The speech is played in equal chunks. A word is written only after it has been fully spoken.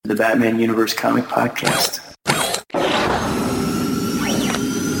the Batman Universe Comic Podcast.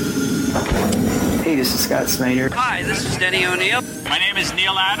 Hey, this is Scott Snyder. Hi, this is Denny O'Neil. My name is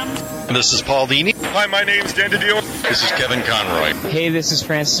Neil Adams. This is Paul Dini. Hi, my name's Dan DiDio. This is Kevin Conroy. Hey, this is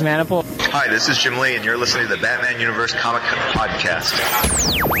Francis Manipul. Hi, this is Jim Lee, and you're listening to the Batman Universe Comic Podcast.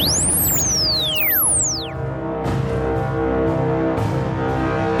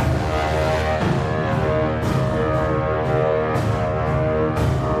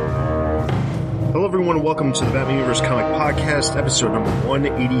 Hello, everyone, and welcome to the Batman Universe Comic Podcast, episode number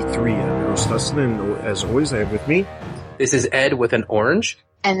 183. I'm your host, Dustin, and as always, I have with me... This is Ed with an orange.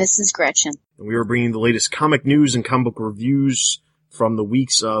 And this is Gretchen. And we are bringing the latest comic news and comic book reviews from the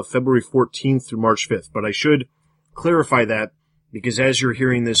weeks of February 14th through March 5th. But I should clarify that, because as you're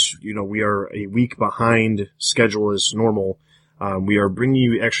hearing this, you know, we are a week behind schedule as normal. We are bringing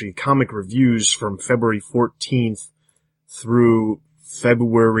you actually comic reviews from February 14th through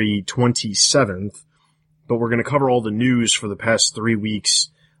February 27th, but we're going to cover all the news for the past 3 weeks.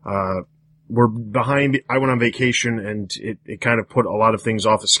 We're behind. I went on vacation and it kind of put a lot of things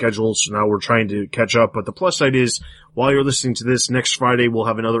off the schedule, so now we're trying to catch up. But the plus side is, while you're listening to this, next Friday we'll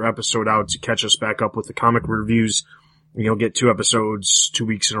have another episode out to catch us back up with the comic reviews, and you'll get 2 episodes 2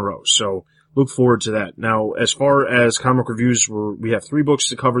 weeks in a row. So look forward to that. Now, as far as comic reviews, we have 3 books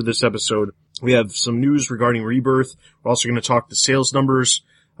to cover this episode. We have some news regarding Rebirth. We're also going to talk the sales numbers,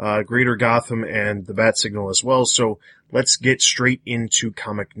 Greater Gotham, and the Bat Signal as well. So let's get straight into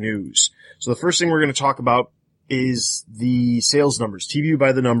comic news. So the first thing we're going to talk about is the sales numbers, TVU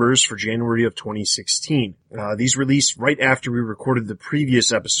by the numbers for January of 2016. These released right after we recorded the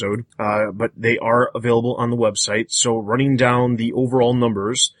previous episode, but they are available on the website. So running down the overall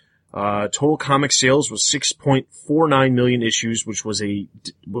numbers, total comic sales was 6.49 million issues, which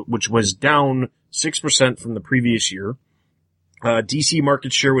was down 6% from the previous year. DC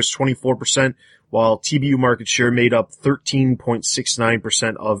market share was 24%, while TBU market share made up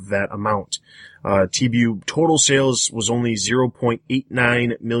 13.69% of that amount. TBU total sales was only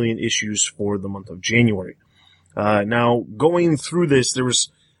 0.89 million issues for the month of January. Now, going through this, there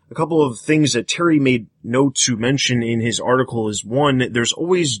was a couple of things that Terry made note to mention in his article. Is one, there's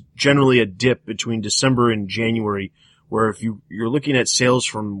always generally a dip between December and January, where if you're looking at sales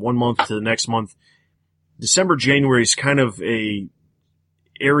from one month to the next month, December, January is kind of a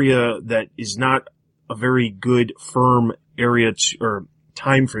area that is not a very good firm area or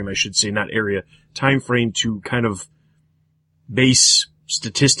time frame, I should say, not area, time frame to kind of base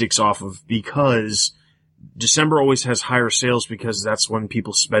statistics off of, because December always has higher sales because that's when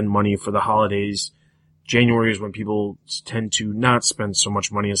people spend money for the holidays. January is when people tend to not spend so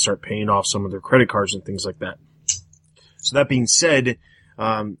much money and start paying off some of their credit cards and things like that. So that being said,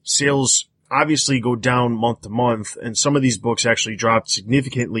 sales obviously go down month to month, and some of these books actually dropped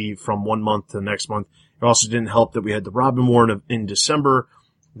significantly from one month to the next month. It also didn't help that we had the Robin War in December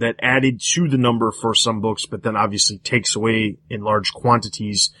that added to the number for some books, but then obviously takes away in large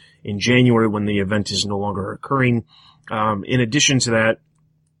quantities in January when the event is no longer occurring. In addition to that,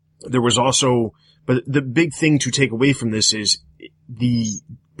 there was also, but the big thing to take away from this is the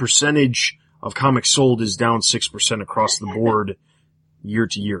percentage of comics sold is down 6% across the board year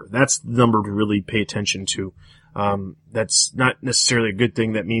to year. That's the number to really pay attention to. That's not necessarily a good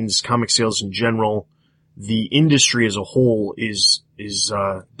thing. That means comic sales in general, the industry as a whole is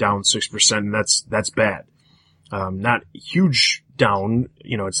down 6%, and that's bad. Not huge down,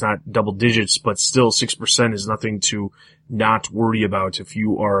 it's not double digits, but still 6% is nothing to not worry about if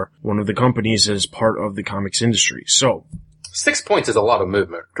you are one of the companies as part of the comics industry. So 6 points is a lot of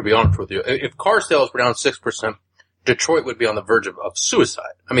movement, to be honest with you. If car sales were down 6%, Detroit would be on the verge of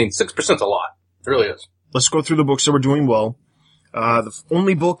suicide. I mean, 6% is a lot. It really is. Let's go through the books that were doing well. The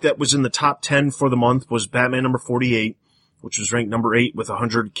only book that was in the top 10 for the month was Batman number 48, which was ranked number 8 with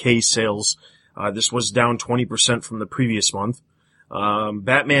 100K sales. This was down 20% from the previous month.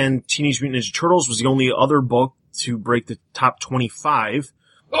 Batman Teenage Mutant Ninja Turtles was the only other book to break the top 25.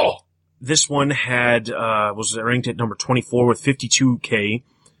 Oh! This one was ranked at number 24 with 52K.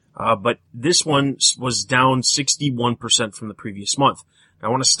 But this one was down 61% from the previous month. Now,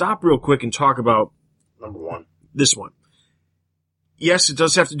 I want to stop real quick and talk about number 1. This one. Yes, it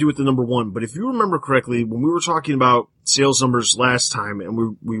does have to do with the number 1, but if you remember correctly, when we were talking about sales numbers last time, and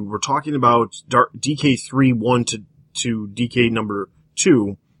we were talking about DK3 1 to DK number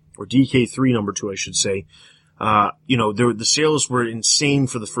 2, or DK3 number 2, I should say, the sales were insane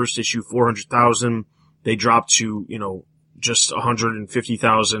for the first issue, 400,000. They dropped to, just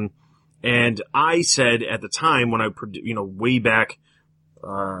 150,000. And I said at the time when way back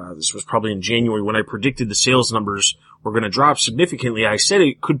this was probably in January when I predicted the sales numbers were going to drop significantly. I said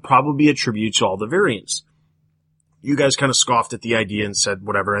it could probably be attributed to all the variants. You guys kind of scoffed at the idea and said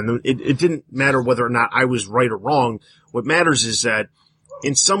whatever, and it didn't matter whether or not I was right or wrong. What matters is that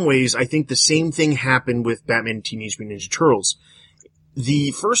in some ways, I think the same thing happened with Batman Teenage Mutant Ninja Turtles.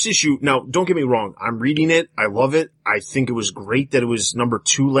 The first issue, now don't get me wrong, I'm reading it, I love it, I think it was great that it was number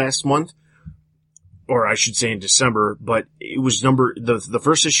 2 last month, or I should say in December, but it was the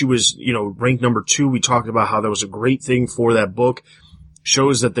first issue was, ranked number 2. We talked about how that was a great thing for that book.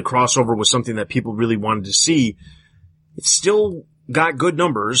 Shows that the crossover was something that people really wanted to see. It's still got good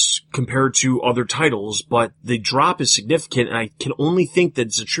numbers compared to other titles, but the drop is significant, and I can only think that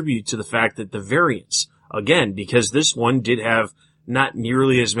it's attributed to the fact that the variants, again, because this one did have not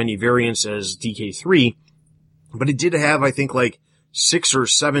nearly as many variants as DK3, but it did have, I think, like 6 or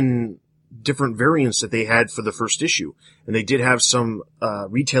 7 different variants that they had for the first issue. And they did have some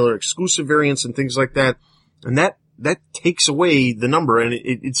retailer exclusive variants and things like that. And that takes away the number, and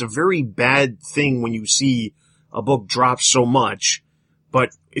it's a very bad thing when you see a book drop so much.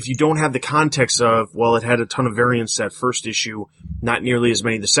 But if you don't have the context of, well, it had a ton of variants that first issue, not nearly as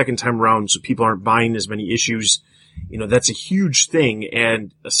many the second time around, so people aren't buying as many issues, that's a huge thing.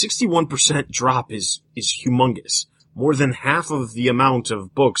 And a 61% drop is humongous. More than half of the amount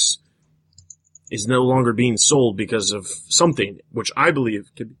of books is no longer being sold because of something, which I believe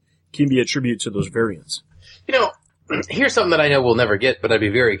can be attributed to those variants. Here's something that I know we'll never get, but I'd be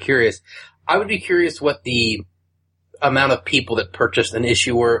very curious. I would be curious what the amount of people that purchased an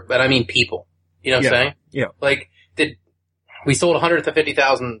issue were, but I mean people. You know what I'm saying? Yeah. Like, we sold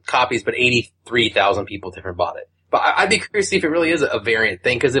 150,000 copies, but 83,000 people different bought it. But I'd be curious to see if it really is a variant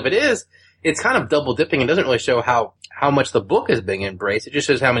thing, because if it is, it's kind of double dipping and doesn't really show how much the book is being embraced. It just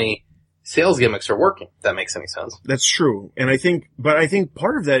shows how many sales gimmicks are working, if that makes any sense. That's true. And I think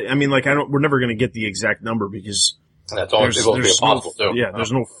part of that, we're never going to get the exact number because that's all impossible too. Yeah,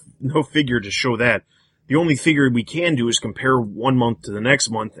 there's no figure to show that. The only figure we can do is compare one month to the next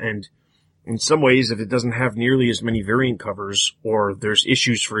month, and in some ways, if it doesn't have nearly as many variant covers, or there's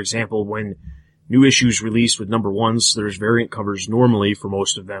issues, for example, when new issues released with number 1s, there's variant covers normally for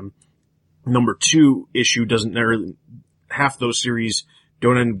most of them. Number 2 issue doesn't nearly, half those series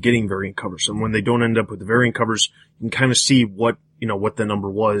don't end up getting variant covers. And when they don't end up with the variant covers, you can kind of see what the number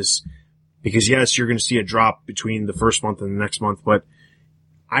was. Because yes, you're going to see a drop between the first month and the next month, but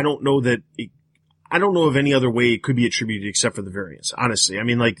I don't know of any other way it could be attributed except for the variants, honestly.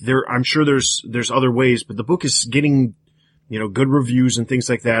 I'm sure there's other ways, but the book is getting, good reviews and things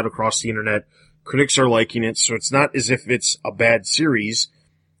like that across the internet. Critics are liking it, so it's not as if it's a bad series.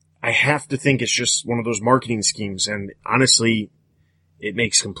 I have to think it's just one of those marketing schemes, and honestly, it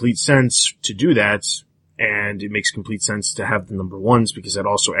makes complete sense to do that, and it makes complete sense to have the number 1s because that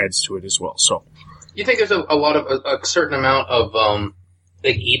also adds to it as well. So, you think there's a lot of a certain amount of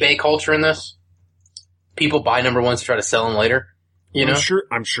eBay culture in this? People buy number 1s to try to sell them later.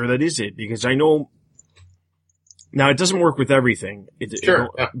 I'm sure that is it, because I know. Now, it doesn't work with everything.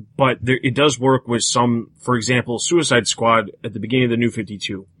 But it does work with some. For example, Suicide Squad at the beginning of the New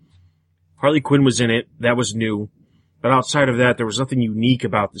 52. Harley Quinn was in it. That was new. But outside of that, there was nothing unique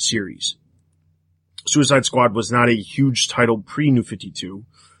about the series. Suicide Squad was not a huge title pre-New 52,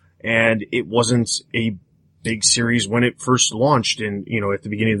 and it wasn't a big series when it first launched at the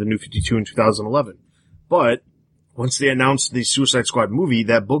beginning of the New 52 in 2011. But once they announced the Suicide Squad movie,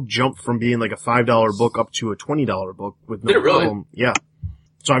 that book jumped from being like a $5 book up to a $20 book with no problem. Yeah.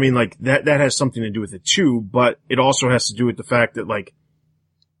 So that has something to do with it too, but it also has to do with the fact that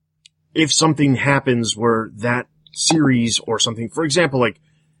if something happens where that series or something, for example,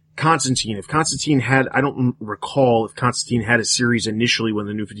 Constantine, I don't recall if Constantine had a series initially when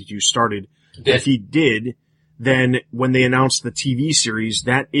the New 52 started. If he did, then when they announced the TV series,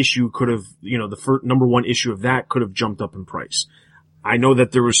 that issue could have, the first number 1 issue of that could have jumped up in price. I know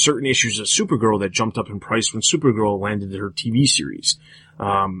that there were certain issues of Supergirl that jumped up in price when Supergirl landed her TV series.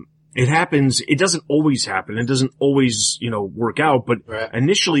 It happens. It doesn't always happen. It doesn't always, work out. But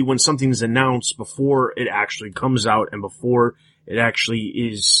Initially, when something is announced before it actually comes out and before it actually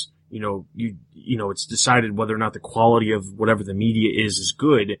is, it's decided whether or not the quality of whatever the media is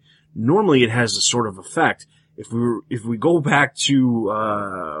good. Normally, it has a sort of effect. If we go back to,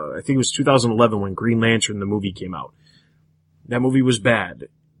 I think it was 2011 when Green Lantern, the movie, came out. That movie was bad.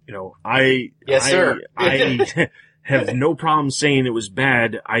 Yes, sir. I have no problem saying it was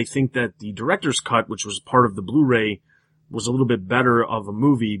bad. I think that the director's cut, which was part of the Blu-ray, was a little bit better of a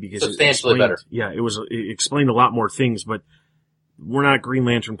movie because substantially better. Yeah, it explained a lot more things, but we're not Green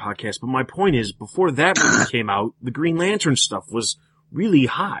Lantern podcast. But my point is, before that movie came out, the Green Lantern stuff was really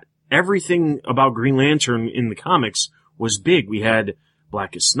hot. Everything about Green Lantern in the comics was big. We had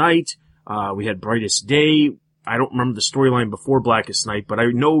Blackest Night, we had Brightest Day. I don't remember the storyline before Blackest Night, but I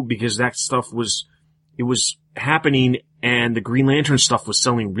know because that stuff was happening and the Green Lantern stuff was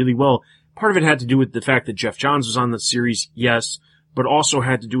selling really well. Part of it had to do with the fact that Jeff Johns was on the series, yes, but also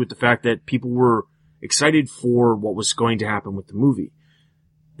had to do with the fact that people were excited for what was going to happen with the movie.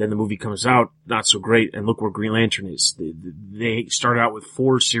 Then the movie comes out, not so great, and look where Green Lantern is. They started out with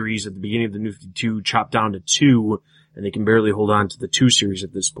 4 series at the beginning of the New 52, chopped down to 2, and they can barely hold on to the 2 series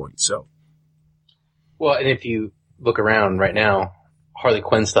at this point, so. Well, and if you look around right now, Harley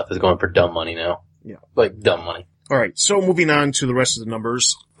Quinn stuff is going for dumb money now. Yeah. Like, dumb money. Alright, so moving on to the rest of the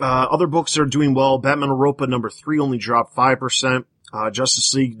numbers. Other books that are doing well, Batman Europa number 3 only dropped 5%.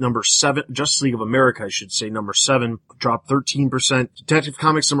 Justice League Justice League of America, I should say, number 7, dropped 13%. Detective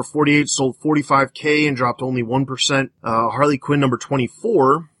Comics number 48 sold 45K and dropped only 1%. Harley Quinn number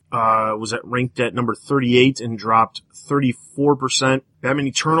 24, was ranked at number 38 and dropped 34%. Batman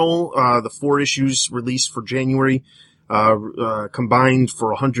Eternal, the 4 issues released for January, combined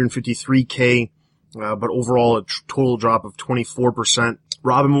for 153K, but overall a total drop of 24%.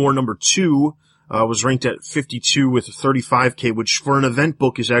 Robin War number 2, was ranked at 52 with 35K, which for an event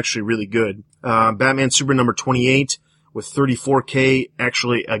book is actually really good. Batman Super number 28 with 34K,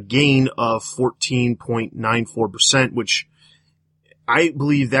 actually a gain of 14.94%, which I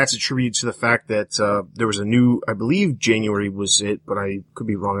believe that's attributed to the fact that, there was a new, I believe January was it, but I could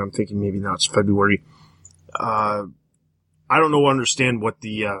be wrong. I'm thinking maybe now it's February. I don't understand what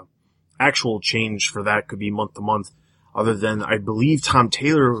the, actual change for that could be month to month. Other than, I believe Tom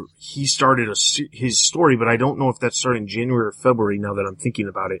Taylor, he started his story, but I don't know if that started in January or February now that I'm thinking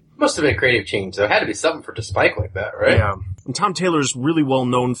about it. Must have been a creative change. There had to be something for it to spike like that, right? Yeah. And Tom Taylor is really well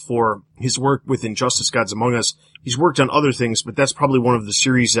known for his work with Injustice Gods Among Us. He's worked on other things, but that's probably one of the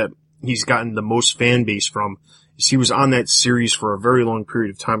series that he's gotten the most fan base from. He was on that series for a very long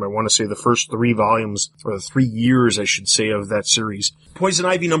period of time. I want to say the first 3 volumes, or the 3 years, I should say, of that series. Poison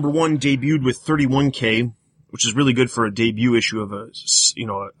Ivy number 1 debuted with 31K. Which is really good for a debut issue of a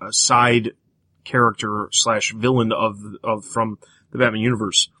side character / villain from the Batman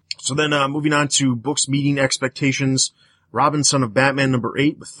universe. So then, moving on to books meeting expectations. Robin, Son of Batman number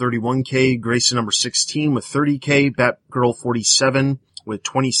 8 with 31K. Grayson number 16 with 30K. Batgirl 47 with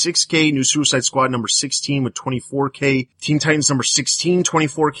 26K. New Suicide Squad number 16 with 24K. Teen Titans number 16,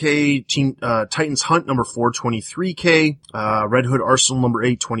 24K. Titans Hunt number 4, 23K. Red Hood Arsenal number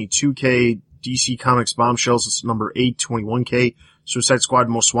 8, 22K. DC Comics Bombshells is number 8, 21K. Suicide Squad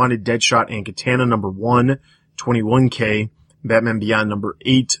Most Wanted, Deadshot, and Katana number 1, 21K. Batman Beyond number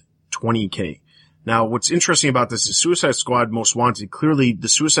 8, 20K. Now, what's interesting about this is Suicide Squad Most Wanted. Clearly, the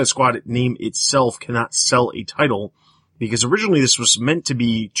Suicide Squad name itself cannot sell a title because originally this was meant to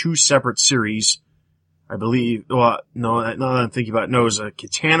be 2 separate series. I believe, well, no, now that I'm thinking about it, no, it was a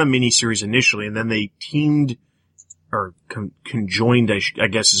Katana miniseries initially, and then they teamed or conjoined, I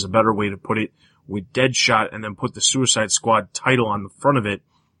guess is a better way to put it, with Deadshot and then put the Suicide Squad title on the front of it,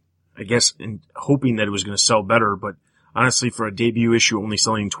 I guess, in hoping that it was going to sell better. But honestly, for a debut issue only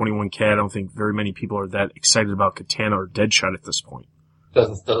selling 21K, I don't think very many people are that excited about Katana or Deadshot at this point.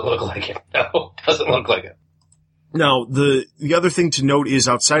 Doesn't look like it. No, doesn't look like it. Now, the other thing to note is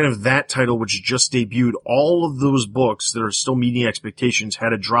outside of that title, which just debuted, all of those books that are still meeting expectations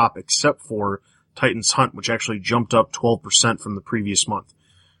had a drop except for Titans Hunt, which actually jumped up 12% from the previous month,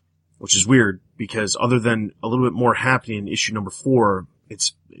 which is weird because other than a little bit more happening in issue number 4,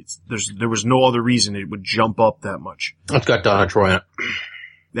 there was no other reason it would jump up that much. It's got Donna Troy in it.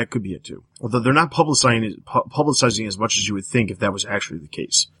 That could be it too. Although they're not publicizing as much as you would think if that was actually the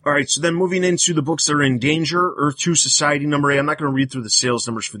case. Alright, so then moving into the books that are in danger, Earth 2 Society number 8. I'm not going to read through the sales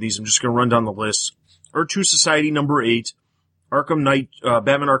numbers for these. I'm just going to run down the list. Earth 2 Society number 8. Arkham Knight,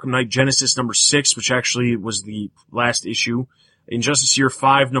 Batman Arkham Knight Genesis number 6, which actually was the last issue. Injustice Year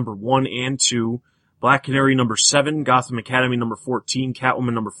 5 number 1 and 2. Black Canary number 7. Gotham Academy number 14.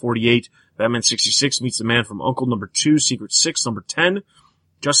 Catwoman number 48. Batman 66 Meets the Man from U.N.C.L. number 2. Secret 6 number 10.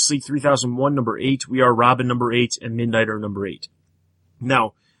 Justice League 3001 number 8. We Are Robin number 8. And Midnighter number 8.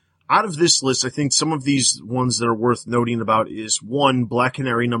 Now, out of this list, I think some of these ones that are worth noting about is 1, Black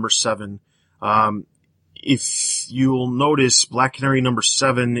Canary number 7. If you'll notice, Black Canary number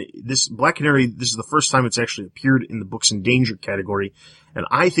 7, this is the first time it's actually appeared in the Books in Danger category, and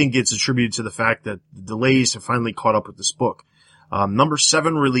I think it's attributed to the fact that the delays have finally caught up with this book. Number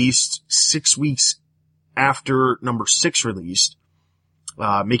 7 released 6 weeks after number 6 released,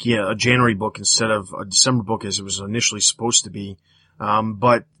 making it a January book instead of a December book as it was initially supposed to be.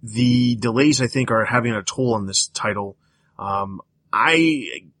 But the delays, I think, are having a toll on this title. I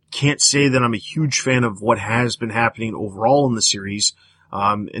can't say that I'm a huge fan of what has been happening overall in the series.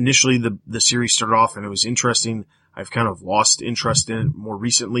 Initially the series started off and it was interesting. I've kind of lost interest in it more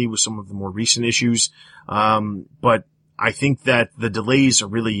recently with some of the more recent issues. But I think that the delays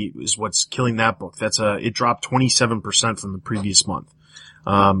is what's killing that book. It dropped 27% from the previous month.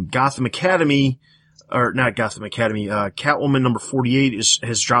 Catwoman number 48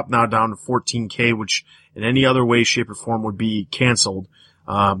 has dropped now down to 14K, which in any other way, shape, or form would be canceled.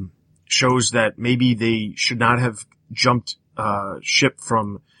 Shows that maybe they should not have jumped ship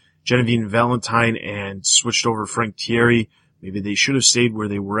from Genevieve Valentine and switched over to Frank Thierry. Maybe they should have stayed where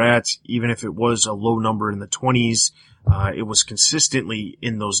they were at, even if it was a low number in the 20s. It was consistently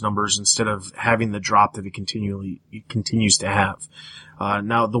in those numbers instead of having the drop that it continues to have.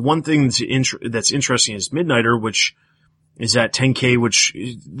 Now the one thing that's interesting is Midnighter, which is at 10K, which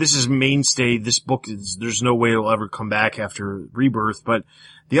this is mainstay. This book there's no way it'll ever come back after Rebirth. But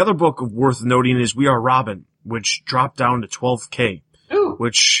the other book worth noting is We Are Robin, which dropped down to 12K,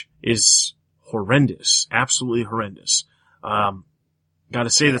 which is horrendous, absolutely horrendous. Gotta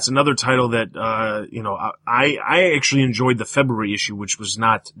say that's another title that, I actually enjoyed the February issue, which was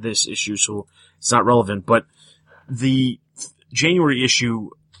not this issue, so it's not relevant, but the January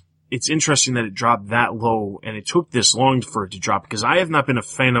issue, it's interesting that it dropped that low and it took this long for it to drop because I have not been a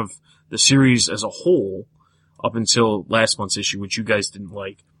fan of the series as a whole up until last month's issue, which you guys didn't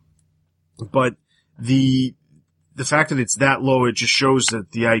like. But the fact that it's that low, it just shows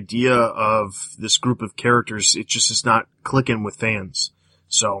that the idea of this group of characters, it just is not clicking with fans.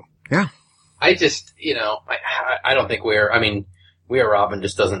 So, yeah. I just, I don't think We Are Robin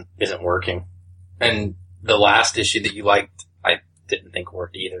just isn't working. And the last issue that you liked, I didn't think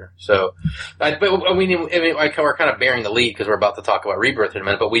worked either. So, we're kind of bearing the lead because we're about to talk about Rebirth in a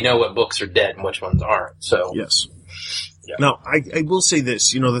minute, but we know what books are dead and which ones aren't. So, yes. Yeah. Now, I will say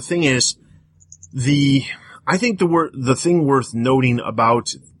this, the thing is, I think the thing worth noting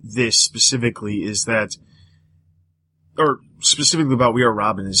about this specifically is that, or specifically about We Are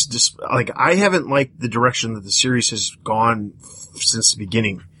Robin, is just, I haven't liked the direction that the series has gone since the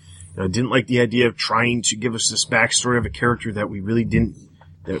beginning. I didn't like the idea of trying to give us this backstory of a character that we really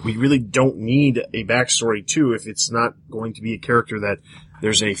don't need a backstory to if it's not going to be a character that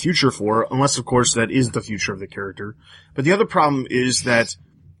there's a future for, unless of course that is the future of the character. But the other problem is that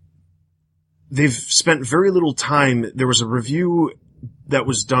they've spent very little time. There was a review that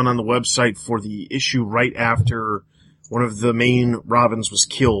was done on the website for the issue right after one of the main Robins was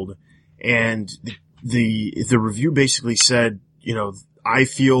killed, and the review basically said, I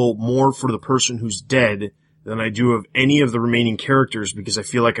feel more for the person who's dead than I do of any of the remaining characters because I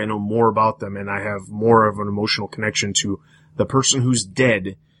feel like I know more about them and I have more of an emotional connection to the person who's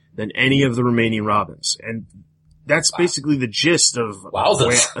dead than any of the remaining Robins. And that's basically the gist of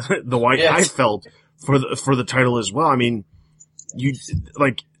the way I felt for the title as well. I mean,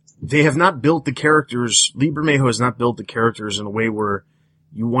 they have not built the characters. Lee Bermejo has not built the characters in a way where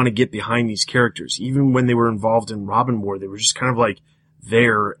you want to get behind these characters. Even when they were involved in Robin War, they were just kind of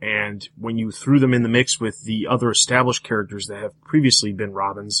there, and when you threw them in the mix with the other established characters that have previously been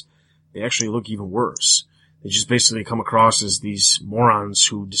Robins, they actually look even worse. They just basically come across as these morons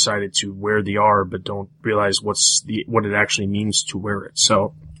who decided to wear the R but don't realize what it actually means to wear it.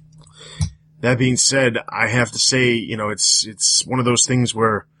 So, that being said, I have to say, it's one of those things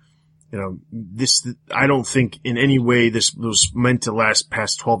where, I don't think in any way this was meant to last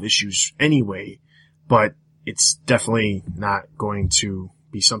past 12 issues anyway, but it's definitely not going to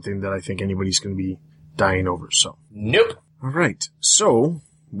be something that I think anybody's going to be dying over, so. Nope. Alright, so,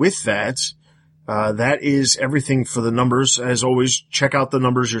 with that, that is everything for the numbers. As always, check out the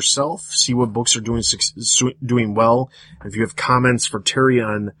numbers yourself, see what books are doing well. If you have comments for Terry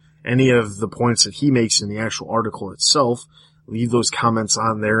on any of the points that he makes in the actual article itself, leave those comments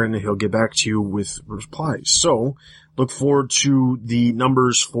on there and he'll get back to you with replies. So, look forward to the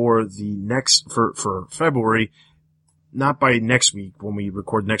numbers for for February, not by next week when we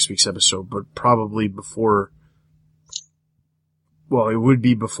record next week's episode, but probably it would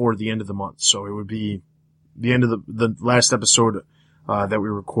be before the end of the month. So it would be the end of the last episode, that we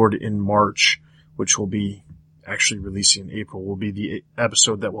record in March, which will be actually releasing in April, will be the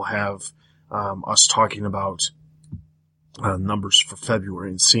episode that will have, us talking about, numbers for February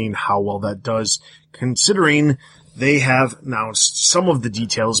and seeing how well that does, considering they have announced some of the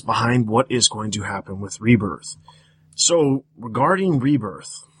details behind what is going to happen with Rebirth. So, regarding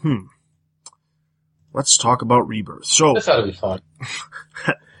Rebirth, let's talk about Rebirth. So, this ought to be fun.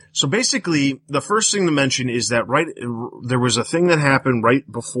 So basically, the first thing to mention is that there was a thing that happened right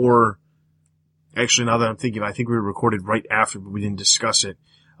before Actually, now that I'm thinking, I think we recorded right after, but we didn't discuss it.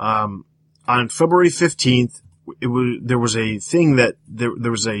 On February 15th, there was a thing that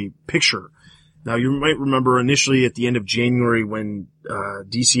there was a picture. Now, you might remember initially at the end of January when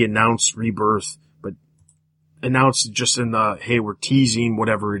DC announced Rebirth, but announced it just in the, hey, we're teasing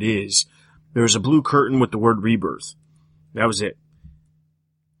whatever it is. There was a blue curtain with the word Rebirth. That was it.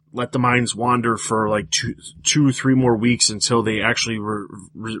 Let the minds wander for like 2-3 more weeks until they actually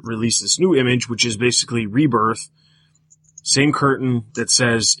release this new image, which is basically Rebirth. Same curtain that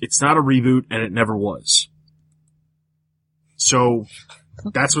says it's not a reboot and it never was. So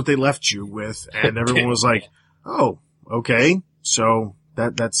that's what they left you with, and everyone was like, "Oh, okay." So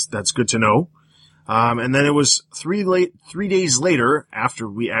that's good to know. And then it was 3 days later, after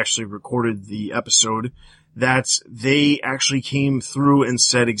we actually recorded the episode, that they actually came through and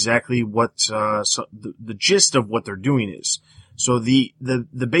said exactly what the gist of what they're doing is. So the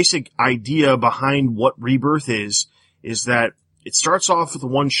basic idea behind what Rebirth is that it starts off with a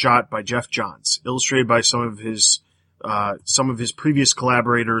one shot by Jeff Johns, illustrated by some of his previous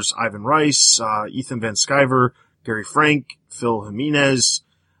collaborators, Ivan Rice, Ethan Van Sciver, Gary Frank, Phil Jimenez,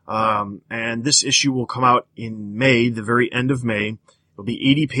 and this issue will come out in May, the very end of May. It'll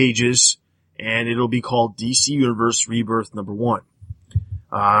be 80 pages, and it'll be called DC Universe Rebirth #1.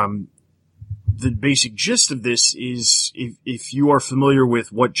 The basic gist of this is, if you are familiar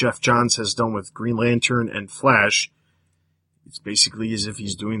with what Jeff Johns has done with Green Lantern and Flash, it's basically as if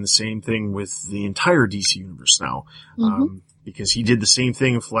he's doing the same thing with the entire DC Universe now. Because he did the same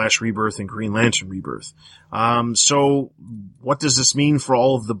thing in Flash Rebirth and Green Lantern Rebirth. So what does this mean for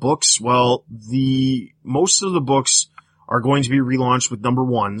all of the books? Well, most of the books are going to be relaunched with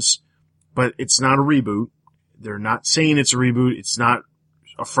 #1s, but it's not a reboot. They're not saying it's a reboot. It's not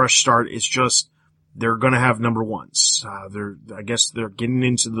a fresh start. It's just they're going to have #1s. I guess they're getting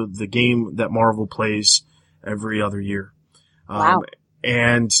into the game that Marvel plays every other year. Wow.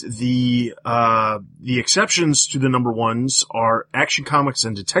 And the exceptions to the #1s are Action Comics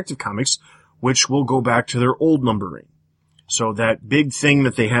and Detective Comics, which will go back to their old numbering. So that big thing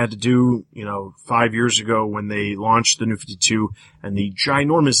that they had to do, 5 years ago when they launched the New 52, and the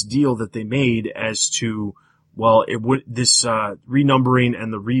ginormous deal that they made as to, well, this renumbering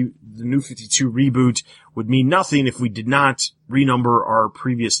and the New 52 reboot would mean nothing if we did not renumber our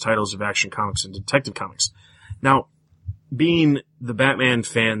previous titles of Action Comics and Detective Comics. Now, being the Batman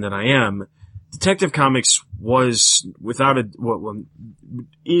fan that I am, Detective Comics was was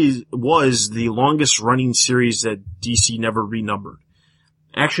the longest running series that DC never renumbered.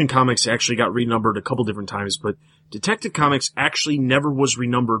 Action Comics actually got renumbered a couple different times, but Detective Comics actually never was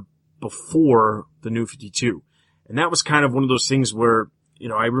renumbered before the New 52. And that was kind of one of those things where,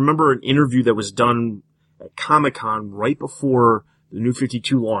 I remember an interview that was done at Comic-Con right before the New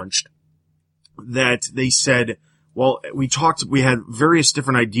 52 launched, that they said, well, we had various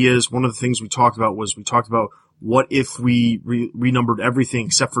different ideas. One of the things we talked about what if we renumbered everything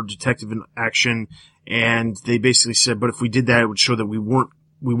except for Detective and Action, and they basically said, but if we did that, it would show that we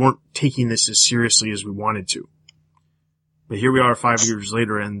weren't taking this as seriously as we wanted to. But here we are 5 years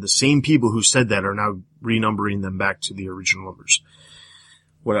later, and the same people who said that are now renumbering them back to the original numbers.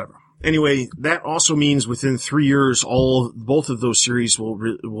 Whatever. Anyway, that also means within 3 years, both of those series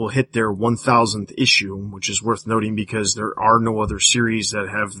will hit their 1000th issue, which is worth noting because there are no other series that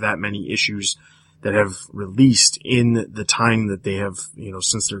have that many issues that have released in the time that they have,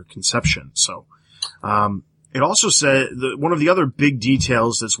 since their conception. So, it also said that one of the other big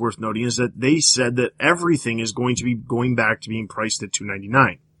details that's worth noting is that they said that everything is going to be going back to being priced at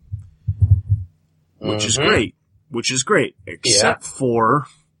 $2.99, which is great, except for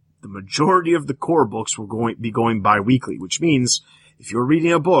the majority of the core books will be going bi-weekly, which means if you're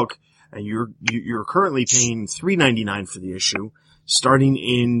reading a book and you're currently paying $3.99 for the issue, starting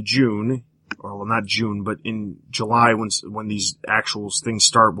in June, or well, not June, but in July when these actual things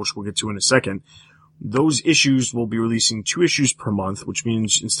start, which we'll get to in a second, those issues will be releasing 2 issues per month, which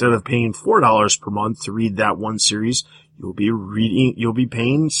means instead of paying $4 per month to read that one series, you'll be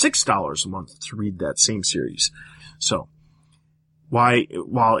paying $6 a month to read that same series. So,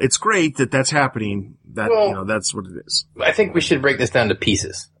 while it's great that that's happening, that's what it is. I think we should break this down to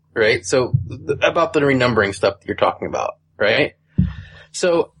pieces, right? So, about the renumbering stuff that you're talking about, right?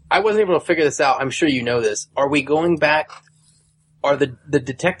 So, I wasn't able to figure this out. I'm sure you know this. Are we going back? Are the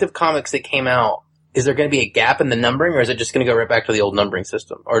Detective Comics that came out, is there going to be a gap in the numbering, or is it just going to go right back to the old numbering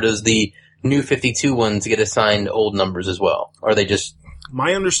system? Or does the New 52 ones get assigned old numbers as well? Or are they just...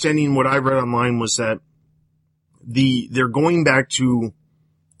 My understanding, what I read online, was that they're going back to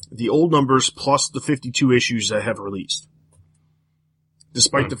the old numbers plus the 52 issues that have released.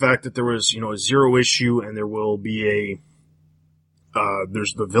 despite the fact that there was, a 0 issue and there will be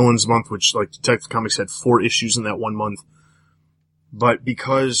there's the Villains Month, which like Detective Comics had 4 issues in that 1 month. But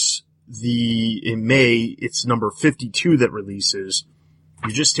because in May, it's number 52 that releases,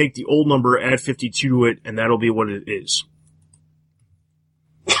 you just take the old number, add 52 to it, and that'll be what it is.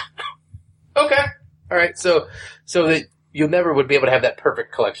 Okay. All right. So that you never would be able to have that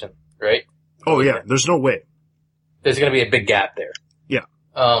perfect collection, right? Oh yeah. There's no way. There's going to be a big gap there. Yeah.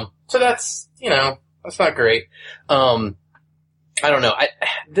 So that's, that's not great. I don't know.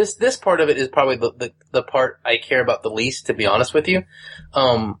 This part of it is probably the part I care about the least, to be honest with you.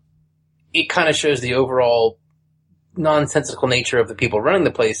 It kind of shows the overall nonsensical nature of the people running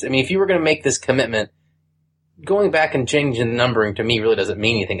the place. I mean, if you were going to make this commitment, going back and changing the numbering to me really doesn't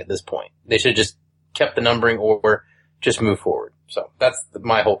mean anything at this point. They should have just kept the numbering or just move forward. So that's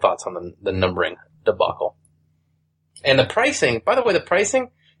my whole thoughts on the numbering debacle. And the pricing, by the way,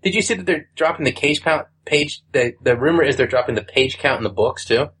 did you see that they're dropping the page? The rumor is they're dropping the page count in the books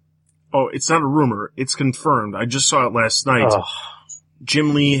too? Oh, it's not a rumor. It's confirmed. I just saw it last night. Oh.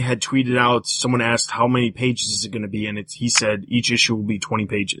 Jim Lee had tweeted out, someone asked how many pages is it going to be, and he said each issue will be 20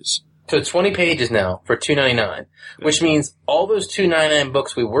 pages. So 20 pages now for $2.99, which means all those $2.99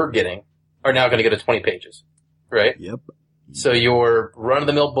 books we were getting are now going to go to 20 pages, right? Yep. So your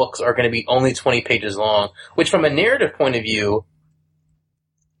run-of-the-mill books are going to be only 20 pages long, which from a narrative point of view,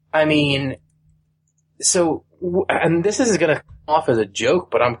 I mean, and this is going to come off as a joke,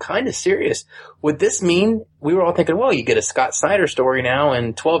 but I'm kind of serious. Would this mean we were all thinking, well, you get a Scott Snyder story now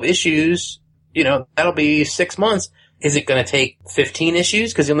and 12 issues, that'll be 6 months. Is it going to take 15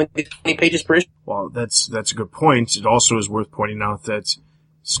 issues because you only get 20 pages per issue? Well, that's a good point. It also is worth pointing out that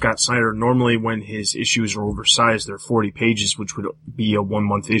Scott Snyder, normally when his issues are oversized, they're 40 pages, which would be a 1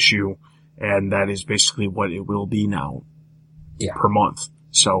 month issue. And that is basically what it will be now per month.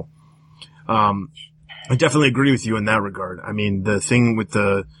 So, I definitely agree with you in that regard. I mean, the thing with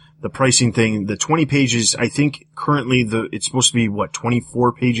the pricing thing, the 20 pages, I think currently it's supposed to be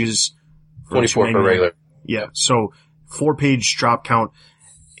 24 pages? 24 for regular. Yeah. So 4-page drop count.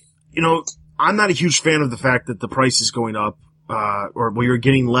 I'm not a huge fan of the fact that the price is going up, or you're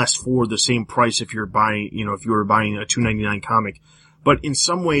getting less for the same price if you're buying, if you were buying a $2.99 comic. But in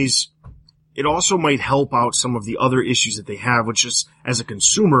some ways, it also might help out some of the other issues that they have, which is, as a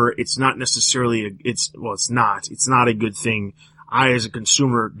consumer, it's not necessarily, it's not a good thing. I, as a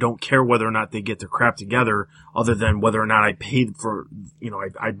consumer, don't care whether or not they get their crap together, other than whether or not I paid for,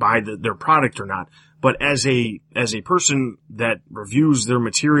 I buy their product or not. But as a person that reviews their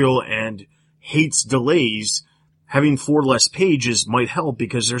material and hates delays, having 4 less pages might help,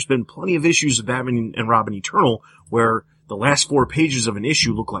 because there's been plenty of issues of Batman and Robin Eternal where the last 4 pages of an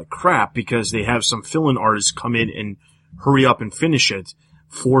issue look like crap because they have some fill-in artists come in and hurry up and finish it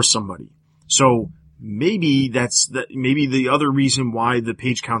for somebody. So maybe maybe the other reason why the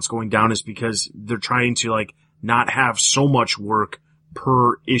page count's going down is because they're trying to not have so much work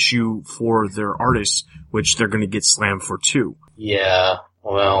per issue for their artists, which they're going to get slammed for too. Yeah,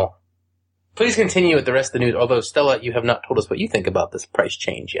 well, please continue with the rest of the news, although Stella, you have not told us what you think about this price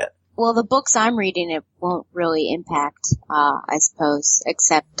change yet. Well, the books I'm reading, it won't really impact, I suppose,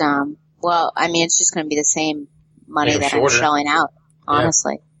 except, it's just going to be the same money that I'm shelling out,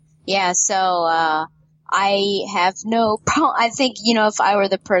 honestly. Yeah, so, I have no problem. I think, if I were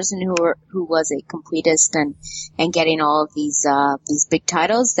the person who was a completist and getting all of these big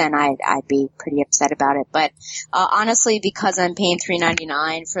titles, then I'd be pretty upset about it. But, honestly, because I'm paying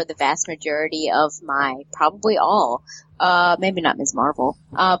 $3.99 for the vast majority of probably all, maybe not Ms. Marvel,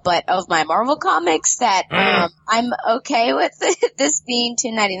 but of my Marvel comics, that, I'm okay with this being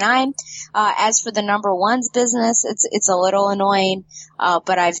 $2.99. As for the number ones business, it's a little annoying,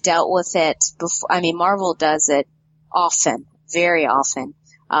 but I've dealt with it before. Marvel does it often, very often.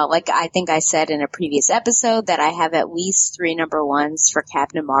 I think I said in a previous episode that I have at least 3 number ones for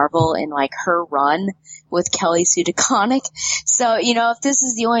Captain Marvel in her run with Kelly Sue DeConnick. So, if this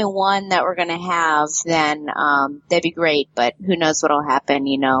is the only one that we're gonna have, then, that'd be great, but who knows what'll happen,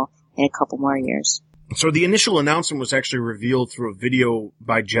 in a couple more years. So the initial announcement was actually revealed through a video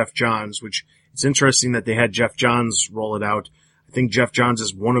by Jeff Johns, which it's interesting that they had Jeff Johns roll it out. I think Jeff Johns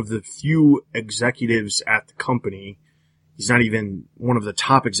is one of the few executives at the company. He's not even one of the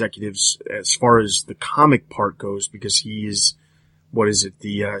top executives as far as the comic part goes, because he is,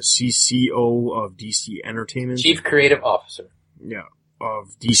 the CCO of DC Entertainment? Chief Creative Officer. Yeah,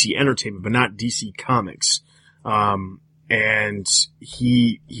 of DC Entertainment, but not DC Comics. And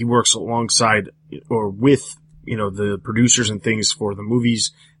he works alongside or with, the producers and things for the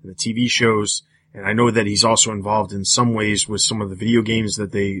movies and the TV shows. And I know that he's also involved in some ways with some of the video games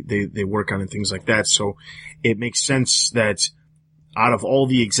that they work on and things like that. So it makes sense that out of all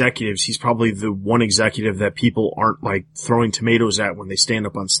the executives, he's probably the one executive that people aren't like throwing tomatoes at when they stand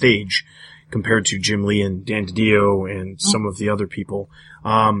up on stage compared to Jim Lee and Dan DiDio and some of the other people.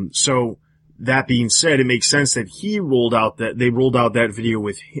 So that being said, it makes sense that they rolled out that video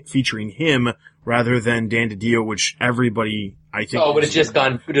featuring him rather than Dan DiDio, which everybody, I think. Oh, but it's just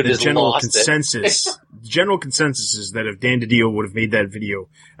gone. The general consensus, general consensus is that if Dan DiDio would have made that video,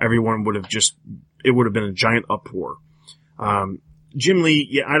 everyone would have it would have been a giant uproar. Jim Lee,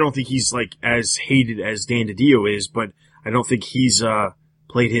 yeah, I don't think he's like as hated as Dan DiDio is, but I don't think he's,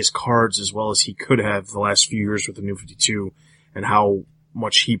 played his cards as well as he could have the last few years with the New 52 and how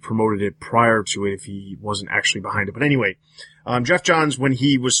much he promoted it prior to it if he wasn't actually behind it. But anyway, Jeff Johns, when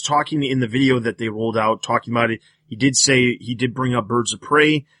he was talking in the video that they rolled out, talking about it, he did bring up Birds of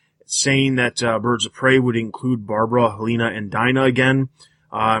Prey, saying that Birds of Prey would include Barbara, Helena, and Dinah again.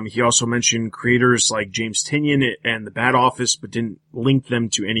 He also mentioned creators like James Tynion and the Bat Office, but didn't link them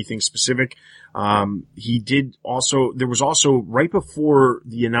to anything specific. There was also, right before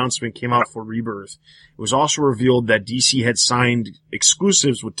the announcement came out for Rebirth, it was also revealed that DC had signed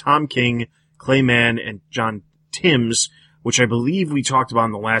exclusives with Tom King, Clay Mann, and John Timms, which I believe we talked about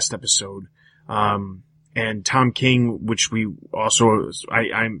in the last episode. And Tom King, which we also,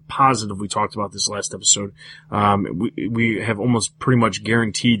 I'm positive we talked about this last episode. We have almost pretty much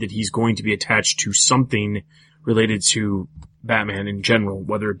guaranteed that he's going to be attached to something related to Batman in general,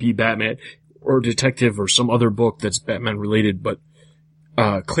 whether it be Batman or Detective or some other book that's Batman related. But,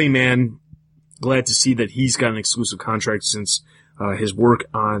 Clay Mann, glad to see that he's got an exclusive contract since, his work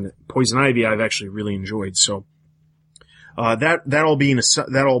on Poison Ivy I've actually really enjoyed. So, putting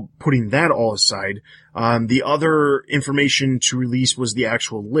that all aside, the other information to release was the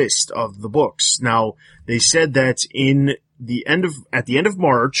actual list of the books. Now, they said that at the end of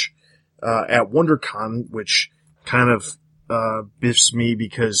March, at WonderCon, which kind of, biffs me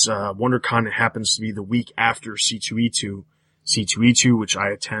because, WonderCon happens to be the week after C2E2, which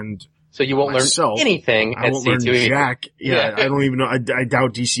I attend. So you won't myself. Learn anything I at won't C2E2. learn jack. Yeah, I don't even know. I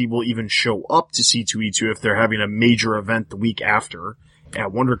doubt DC will even show up to C2E2 if they're having a major event the week after at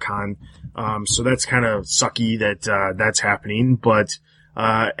WonderCon. So that's kind of sucky that, that's happening. But,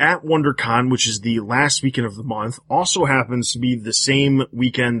 at WonderCon, which is the last weekend of the month, also happens to be the same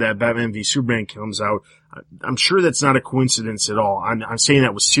weekend that Batman v Superman comes out. I'm sure that's not a coincidence at all. I'm saying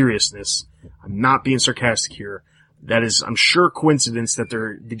that with seriousness. I'm not being sarcastic here. That is, I'm sure, coincidence that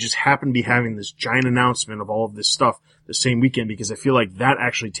they just happen to be having this giant announcement of all of this stuff the same weekend, because I feel like that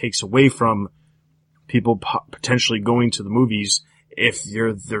actually takes away from people potentially going to the movies if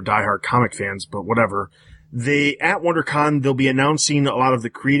they're diehard comic fans, but whatever. At WonderCon, they'll be announcing a lot of the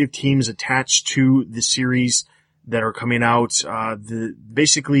creative teams attached to the series that are coming out.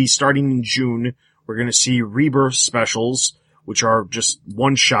 Basically starting in June, we're going to see Rebirth specials, which are just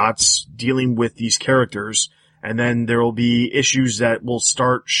one-shots dealing with these characters. And then there will be issues that will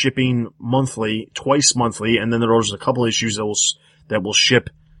start shipping twice monthly, and then there's a couple issues that will ship,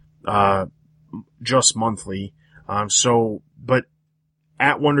 just monthly. But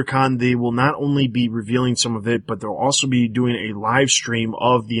at WonderCon, they will not only be revealing some of it, but they'll also be doing a live stream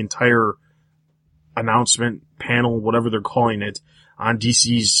of the entire announcement panel, whatever they're calling it, on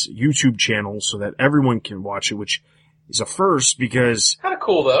DC's YouTube channel so that everyone can watch it, which is a first because... Kind of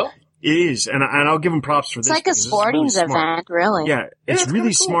cool, though. It is, and I'll give them props for this. It's like a sporting event, really. Yeah, it's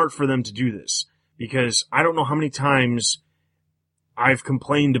really smart for them to do this, because I don't know how many times I've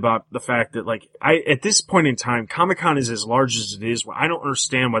complained about the fact that, like, at this point in time, Comic-Con is as large as it is. I don't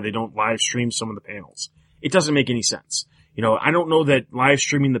understand why they don't live stream some of the panels. It doesn't make any sense. You know, I don't know that live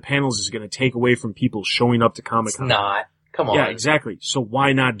streaming the panels is going to take away from people showing up to Comic-Con. It's not. Come on. Yeah, exactly. So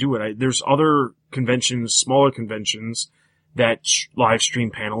why not do it? There's other conventions, smaller conventions, that live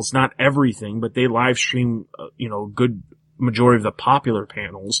stream panels, not everything, but they live stream, good majority of the popular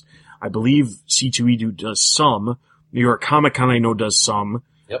panels. I believe C2E2 does some. New York Comic Con I know does some.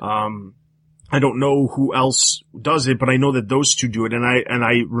 Yep. I don't know who else does it, but I know that those two do it. And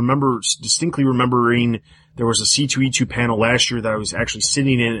I distinctly remembering there was a C2E2 panel last year that I was actually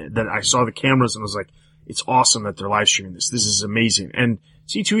sitting in, that I saw the cameras and was like, it's awesome that they're live streaming this. This is amazing. And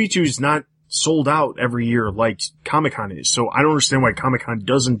C2E2 is not sold out every year like Comic-Con is. So I don't understand why Comic-Con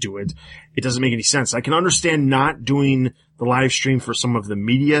doesn't do it. It doesn't make any sense. I can understand not doing the live stream for some of the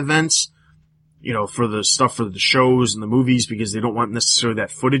media events, for the stuff for the shows and the movies because they don't want necessarily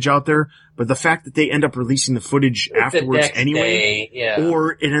that footage out there. But the fact that they end up releasing the footage afterwards anyway,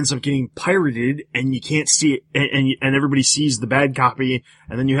 or it ends up getting pirated and you can't see it and everybody sees the bad copy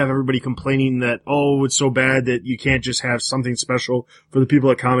and then you have everybody complaining that, oh, it's so bad that you can't just have something special for the people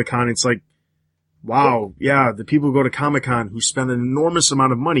at Comic-Con. It's like, wow, yeah, the people who go to Comic-Con who spend an enormous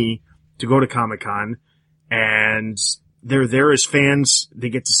amount of money to go to Comic-Con and they're there as fans. They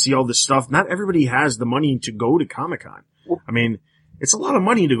get to see all this stuff. Not everybody has the money to go to Comic-Con. I mean, it's a lot of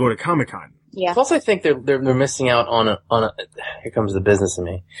money to go to Comic-Con. Yeah. Plus, I think they're missing out on a, here comes the business in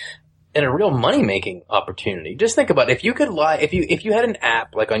me, and a real money-making opportunity. Just think about it. If you could if you had an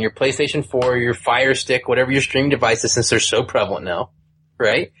app, like on your PlayStation 4, your Fire Stick, whatever your streaming devices, since they're so prevalent now,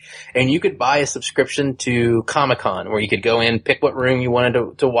 right? And you could buy a subscription to Comic-Con where you could go in, pick what room you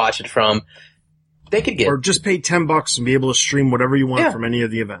wanted to watch it from. They could get, or just pay $10 and be able to stream whatever you want from any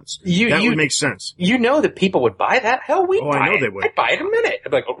of the events. That would make sense. That people would buy that. Hell, we'd buy I know it. they would. I'd buy it in a minute. I'd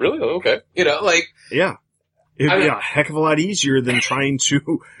be like, oh, really? Oh, okay. Yeah. It'd be a heck of a lot easier than trying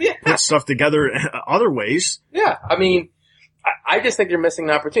to put stuff together other ways. Yeah. I mean, I just think they're missing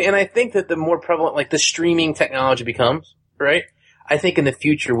an opportunity. And I think that the more prevalent, like the streaming technology becomes, right? I think in the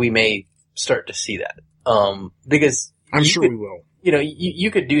future we may start to see that. Because I'm sure we will.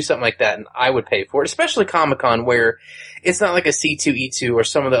 You could do something like that and I would pay for it, especially Comic-Con where it's not like a C2E2 or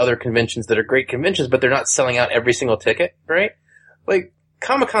some of the other conventions that are great conventions, but they're not selling out every single ticket, right? Like,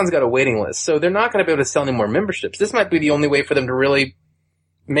 Comic-Con's got a waiting list, so they're not going to be able to sell any more memberships. This might be the only way for them to really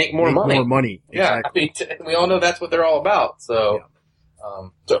make more money. More money. Exactly. Yeah, I mean, we all know that's what they're all about, so,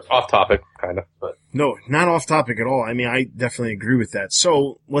 so off topic, kind of, but. No, not off topic at all. I mean, I definitely agree with that.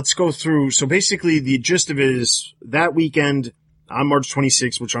 So, let's go through, so basically the gist of it is that weekend, on March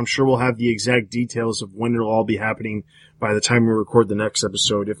 26th, which I'm sure we'll have the exact details of when it'll all be happening by the time we record the next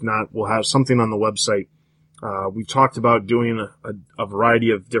episode. If not, we'll have something on the website. We've talked about doing a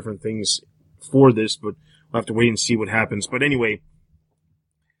variety of different things for this, but we'll have to wait and see what happens. But anyway,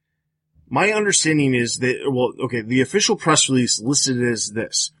 my understanding is that, the official press release listed it as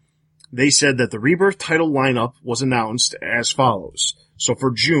this. They said that the Rebirth title lineup was announced as follows. So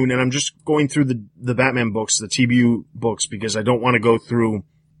for June, and I'm just going through the Batman books, the TBU books, because I don't want to go through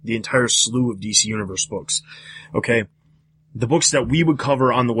the entire slew of DC Universe books. Okay. The books that we would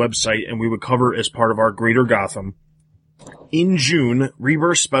cover on the website and we would cover as part of our Greater Gotham. In June,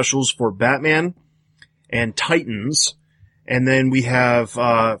 Rebirth specials for Batman and Titans. And then we have,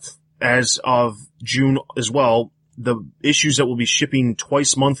 as of June as well, the issues that will be shipping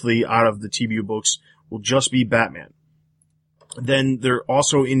twice monthly out of the TBU books will just be Batman. Then there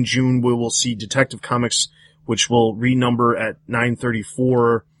also in June we will see Detective Comics, which will renumber at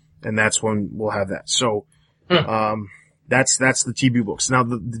 934, and that's when we'll have that. So, that's the TBU books. Now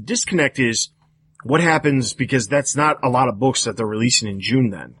the disconnect is what happens because that's not a lot of books that they're releasing in June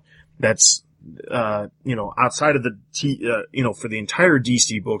then. That's, outside of for the entire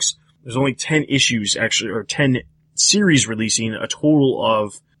DC books, there's only 10 issues actually, or 10 series releasing a total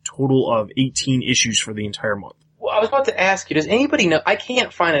of 18 issues for the entire month. Well, I was about to ask you, does anybody know? I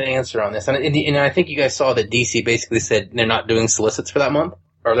can't find an answer on this. And I think you guys saw that DC basically said they're not doing solicits for that month,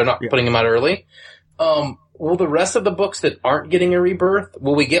 or they're not putting them out early. Will the rest of the books that aren't getting a Rebirth,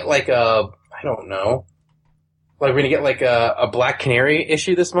 will we get like I don't know, like we're going to get like a Black Canary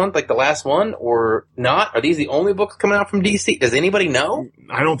issue this month, like the last one, or not? Are these the only books coming out from DC? Does anybody know?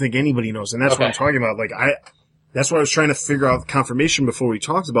 I don't think anybody knows, and that's what I'm talking about. Like that's why I was trying to figure out confirmation before we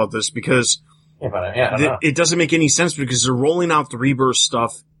talked about this, because it doesn't make any sense because they're rolling out the Rebirth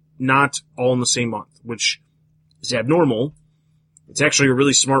stuff not all in the same month, which is abnormal. It's actually a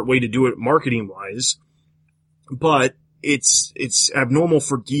really smart way to do it marketing wise, but it's abnormal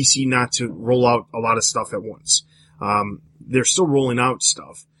for DC not to roll out a lot of stuff at once. They're still rolling out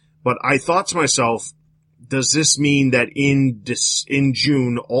stuff, but I thought to myself, does this mean that in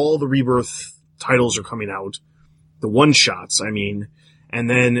June all the Rebirth titles are coming out, the one shots, I mean, and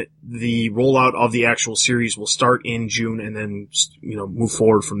then the rollout of the actual series will start in June and then, move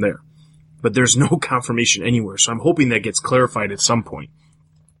forward from there. But there's no confirmation anywhere, so I'm hoping that gets clarified at some point.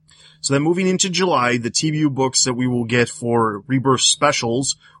 So then moving into July, the TBU books that we will get for Rebirth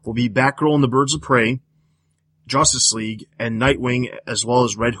specials will be Batgirl and the Birds of Prey, Justice League, and Nightwing, as well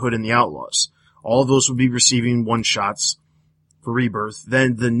as Red Hood and the Outlaws. All of those will be receiving one-shots for Rebirth.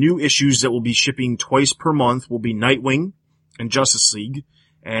 Then the new issues that will be shipping twice per month will be Nightwing and Justice League,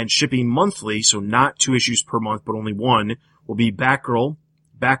 and shipping monthly, so not 2 issues per month, but only 1, will be Batgirl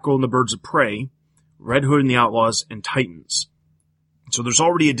and the Birds of Prey, Red Hood and the Outlaws, and Titans. So there's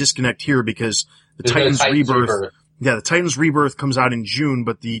already a disconnect here because the Titans Rebirth Yeah, the Titans Rebirth comes out in June,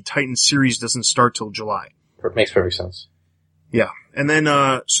 but the Titans series doesn't start till July. Makes perfect sense. Yeah. And then,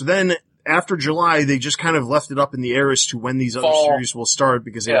 so then after July, they just kind of left it up in the air as to when these other series will start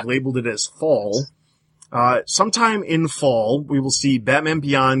because they've labeled it as fall. Sometime in fall, we will see Batman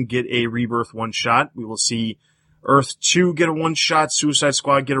Beyond get a Rebirth one-shot. We will see Earth 2 get a one-shot, Suicide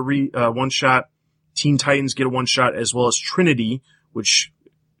Squad get a one-shot, Teen Titans get a one-shot, as well as Trinity, which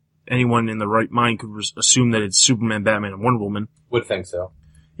anyone in the right mind could assume that it's Superman, Batman, and Wonder Woman. Would think so.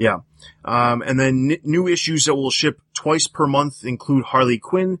 Yeah. And then new issues that will ship twice per month include Harley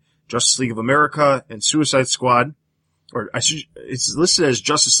Quinn, Justice League of America, and Suicide Squad. Or it's listed as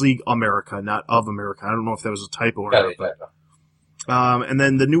Justice League America, not of America. I don't know if that was a typo or not. But, and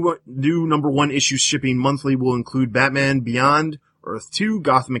then the new number 1 issue shipping monthly will include Batman Beyond, Earth 2,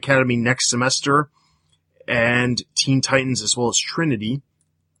 Gotham Academy next semester, and Teen Titans as well as Trinity.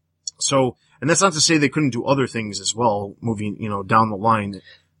 So, and that's not to say they couldn't do other things as well, moving, down the line,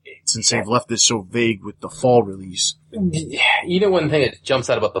 since they've left this so vague with the fall release. One thing that jumps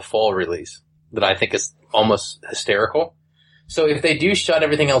out about the fall release that I think is almost hysterical. So if they do shut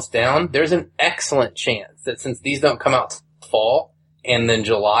everything else down, there's an excellent chance that since these don't come out fall, and then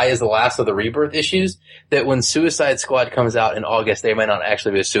July is the last of the Rebirth issues, that when Suicide Squad comes out in August, there might not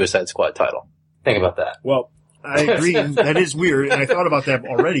actually be a Suicide Squad title. Think about that. Well, I agree. That is weird, and I thought about that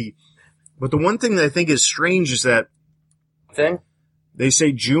already. But the one thing that I think is strange is that they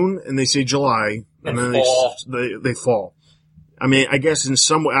say June and they say July, and then they fall. I mean, I guess in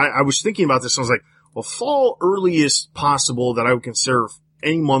some way, I was thinking about this, and I was like, well, fall earliest possible that I would consider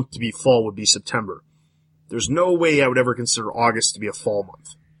any month to be fall would be September. There's no way I would ever consider August to be a fall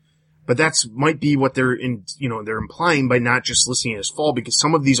month. But that's might be what they're implying by not just listing it as fall, because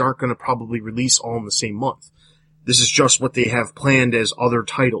some of these aren't going to probably release all in the same month. This is just what they have planned as other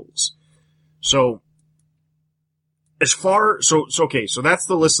titles. So, okay, so that's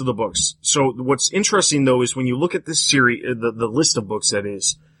the list of the books. So what's interesting though is when you look at this series, the list of books that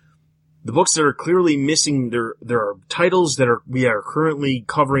is, the books that are clearly missing, there are titles that we are currently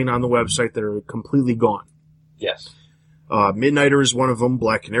covering on the website that are completely gone. Yes. Midnighter is one of them.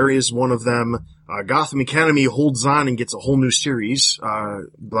 Black Canary is one of them. Gotham Academy holds on and gets a whole new series.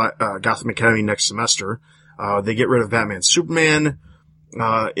 Gotham Academy next semester. They get rid of Batman Superman.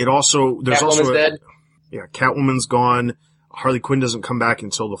 Catwoman's dead. Yeah, Catwoman's gone. Harley Quinn doesn't come back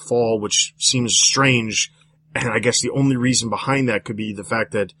until the fall, which seems strange. And I guess the only reason behind that could be the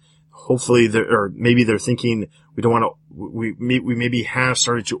fact that hopefully maybe they're thinking we don't want to, we maybe have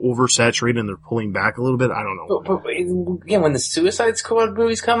started to oversaturate and they're pulling back a little bit. I don't know. But again, when the Suicide Squad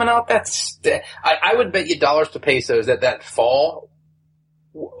movie's coming out, I would bet you dollars to pesos that fall,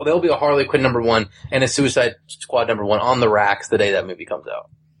 there'll be a Harley Quinn number 1 and a Suicide Squad number 1 on the racks the day that movie comes out.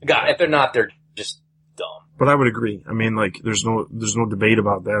 God, if they're not, they're just dumb. But I would agree. I mean, there's no debate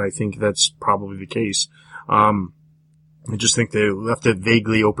about that. I think that's probably the case. I just think they left it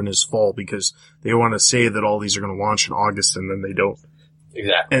vaguely open as fall because they want to say that all these are going to launch in August and then they don't.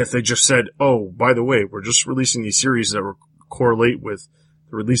 Exactly. And if they just said, oh, by the way, we're just releasing these series that will correlate with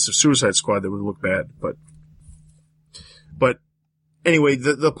the release of Suicide Squad, that would look bad. But anyway,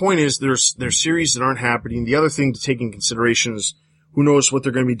 the point is there's series that aren't happening. The other thing to take in consideration is who knows what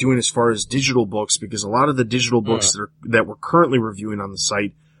they're going to be doing as far as digital books, because a lot of the digital books that we're currently reviewing on the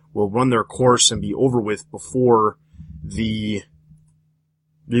site will run their course and be over with before the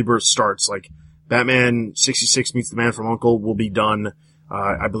Rebirth starts. Like Batman 66 Meets the Man from U.N.C.L.E. will be done.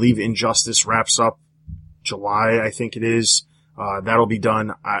 I believe Injustice wraps up July, I think it is. That'll be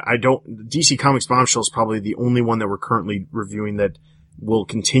done. DC Comics Bombshell is probably the only one that we're currently reviewing that will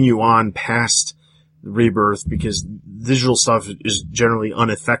continue on past Rebirth, because digital stuff is generally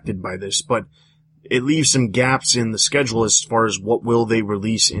unaffected by this, but it leaves some gaps in the schedule as far as what will they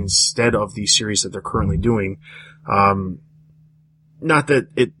release instead of the series that they're currently doing. Not that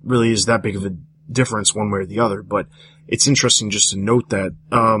it really is that big of a difference one way or the other, but it's interesting just to note that.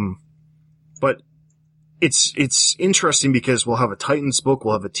 But it's interesting because we'll have a Titans book,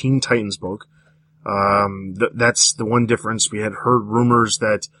 we'll have a Teen Titans book. That's the one difference. We had heard rumors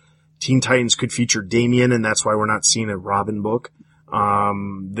that Teen Titans could feature Damian, and that's why we're not seeing a Robin book.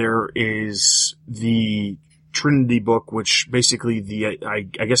 There is the Trinity book, which basically I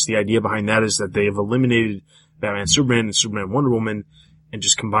guess the idea behind that is that they have eliminated Batman Superman and Superman Wonder Woman and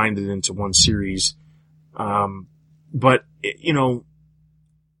just combined it into one series. But,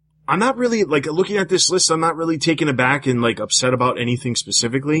 I'm not really, looking at this list, I'm not really taken aback and, upset about anything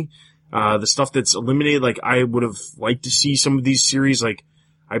specifically. The stuff that's eliminated, I would have liked to see some of these series,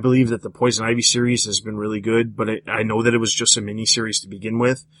 I believe that the Poison Ivy series has been really good, but I know that it was just a mini-series to begin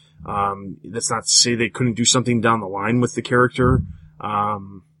with. That's not to say they couldn't do something down the line with the character.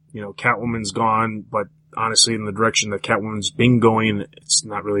 Catwoman's gone, but honestly, in the direction that Catwoman's been going, it's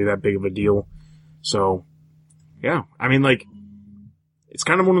not really that big of a deal. So, yeah. I mean, like, it's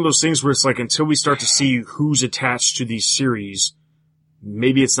kind of one of those things where it's like, until we start to see who's attached to these series,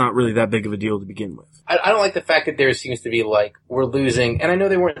 maybe it's not really that big of a deal to begin with. I don't like the fact that there seems to be, like, we're losing, and I know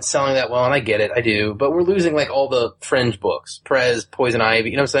they weren't selling that well, and I get it, I do, but we're losing, like, all the fringe books. Prez, Poison Ivy,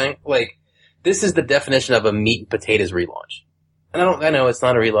 you know what I'm saying? Like, this is the definition of a meat and potatoes relaunch. And I know it's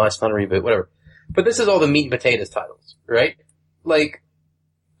not a relaunch, it's not a reboot, whatever. But this is all the meat and potatoes titles, right? Like,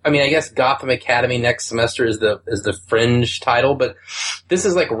 I mean, I guess Gotham Academy next semester is the fringe title, but this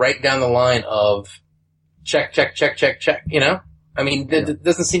is, like, right down the line of check, you know? I mean, there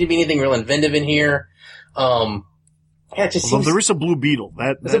doesn't seem to be anything real inventive in here. It just seems... there is a Blue Beetle.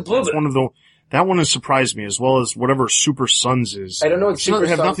 That's one of the... That one has surprised me, as well as whatever Super Sons is. I don't know what Super Sons is.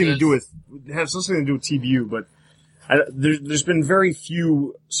 It has nothing to do with TBU, but there's been very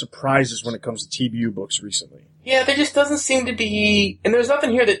few surprises when it comes to TBU books recently. Yeah, there just doesn't seem to be... And there's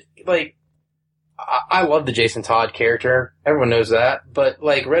nothing here that, like... I love the Jason Todd character. Everyone knows that. But,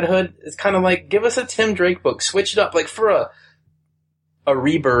 like, Red Hood is kind of like, give us a Tim Drake book. Switch it up. Like, for a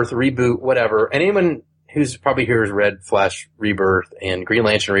Rebirth, reboot, whatever. And anyone who's probably here has read Flash Rebirth and Green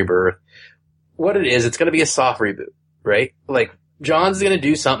Lantern Rebirth. What it is, it's going to be a soft reboot, right? Like, John's going to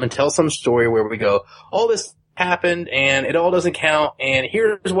do something and tell some story where we go, all this happened and it all doesn't count, and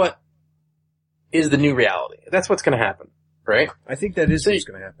here's what is the new reality. That's what's going to happen, right? I think that is what's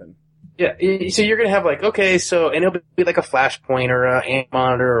going to happen. Yeah, so you're going to have like, okay, so, and it'll be like a Flashpoint or a Ant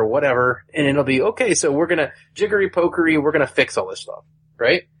Monitor or whatever, and it'll be, okay, so we're going to jiggery-pokery, wery, we're going to fix all this stuff,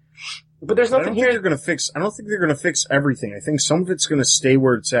 right? But there's nothing here. I don't think they're going to fix everything. I think some of it's going to stay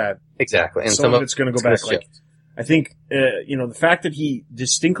where it's at. Exactly. And some of it's going to go back. Like, I think, the fact that he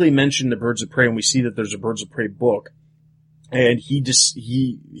distinctly mentioned the Birds of Prey, and we see that there's a Birds of Prey book, and he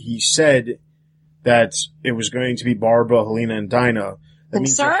said that it was going to be Barbara, Helena, and Dinah. That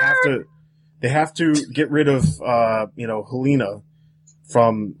means they have to get rid of, Helena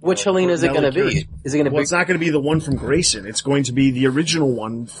from... Which Helena is it going to be? Is it going to be... it's not going to be the one from Grayson. It's going to be the original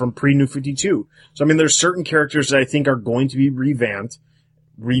one from pre-New 52. So, I mean, there's certain characters that I think are going to be revamped,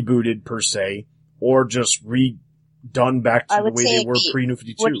 rebooted per se, or just redone back to the way they were pre-New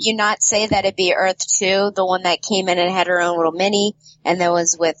 52. Would you not say that it'd be Earth 2, the one that came in and had her own little mini, and that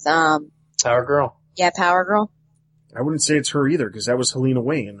was with, Power Girl? Yeah, Power Girl. I wouldn't say it's her either, because that was Helena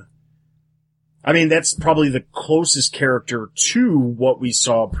Wayne. I mean, that's probably the closest character to what we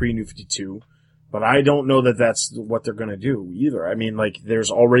saw pre-New 52, but I don't know that that's what they're gonna do either. I mean, like, there's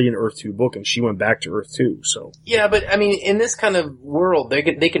already an Earth 2 book, and she went back to Earth 2, so. Yeah, but, I mean, in this kind of world, they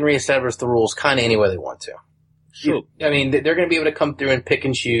can reestablish the rules kind of any way they want to. Sure. I mean, they're gonna be able to come through and pick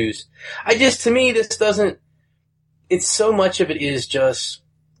and choose. To me, this doesn't, it's so much of it is just,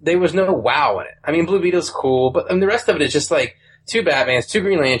 there was no wow in it. I mean, Blue Beetle's cool, but the rest of it is just like, 2 Batmans, 2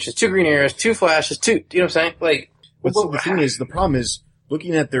 Green Lanterns, 2 Green Arrows, 2 Flashes, you know what I'm saying? Like, the problem is,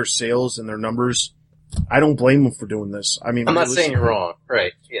 looking at their sales and their numbers, I don't blame them for doing this. I mean, I'm not saying you're wrong.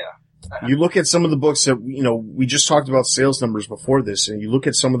 Right. Yeah. You look at some of the books that, we just talked about sales numbers before this, and you look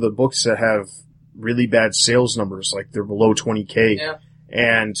at some of the books that have really bad sales numbers, like they're below 20K. Yeah.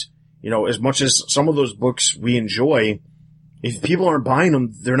 And, as much as some of those books we enjoy, if people aren't buying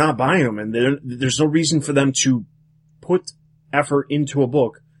them, they're not buying them, and there's no reason for them to put effort into a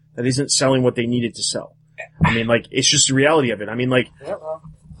book that isn't selling what they need it to sell. I mean, like, it's just the reality of it. I mean, like,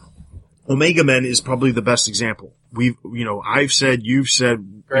 Omega Men is probably the best example. I've said, you've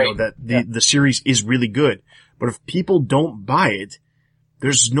said, that the series is really good. But if people don't buy it,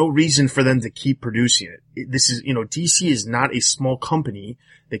 there's no reason for them to keep producing it. This is, DC is not a small company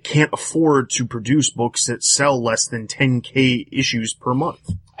that can't afford to produce books that sell less than 10K issues per month.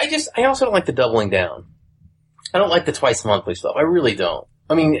 I also don't like the doubling down. I don't like the twice monthly stuff. I really don't.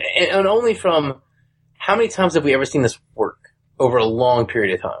 I mean, and only from, how many times have we ever seen this work over a long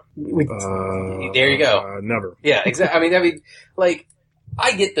period of time? There you go. Never. Yeah, exactly. I mean, like,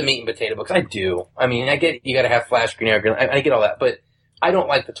 I get the meat and potato books. I do. I mean, I get, you gotta have Flash, Green Arrow, I get all that, but I don't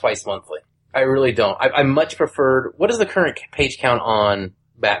like the twice monthly. I really don't. I much preferred, what is the current page count on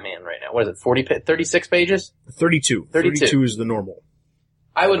Batman right now? What is it, 36 pages? 32. 32 is the normal.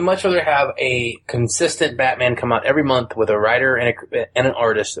 I would much rather have a consistent Batman come out every month with a writer and an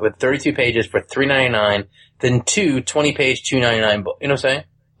artist with 32 pages for $3.99 than 2 20-page $2.99 books. You know what I'm saying?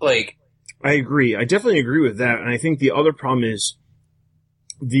 Like, I agree. I definitely agree with that. And I think the other problem is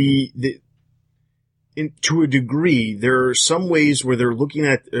to a degree, there are some ways where they're looking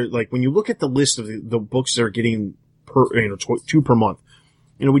at, like when you look at the list of the books that are getting two per month.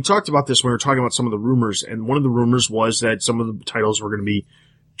 We talked about this when we were talking about some of the rumors, and one of the rumors was that some of the titles were going to be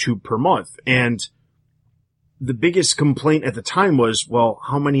 2 per month. And the biggest complaint at the time was, well,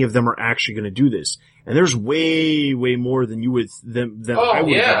 how many of them are actually going to do this? And there's way, way more than I would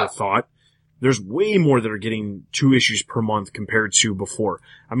have ever thought. There's way more that are getting 2 issues per month compared to before.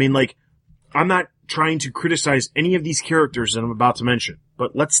 I mean, like, I'm not trying to criticize any of these characters that I'm about to mention,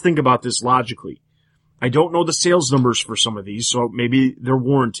 but let's think about this logically. I don't know the sales numbers for some of these, so maybe they're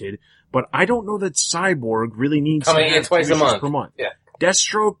warranted, but I don't know that Cyborg really needs to have twice a month. Per month. Yeah.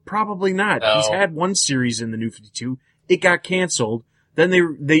 Deathstroke, probably not. No. He's had one series in the New 52. It got canceled. Then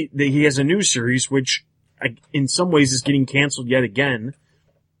he has a new series, which in some ways is getting canceled yet again,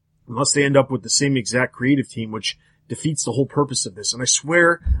 unless they end up with the same exact creative team, which defeats the whole purpose of this. And I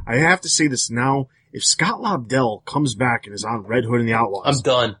swear, I have to say this now, if Scott Lobdell comes back and is on Red Hood and the Outlaws, I'm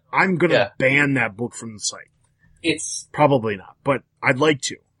done. I'm gonna ban that book from the site. It's probably not, but I'd like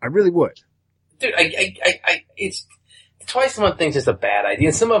to. I really would. Dude, it's the twice a month thing's just a bad idea.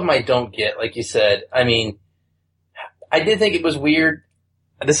 And some of them I don't get, like you said. I mean, I did think it was weird.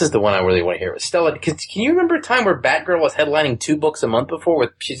 This is the one I really want to hear. Stella, can you remember a time where Batgirl was headlining 2 books a month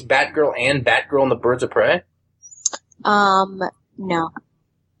before? She's Batgirl and Batgirl and the Birds of Prey. No.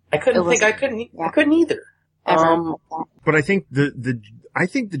 I couldn't either. But I think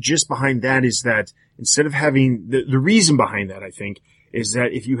the gist behind that is that instead of having the reason behind that, I think, is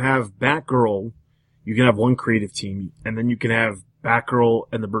that if you have Batgirl, you can have one creative team, and then you can have Batgirl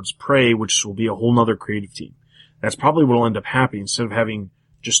and the Birds of Prey, which will be a whole nother creative team. That's probably what will end up happening instead of having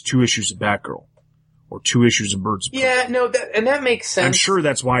just 2 issues of Batgirl or 2 issues of Birds of Prey. Yeah, no, that makes sense. I'm sure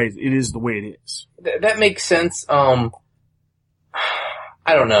that's why it is the way it is. That makes sense.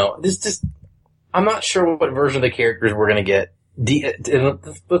 I don't know. I'm not sure what version of the characters we're going to get.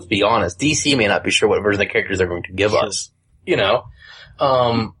 Let's be honest. DC may not be sure what version of the characters they're going to give us.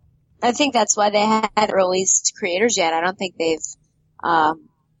 I think that's why they haven't released creators yet. I don't think they've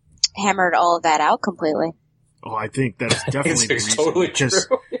hammered all of that out completely. Oh, I think that's definitely the reason. Totally true.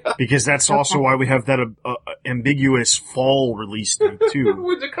 Yeah. Because that's also why we have that ambiguous fall release date too.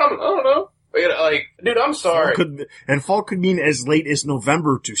 When's it coming? I don't know. Dude, I'm sorry. Fall could mean as late as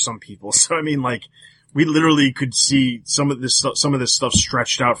November to some people. So I mean, like, we literally could see some of this stuff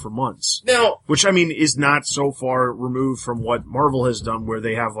stretched out for months. Now, which I mean is not so far removed from what Marvel has done, where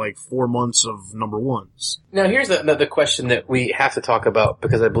they have like 4 months of number ones. Now, here's the question that we have to talk about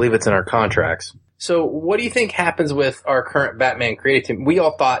because I believe it's in our contracts. So, what do you think happens with our current Batman creative team? We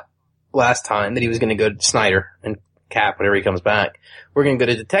all thought last time that he was going to go to Snyder and Cap whenever he comes back. We're going to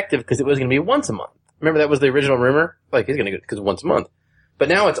go to Detective because it was going to be once a month. Remember that was the original rumor? Like, he's going to go because once a month. But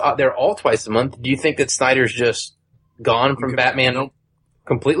now they're all twice a month. Do you think that Snyder's just gone from Batman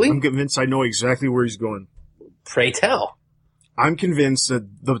completely? I'm convinced I know exactly where he's going. Pray tell. I'm convinced that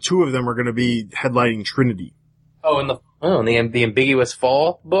the 2 of them are going to be headlining Trinity. Oh, and the Ambiguous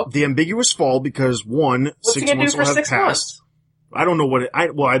Fall book? The Ambiguous Fall because what's 6 months will have passed. Months? I don't know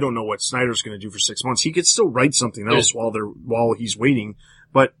I don't know what Snyder's going to do for 6 months. He could still write something else while he's waiting.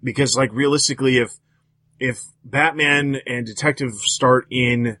 But because like realistically, if Batman and Detective start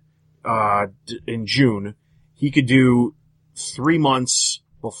in June, he could do 3 months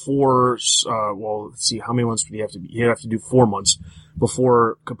before, let's see, how many months would he have to be? He'd have to do 4 months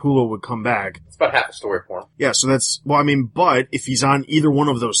before Capullo would come back. It's about half a story for him. Yeah, so but if he's on either one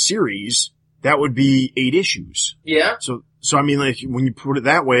of those series, that would be 8 issues. Yeah. So I mean, like, when you put it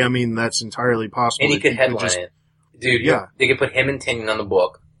that way, I mean, that's entirely possible. And he could headline it. Dude, yeah. They could put him and Tynion on the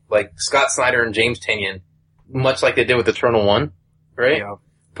book. Like, Scott Snyder and James Tynion, much like they did with Eternal One, right? Yeah.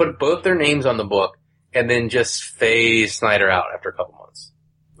 Put both their names on the book, and then just phase Snyder out after a couple months.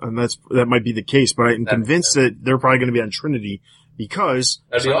 And that might be the case, but I'm convinced that they're probably going to be on Trinity because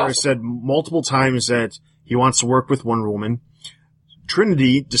Snyder said multiple times that he wants to work with Wonder Woman.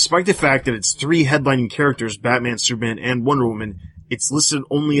 Trinity, despite the fact that it's 3 headlining characters, Batman, Superman, and Wonder Woman, it's listed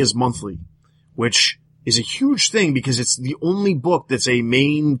only as monthly, which is a huge thing because it's the only book that's a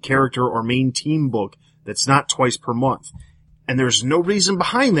main character or main team book that's not twice per month. And there's no reason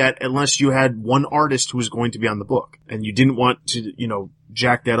behind that unless you had one artist who was going to be on the book. And you didn't want to,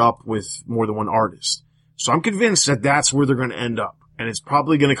 jack that up with more than one artist. So I'm convinced that that's where they're going to end up. And it's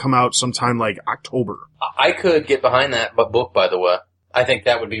probably going to come out sometime like October. I could get behind that book, by the way. I think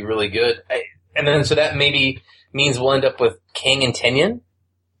that would be really good. So that maybe means we'll end up with King and Tynion,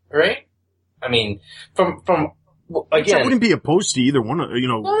 right? I mean, from again, I wouldn't be opposed to either one,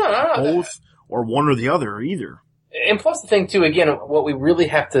 both or one or the other either. And plus the thing too, again, what we really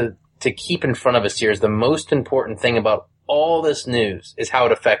have to to keep in front of us here is the most important thing about all this news is how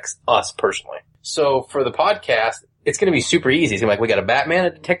it affects us personally. So for the podcast, it's going to be super easy. It's going to be like, we got a Batman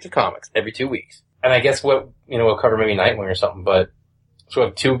and Detective Comics every 2 weeks. And I guess we'll cover maybe Nightwing or something, but so we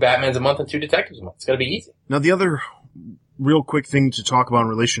have 2 Batmans a month and 2 Detectives a month. It's going to be easy. Now, the other real quick thing to talk about in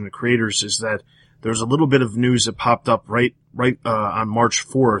relation to creators is that there's a little bit of news that popped up right on March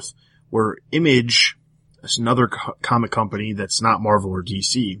 4th, where Image, is another comic company that's not Marvel or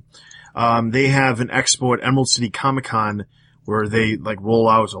DC, they have an expo at Emerald City Comic Con where they roll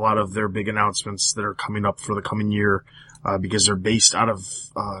out a lot of their big announcements that are coming up for the coming year, because they're based out of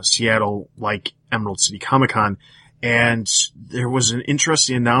Seattle, like Emerald City Comic Con. And there was an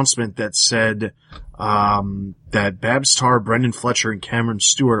interesting announcement that said that Babs Tarr, Brendan Fletcher, and Cameron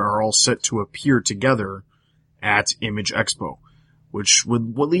Stewart are all set to appear together at Image Expo, which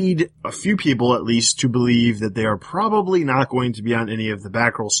would lead a few people at least to believe that they are probably not going to be on any of the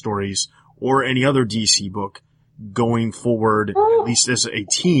Batgirl stories or any other DC book going forward, at least as a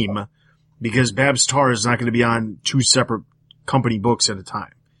team, because Babs Tarr is not going to be on 2 separate company books at a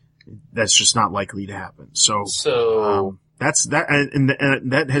time. That's just not likely to happen. So that's that,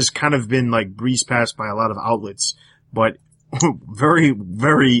 and that has kind of been breezed past by a lot of outlets, but very,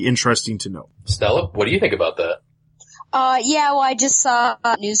 very interesting to know. Stella, what do you think about that? Yeah, well, I just saw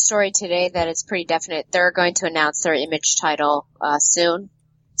a news story today that it's pretty definite. They're going to announce their Image title, soon.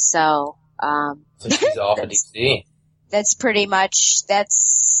 So she's off of DC. That's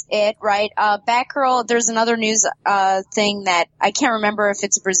it, right? Batgirl, there's another news, thing that I can't remember if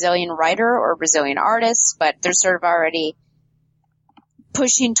it's a Brazilian writer or a Brazilian artist, but they're sort of already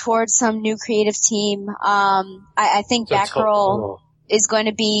pushing towards some new creative team. I think Batgirl is going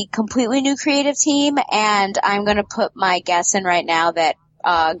to be completely new creative team, and I'm going to put my guess in right now that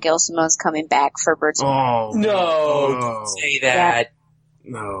Gail Simone's coming back for Birds. Oh no! Don't say that.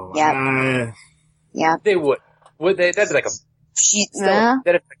 Yeah. No. Yeah. They would. Would they? That'd be like a that'd be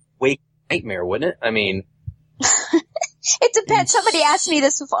like a wake nightmare, wouldn't it? I mean, it depends. Somebody asked me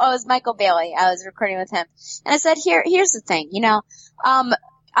this before. Oh, it was Michael Bailey. I was recording with him, and I said, "Here's the thing.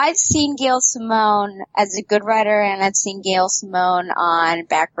 I've seen Gail Simone as a good writer, and I've seen Gail Simone on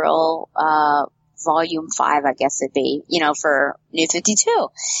Batgirl, Volume 5, I guess it'd be, for New 52.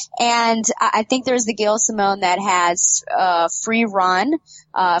 And I think there's the Gail Simone that has, free run,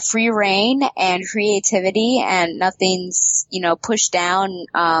 free reign and creativity, and nothing's, pushed down,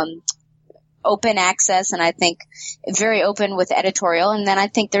 open access, and I think very open with editorial. And then I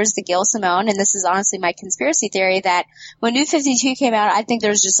think there's the Gail Simone, and this is honestly my conspiracy theory, that when New 52 came out, I think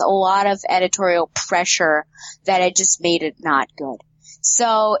there's just a lot of editorial pressure that it just made it not good.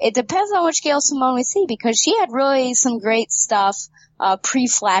 So it depends on which Gail Simone we see, because she had really some great stuff,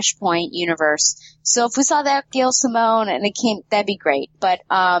 pre-Flashpoint universe. So if we saw that Gail Simone and that'd be great. But,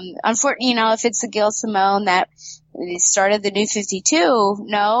 unfortunately, if it's the Gail Simone that started the New 52,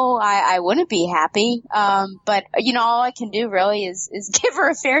 no, I wouldn't be happy. But, all I can do really is give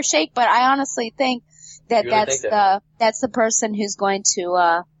her a fair shake. But I honestly think that that's the person who's going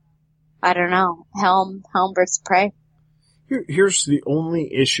to, helm Birds of Prey. Here's the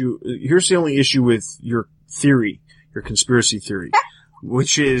only issue with your theory, your conspiracy theory,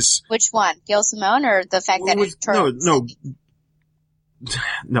 which is... Which one? Gail Simone, or the fact that it turns...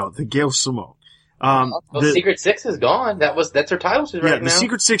 No, the Gail Simone. Secret Six is gone. That's her title sheet right now. Yeah, the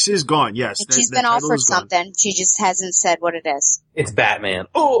Secret Six is gone, yes. And she's been offered something. She just hasn't said what it is. It's Batman.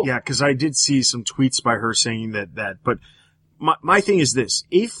 Oh! Yeah, because I did see some tweets by her saying that, but my thing is this.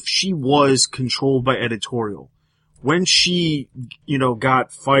 If she was controlled by editorial, when she,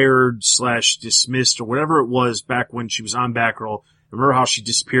 got fired / dismissed or whatever it was back when she was on Batgirl, remember how she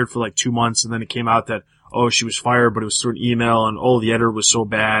disappeared for 2 months, and then it came out that, she was fired, but it was through an email, and the editor was so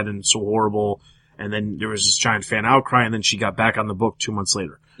bad and so horrible, and then there was this giant fan outcry, and then she got back on the book 2 months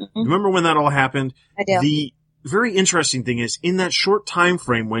later. Mm-hmm. Remember when that all happened? I do. The very interesting thing is, in that short time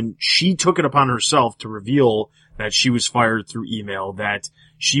frame when she took it upon herself to reveal that she was fired through email, that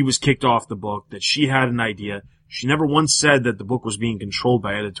she was kicked off the book, that she had an idea, she never once said that the book was being controlled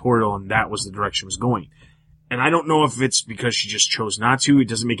by editorial and that was the direction it was going. And I don't know if it's because she just chose not to. It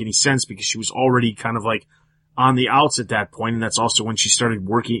doesn't make any sense because she was already kind of on the outs at that point, and that's also when she started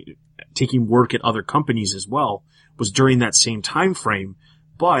taking work at other companies as well, was during that same time frame.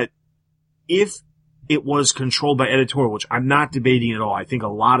 But if it was controlled by editorial, which I'm not debating at all, I think a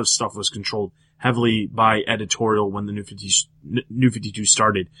lot of stuff was controlled heavily by editorial when the New 52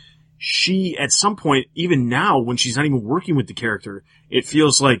 started. She, at some point, even now, when she's not even working with the character, it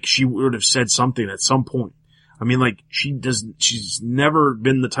feels like she would have said something at some point. I mean, she's never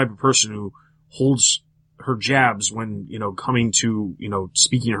been the type of person who holds her jabs when, coming to,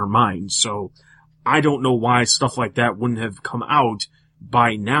 speaking her mind. So I don't know why stuff like that wouldn't have come out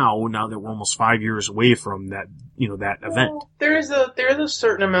by now that we're almost 5 years away from that, that event. Well, there is a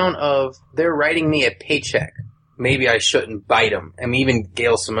certain amount of, they're writing me a paycheck. Maybe I shouldn't bite them. I mean, even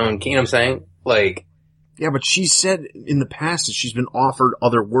Gail Simone, you know what I'm saying? Like. Yeah, but she said in the past that she's been offered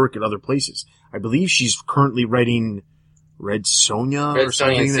other work at other places. I believe she's currently writing Red Sonja or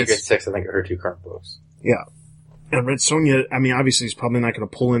something. Red Sonja and Secret Six, I think, are her two current books. Yeah. And Red Sonja, I mean, obviously is probably not going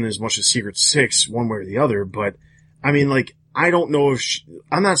to pull in as much as Secret Six one way or the other, but I mean, like, I don't know if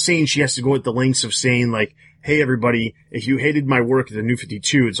I'm not saying she has to go at the lengths of saying like, hey everybody, if you hated my work at the New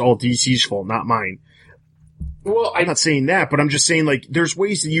 52, it's all DC's fault, not mine. Well, I'm not saying that, but I'm just saying like there's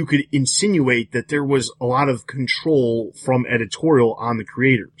ways that you could insinuate that there was a lot of control from editorial on the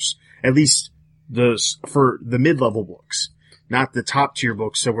creators, at least for the mid-level books, not the top tier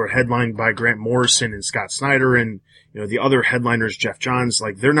books that were headlined by Grant Morrison and Scott Snyder and the other headliners, Jeff Johns.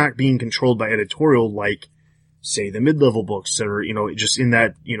 Like they're not being controlled by editorial like say the mid-level books that are just in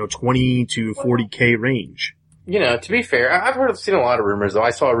that 20 to 40K range. To be fair, I've seen a lot of rumors though. I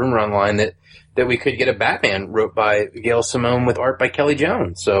saw a rumor online that we could get a Batman wrote by Gail Simone with art by Kelly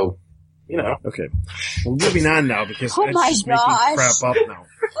Jones. So, Okay. Well, moving on now because oh that's just making crap up now.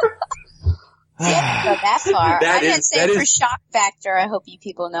 Didn't go that far. I didn't say for shock factor. I hope you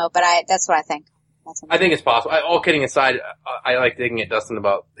people know, but that's what I think. I think it's possible. All kidding aside, I like digging at Dustin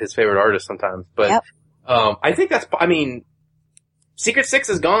about his favorite artist sometimes, but yep. I think Secret Six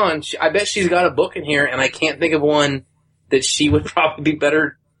is gone. I bet she's got a book in here, and I can't think of one that she would probably be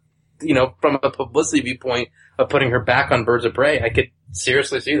better, from a publicity viewpoint of putting her back on Birds of Prey. I could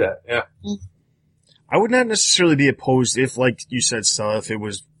seriously see that. Yeah. I would not necessarily be opposed if, like you said, Stella, if it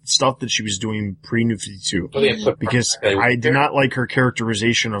was stuff that she was doing pre-New 52. Because I did not like her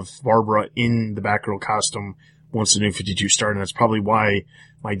characterization of Barbara in the Batgirl costume once the New 52 started. And that's probably why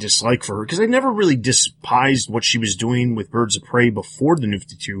my dislike for her. Because I never really despised what she was doing with Birds of Prey before the New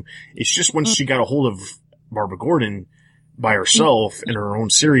 52. It's just once she got a hold of Barbara Gordon by herself in her own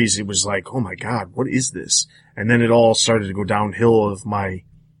series, it was like, oh my God, what is this? And then it all started to go downhill of my,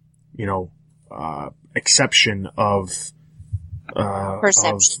 exception of,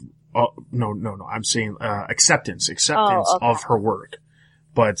 perception. No. I'm saying, acceptance of her work.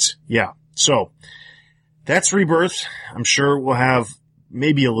 But yeah, so that's Rebirth. I'm sure we'll have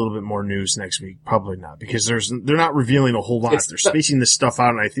maybe a little bit more news next week. Probably not, because they're not revealing a whole lot. They're spacing this stuff out,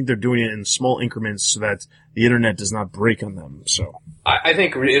 and I think they're doing it in small increments so that the internet does not break on them. So I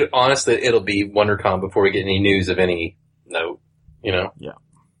think honestly, it'll be WonderCon before we get any news of any note. Yeah.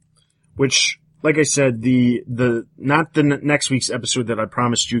 Which, like I said, not the next week's episode that I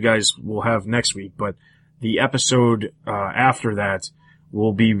promised you guys we'll have next week, but the episode after that,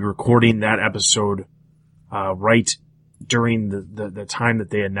 we'll be recording that episode right during the time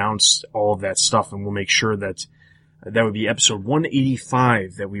that they announced all of that stuff, and we'll make sure that would be episode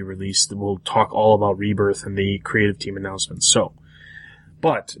 185 that we released. We'll talk all about Rebirth and the creative team announcements. So,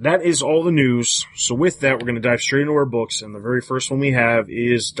 but that is all the news. So with that, we're going to dive straight into our books, and the very first one we have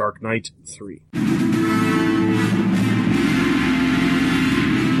is Dark Knight 3.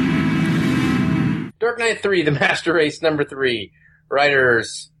 Dark Knight 3, The Master Race number 3.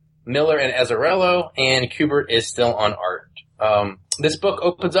 Writers Miller and Azzarello, and Kubert is still on art. This book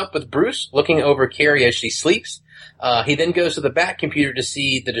opens up with Bruce looking over Carrie as she sleeps. He then goes to the Bat computer to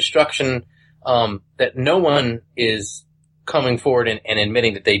see the destruction that no one is coming forward and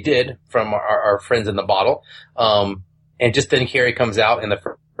admitting that they did from our friends in the bottle. And just then Carrie comes out, and the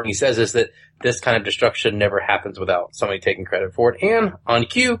first thing he says is that this kind of destruction never happens without somebody taking credit for it. And on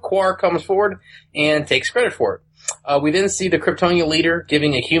cue, Quar comes forward and takes credit for it. We then see the Kryptonia leader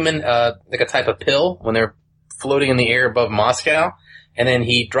giving a human, like a type of pill when they're floating in the air above Moscow. And then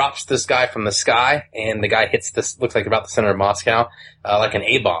he drops this guy from the sky, and the guy hits this, looks like about the center of Moscow, like an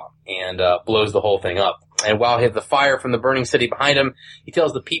A-bomb, and blows the whole thing up. And while he has the fire from the burning city behind him, he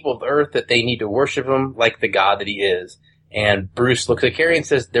tells the people of Earth that they need to worship him like the god that he is. And Bruce looks at Carrie and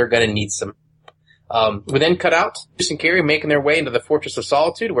says they're gonna need some. We then cut out Bruce and Carrie making their way into the Fortress of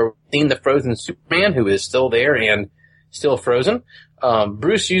Solitude, where we've seen the frozen Superman, who is still there and still frozen.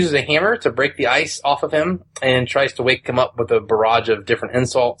 Bruce uses a hammer to break the ice off of him and tries to wake him up with a barrage of different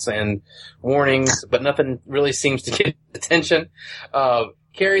insults and warnings, but nothing really seems to get attention.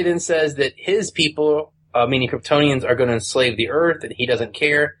 Carrie then says that his people, meaning Kryptonians, are going to enslave the Earth, and he doesn't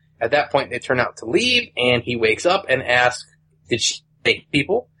care. At that point, they turn out to leave, and he wakes up and asks, did she take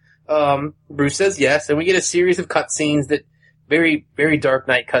people? Bruce says yes, and we get a series of cutscenes that very, very Dark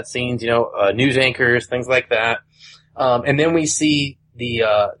Knight cutscenes, news anchors, things like that. And then we see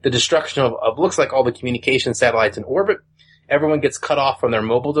the destruction of looks like all the communication satellites in orbit. Everyone gets cut off from their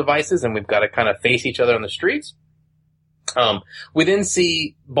mobile devices, and we've got to kind of face each other on the streets. We then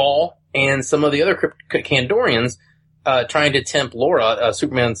see Ball and some of the other Kandorians trying to tempt Laura,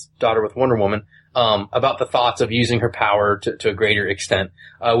 Superman's daughter with Wonder Woman, about the thoughts of using her power to a greater extent.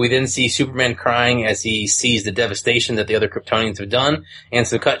 We then see Superman crying as he sees the devastation that the other Kryptonians have done, and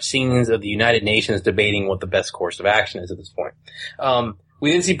some cut scenes of the United Nations debating what the best course of action is at this point.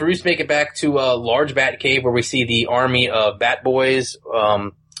 We then see Bruce make it back to a large Batcave where we see the army of Bat Boys,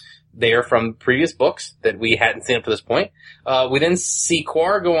 there from previous books that we hadn't seen up to this point. We then see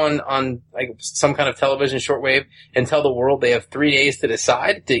Quar go on like some kind of television shortwave and tell the world they have 3 days to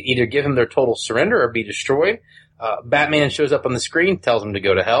decide to either give him their total surrender or be destroyed. Batman shows up on the screen, tells him to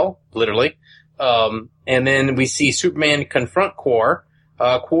go to hell, literally. And then we see Superman confront Quar.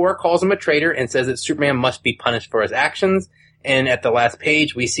 Quar calls him a traitor and says that Superman must be punished for his actions. And at the last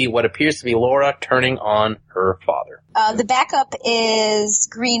page, we see what appears to be Laura turning on her father. The backup is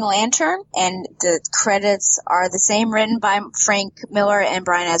Green Lantern, and the credits are the same, written by Frank Miller and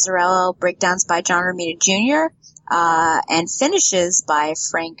Brian Azzarello, breakdowns by John Romita Jr., and finishes by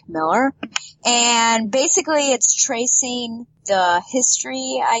Frank Miller. And basically it's tracing the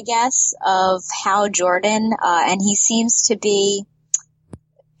history, I guess, of Hal Jordan, and he seems to be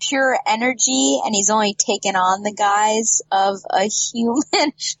pure energy, and he's only taken on the guise of a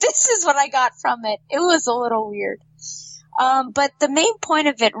human. This is what I got from it. It was a little weird. But the main point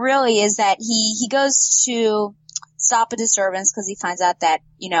of it really is that he goes to stop a disturbance because he finds out that,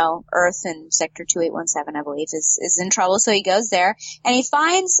 Earth and Sector 2817, I believe, is in trouble. So he goes there, and he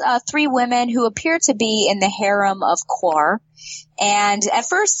finds 3 women who appear to be in the harem of Quar. And at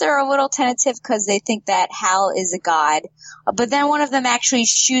first they're a little tentative because they think that Hal is a god. But then one of them actually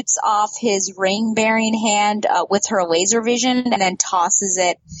shoots off his ring-bearing hand with her laser vision and then tosses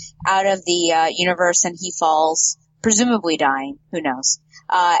it out of the universe, and he falls, presumably dying. Who knows?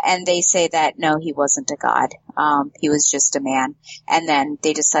 And they say that, no, he wasn't a god. He was just a man. And then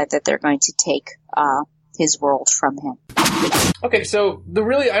they decide that they're going to take his world from him. Okay, so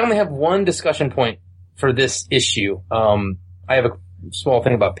I only have one discussion point for this issue. I have a small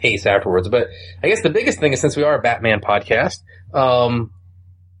thing about pace afterwards, but I guess the biggest thing is, since we are a Batman podcast,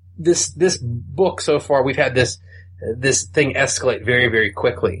 this book so far, we've had this thing escalate very, very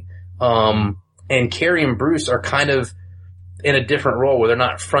quickly. And Carrie and Bruce are kind of in a different role where they're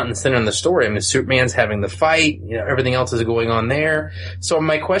not front and center in the story. I mean, Superman's having the fight, everything else is going on there. So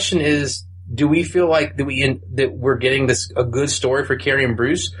my question is, do we feel like that we're getting a good story for Carrie and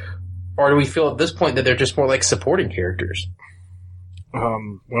Bruce, or do we feel at this point that they're just more like supporting characters?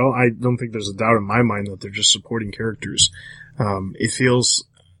 Well, I don't think there's a doubt in my mind that they're just supporting characters. It feels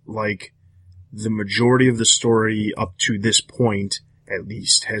like the majority of the story up to this point, at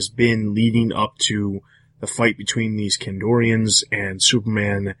least, has been leading up to the fight between these Kandorians and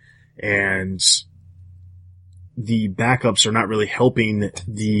Superman, and the backups are not really helping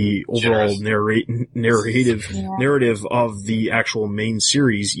the overall narrative of the actual main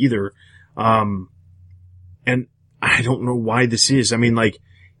series either. And I don't know why this is. I mean,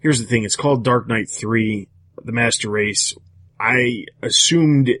 here's the thing. It's called Dark Knight 3, The Master Race. I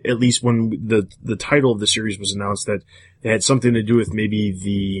assumed, at least when the title of the series was announced, that it had something to do with maybe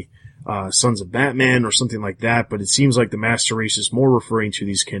the Sons of Batman or something like that, but it seems like the Master Race is more referring to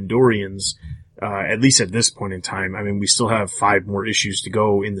these Kandorians, at least at this point in time. I mean, we still have 5 more issues to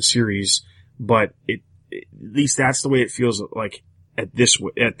go in the series, but at least that's the way it feels like at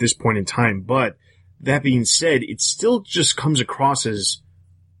this point in time. But that being said, it still just comes across as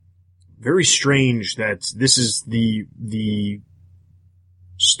very strange that this is the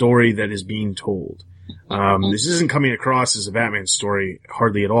story that is being told. This isn't coming across as a Batman story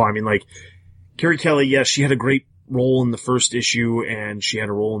hardly at all. I mean, Carrie Kelly, yes, she had a great role in the first issue and she had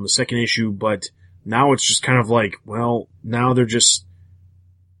a role in the second issue, but now it's just kind of now they're just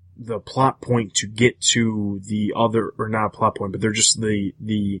the plot point to get to the other, or not a plot point, but they're just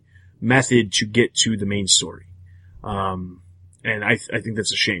the method to get to the main story. And I think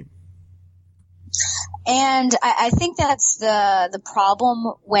that's a shame. And I think that's the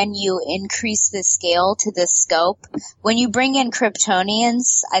problem when you increase the scale to the scope. When you bring in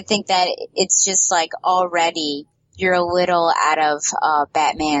Kryptonians, I think that it's just already you're a little out of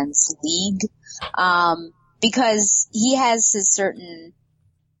Batman's league. Because he has his certain,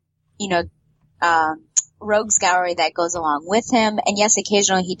 rogues gallery that goes along with him. And yes,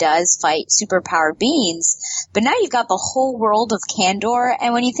 occasionally he does fight superpowered beings, But now you've got the whole world of Kandor,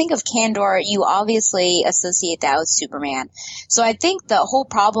 and when you think of Kandor, you obviously associate that with Superman. So I think the whole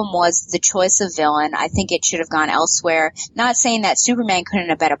problem was the choice of villain. I think it should have gone elsewhere. Not saying that Superman couldn't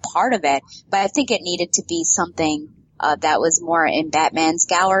have been a part of it, but I think it needed to be something that was more in Batman's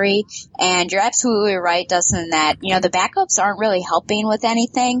gallery. And you're absolutely right, Dustin, that, the backups aren't really helping with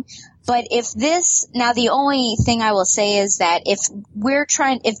anything. But now the only thing I will say is that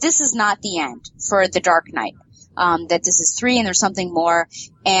if this is not the end for the Dark Knight, that this is 3 and there's something more,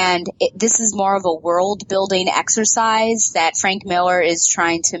 and this is more of a world building exercise that Frank Miller is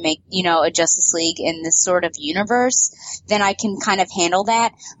trying to make, a Justice League in this sort of universe, then I can kind of handle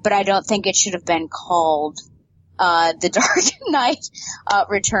that. But I don't think it should have been called The Dark Knight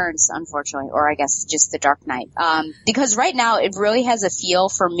Returns, unfortunately, or I guess just The Dark Knight. Because right now it really has a feel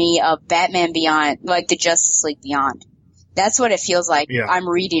for me of Batman Beyond, like the Justice League Beyond. That's what it feels like I'm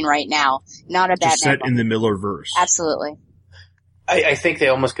reading right now, not a just Batman. Set in the Millerverse. Absolutely. I think they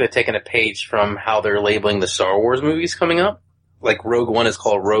almost could have taken a page from how they're labeling the Star Wars movies coming up. Like Rogue One is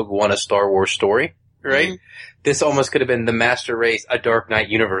called Rogue One, a Star Wars story, right? Mm-hmm. This almost could have been the Master Race, a Dark Knight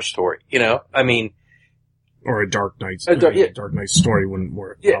universe story, I mean... Or a Dark Knight Dark Knight story wouldn't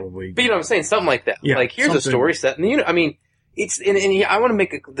work, probably. But you know what I'm saying? Something like that. Yeah, like, here's a story set in the I mean, it's, and I want to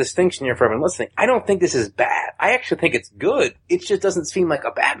make a distinction here for everyone listening. I don't think this is bad. I actually think it's good. It just doesn't seem like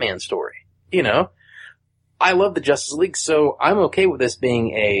a Batman story, I love the Justice League, so I'm okay with this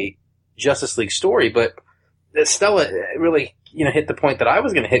being a Justice League story, but Stella really, hit the point that I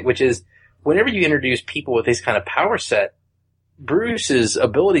was going to hit, which is whenever you introduce people with this kind of power set, Bruce's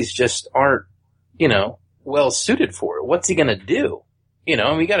abilities just aren't, well suited for it. What's he going to do?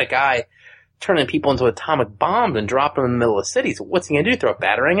 And we got a guy turning people into atomic bombs and dropping them in the middle of cities. What's he going to do? Throw a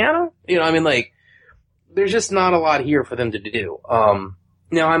battering at them? There's just not a lot here for them to do.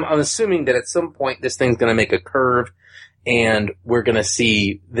 Now I'm assuming that at some point this thing's going to make a curve and we're going to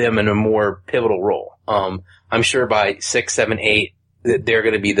see them in a more pivotal role. I'm sure by 6, 7, 8, that they're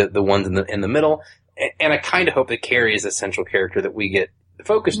going to be the ones in the middle. And I kind of hope that Carrie is a central character that we get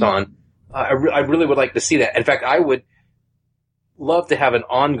focused on. I really would like to see that. In fact, I would love to have an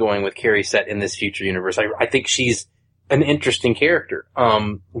ongoing with Carrie set in this future universe. I think she's an interesting character.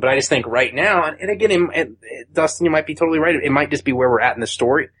 But I just think right now, and again, Dustin, you might be totally right. It might just be where we're at in the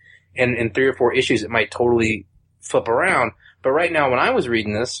story. And in 3 or 4 issues, it might totally flip around. But right now, when I was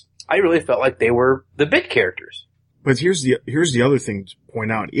reading this, I really felt like they were the big characters. But here's the other thing to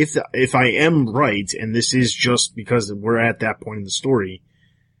point out. If I am right, and this is just because we're at that point in the story,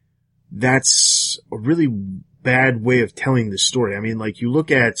 that's a really bad way of telling the story. I mean, like, you look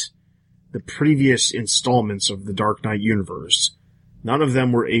at the previous installments of the Dark Knight universe, none of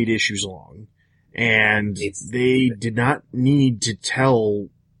them were 8 issues long, and they did not need to tell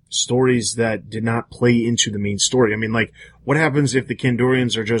stories that did not play into the main story. I mean, like, what happens if the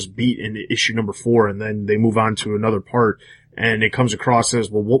Kandorians are just beat in issue number 4 and then they move on to another part and it comes across as,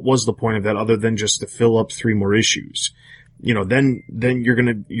 well, what was the point of that other than just to fill up 3 more issues? Then you're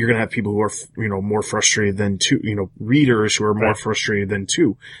gonna have people who are, more frustrated than 2, readers who are more frustrated than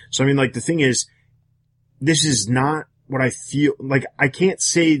 2. So, I mean, like, the thing is, this is not what I feel, like, I can't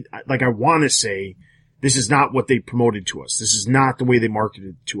say, like, I want to say, this is not what they promoted to us. This is not the way they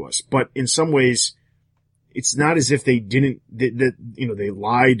marketed to us. But in some ways, it's not as if they they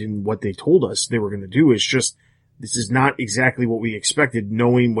lied in what they told us they were going to do. It's just, this is not exactly what we expected,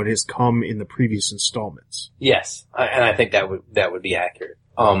 knowing what has come in the previous installments. Yes, and I think that would be accurate.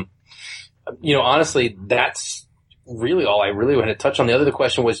 Honestly, that's really all I really wanted to touch on. The other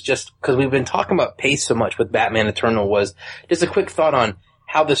question was just, because we've been talking about pace so much with Batman Eternal, was just a quick thought on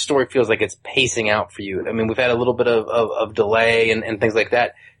how this story feels like it's pacing out for you. I mean, we've had a little bit of delay and things like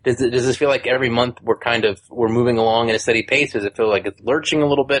that. Does this feel like every month we're moving along at a steady pace? Does it feel like it's lurching a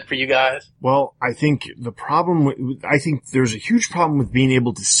little bit for you guys? Well, I think I think there's a huge problem with being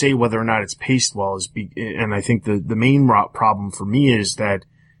able to say whether or not it's paced well, and I think the main problem for me is that,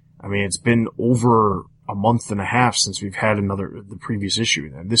 I mean, it's been over a month and a half since we've had the previous issue.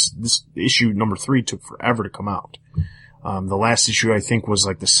 This issue number 3 took forever to come out. The last issue I think was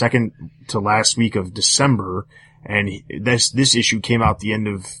like the second to last week of December, and this issue came out the end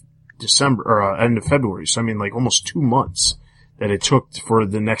of December, or end of February. So I mean, like, almost 2 months that it took for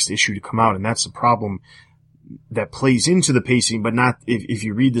the next issue to come out, and that's a problem that plays into the pacing, but not if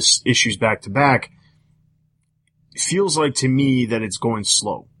you read the issues back to back. It feels like to me that it's going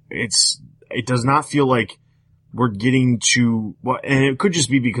slow. It does not feel like we're getting to, well, and it could just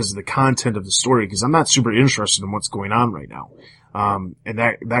be because of the content of the story, because I'm not super interested in what's going on right now. And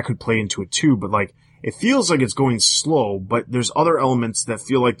that could play into it too, but like, it feels like it's going slow, but there's other elements that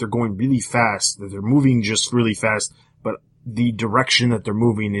feel like they're going really fast, that they're moving just really fast, but the direction that they're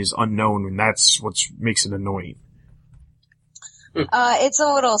moving is unknown, and that's what makes it annoying. It's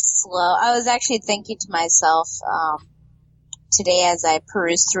a little slow. I was actually thinking to myself, today as I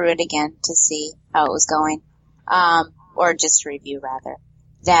perused through it again to see how it was going, or just review rather,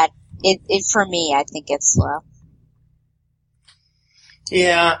 that it for me, I think it's slow.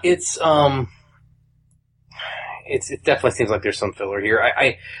 Yeah, it definitely seems like there's some filler here.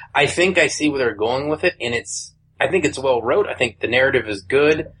 I think I see where they're going with it, and I think it's well wrote. I think the narrative is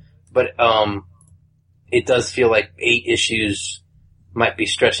good, but it does feel like 8 issues might be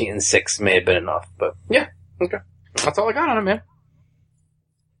stretching it, and 6 may have been enough. But yeah, okay. That's all I got on it, man.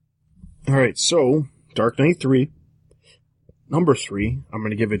 Alright, so, Dark Knight 3, number 3, I'm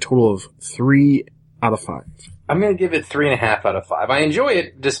gonna give it a total of 3 out of 5. I'm gonna give it 3.5 out of 5. I enjoy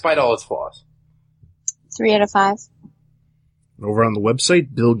it, despite all its flaws. 3 out of 5. Over on the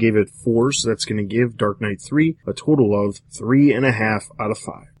website, Bill gave it 4, so that's gonna give Dark Knight 3 a total of 3.5 out of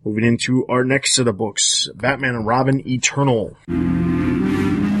 5. Moving into our next set of books, Batman and Robin Eternal.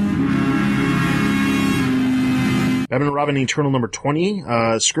 Batman and Robin Eternal number 20,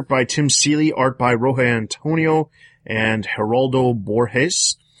 script by Tim Seeley, art by Roja Antonio and Geraldo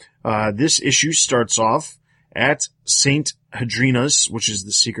Borges. This issue starts off at St. Hadrina's, which is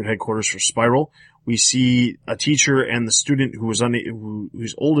the secret headquarters for Spiral. We see a teacher and the student who's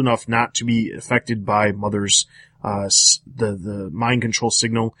old enough not to be affected by Mother's the mind control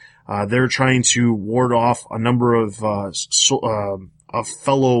signal. They're trying to ward off a number of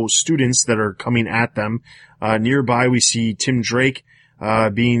fellow students that are coming at them. Nearby, we see Tim Drake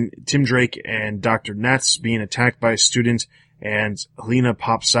and Dr. Nets being attacked by a student, and Helena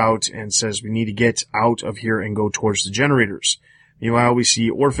pops out and says, "We need to get out of here and go towards the generators." Meanwhile, we see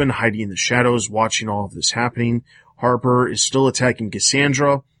Orphan hiding in the shadows, watching all of this happening. Harper is still attacking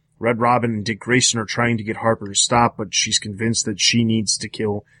Cassandra. Red Robin and Dick Grayson are trying to get Harper to stop, but she's convinced that she needs to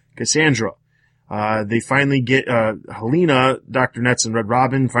kill Cassandra. They finally get, Helena, Dr. Nets, and Red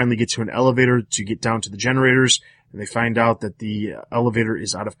Robin finally get to an elevator to get down to the generators, and they find out that the elevator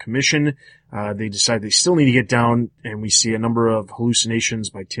is out of commission. They decide they still need to get down, and we see a number of hallucinations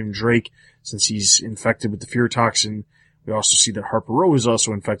by Tim Drake, since he's infected with the fear toxin. We also see that Harper Row is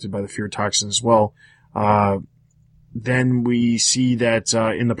also infected by the fear toxin as well. Then we see that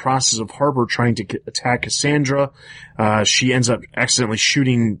in the process of Harper trying to attack Cassandra, she ends up accidentally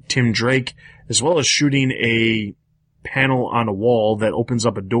shooting Tim Drake, as well as shooting a panel on a wall that opens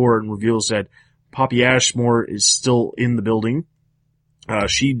up a door and reveals that Poppy Ashmore is still in the building.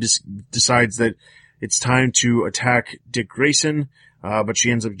 She decides that it's time to attack Dick Grayson, but she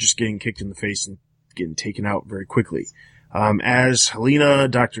ends up just getting kicked in the face and getting taken out very quickly. As Helena,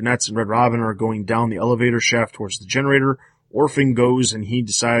 Dr. Nets, and Red Robin are going down the elevator shaft towards the generator, Orphan goes and he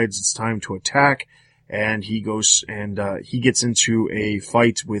decides it's time to attack, and he goes and he gets into a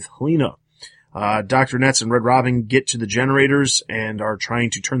fight with Helena. Dr. Nets and Red Robin get to the generators and are trying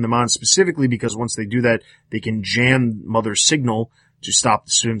to turn them on, specifically because once they do that, they can jam Mother's signal to stop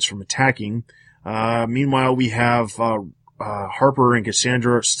the students from attacking. Meanwhile, we have Harper and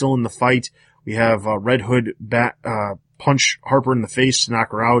Cassandra still in the fight. We have Red Hood punch Harper in the face to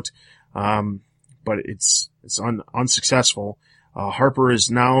knock her out, but it's unsuccessful. Harper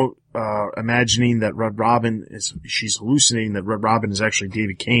is now imagining that she's hallucinating that Red Robin is actually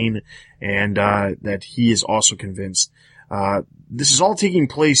David Kane, and that he is also convinced. This is all taking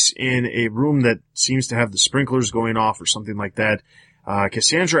place in a room that seems to have the sprinklers going off or something like that.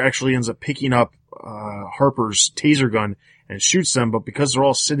 Cassandra actually ends up picking up Harper's taser gun and shoots them, but because they're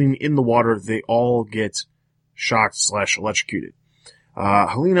all sitting in the water, they all get shocked/electrocuted.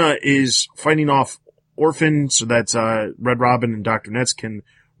 Helena is fighting off Orphan so that Red Robin and Dr. Nets can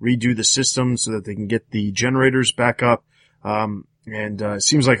redo the system so that they can get the generators back up. And it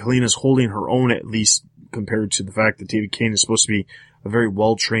seems like Helena's holding her own, at least compared to the fact that David Kane is supposed to be a very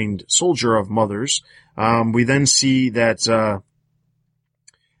well-trained soldier of Mother's. We then see that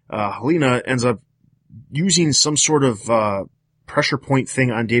Helena ends up using some sort of pressure point thing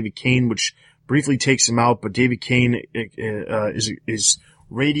on David Kane, which briefly takes him out, but David Kane is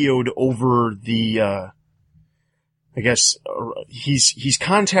radioed over the he's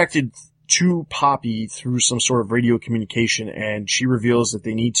contacted to Poppy through some sort of radio communication, and she reveals that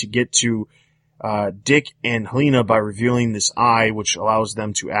they need to get to Dick and Helena by revealing this eye, which allows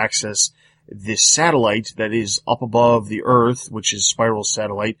them to access this satellite that is up above the Earth, which is Spiral's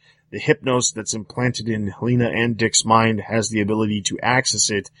satellite. The Hypnos that's implanted in Helena and Dick's mind has the ability to access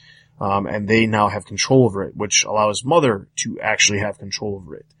it, and they now have control over it, which allows Mother to actually have control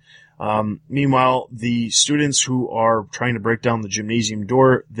over it. Meanwhile, the students who are trying to break down the gymnasium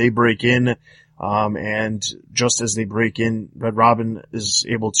door, they break in, and just as they break in, Red Robin is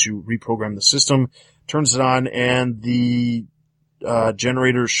able to reprogram the system, turns it on, and the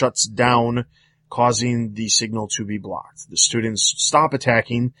generator shuts down, causing the signal to be blocked. The students stop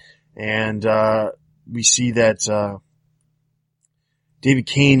attacking, and we see that David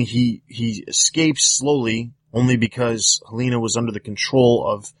Kane, he escapes slowly, only because Helena was under the control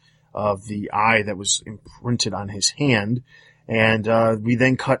of the eye that was imprinted on his hand. And we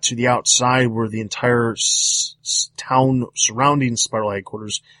then cut to the outside where the entire town surrounding Spiral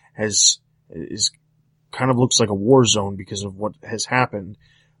headquarters is kind of looks like a war zone because of what has happened.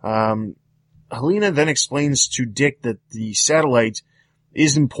 Helena then explains to Dick that the satellite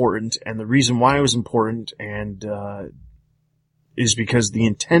is important, and the reason why it was important and is because the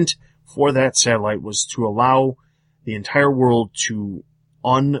intent for that satellite was to allow the entire world to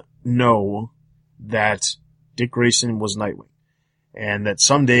unknow that Dick Grayson was Nightwing. And that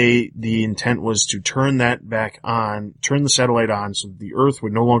someday the intent was to turn that back on, turn the satellite on so that the Earth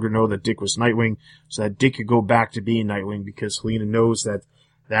would no longer know that Dick was Nightwing, so that Dick could go back to being Nightwing, because Helena knows that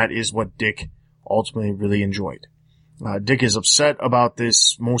that is what Dick ultimately really enjoyed. Dick is upset about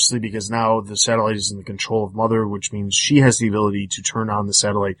this mostly because now the satellite is in the control of Mother, which means she has the ability to turn on the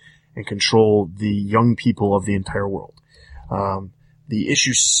satellite and control the young people of the entire world. The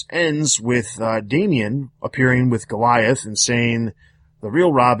issue ends with Damian appearing with Goliath and saying, "The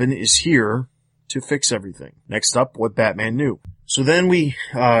real Robin is here to fix everything." Next up, what Batman knew. So then we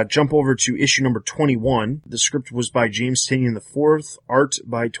jump over to issue number 21. The script was by James Tynion IV, art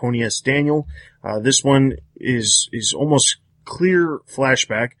by Tony S. Daniel. This one is almost clear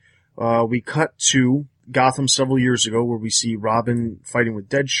flashback. We cut to Gotham several years ago where we see Robin fighting with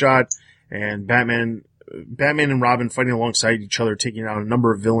Deadshot and Batman and Robin fighting alongside each other, taking out a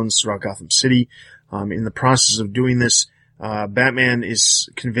number of villains throughout Gotham City. In the process of doing this, Batman is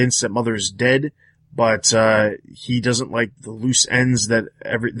convinced that Mother is dead, but he doesn't like the loose ends that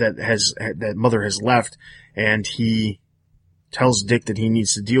Mother has left, and he tells Dick that he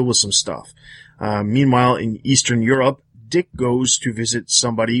needs to deal with some stuff. Meanwhile, in Eastern Europe, Dick goes to visit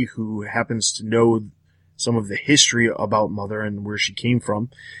somebody who happens to know some of the history about Mother and where she came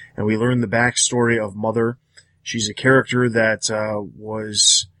from. And we learn the backstory of Mother. She's a character that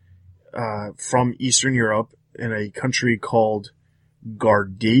was from Eastern Europe in a country called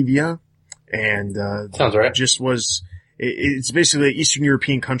Gardavia. And sounds right. It's basically an Eastern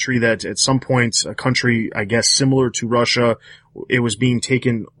European country that at some point, a country, I guess, similar to Russia, it was being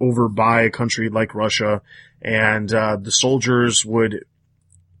taken over by a country like Russia. And the soldiers would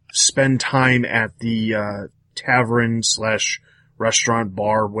spend time at the tavern / restaurant,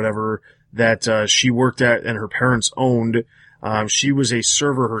 bar, whatever, that she worked at and her parents owned. She was a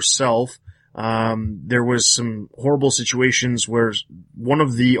server herself. There was some horrible situations where one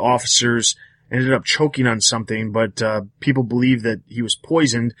of the officers ended up choking on something, but people believed that he was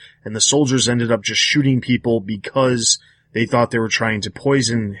poisoned, and the soldiers ended up just shooting people because they thought they were trying to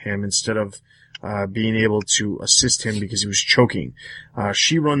poison him instead of being able to assist him because he was choking.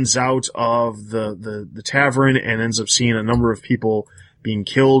 She runs out of the tavern and ends up seeing a number of people being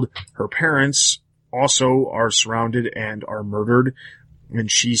killed. Her parents also are surrounded and are murdered,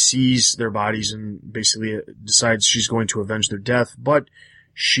 and she sees their bodies and basically decides she's going to avenge their death, but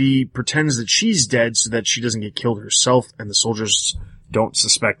she pretends that she's dead so that she doesn't get killed herself, and the soldiers don't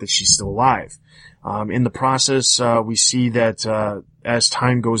suspect that she's still alive. In the process, we see that as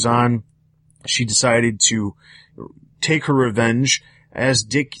time goes on, she decided to take her revenge. As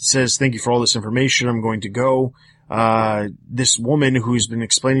Dick says, "Thank you for all this information, I'm going to go." This woman who's been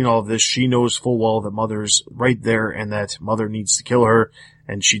explaining all of this, she knows full well that Mother's right there and that Mother needs to kill her,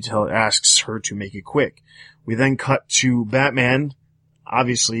 and she asks her to make it quick. We then cut to Batman,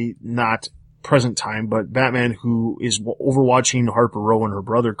 obviously not present time, but Batman, who is overwatching Harper Row and her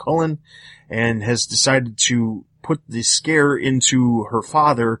brother Cullen, and has decided to put the scare into her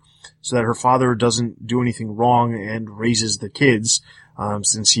father so that her father doesn't do anything wrong and raises the kids,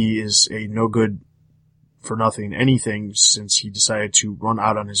 since he is a no good for nothing anything, since he decided to run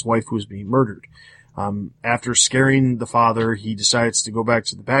out on his wife who was being murdered. After scaring the father, he decides to go back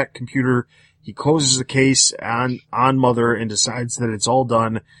to the Bat computer. He closes the case on Mother and decides that it's all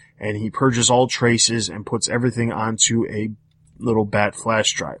done, and he purges all traces and puts everything onto a little Bat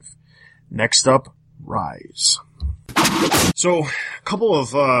flash drive. Next up, Rise. So, a couple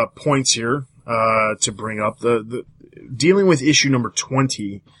of points here to bring up. The dealing with issue number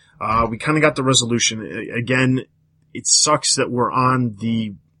 20, we kind of got the resolution. Again, it sucks that we're on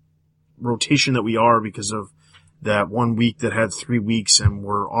the rotation that we are because of that 1 week that had 3 weeks and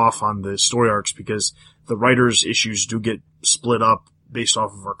we're off on the story arcs because the writers' issues do get split up based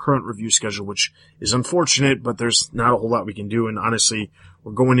off of our current review schedule, which is unfortunate, but there's not a whole lot we can do. And honestly,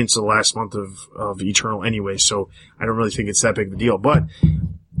 we're going into the last month of Eternal anyway, so I don't really think it's that big of a deal. But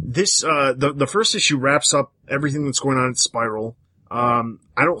this, the first issue wraps up everything that's going on at Spiral. I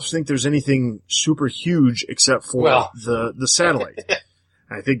don't think there's anything super huge except for the satellite.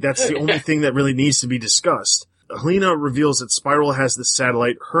 I think that's the only thing that really needs to be discussed. Helena reveals that Spiral has this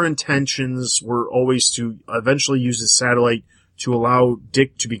satellite. Her intentions were always to eventually use the satellite to allow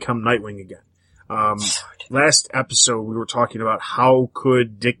Dick to become Nightwing again. Last episode we were talking about how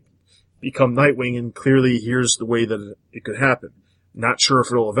could Dick become Nightwing, and clearly here's the way that it could happen. Not sure if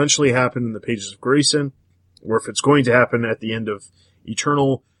it'll eventually happen in the pages of Grayson, or if it's going to happen at the end of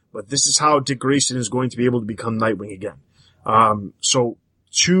Eternal, but this is how Dick Grayson is going to be able to become Nightwing again. So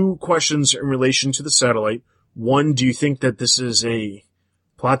 2 questions in relation to the satellite. 1, do you think that this is a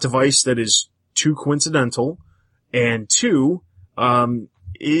plot device that is too coincidental? And 2,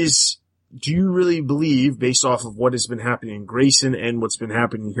 do you really believe, based off of what has been happening in Grayson and what's been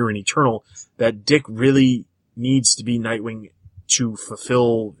happening here in Eternal, that Dick really needs to be Nightwing to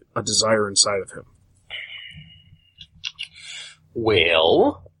fulfill a desire inside of him?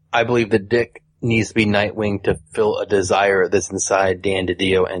 Well, I believe that Dick needs to be Nightwing to fill a desire that's inside Dan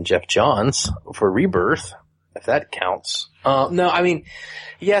DiDio and Jeff Johns for Rebirth, if that counts. No, I mean,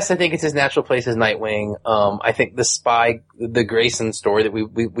 yes, I think it's his natural place as Nightwing. I think the Grayson story that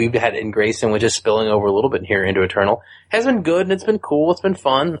we've had in Grayson, which is spilling over a little bit here into Eternal, has been good and it's been cool. It's been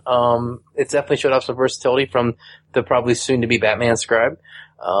fun. It's definitely showed off some versatility from the probably soon to be Batman scribe.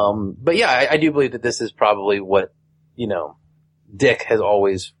 But yeah, I do believe that this is probably what, Dick has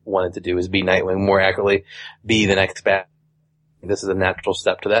always wanted to do, is be Nightwing, more accurately, be the next Batman. This is a natural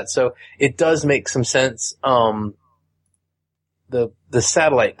step to that. So it does make some sense. The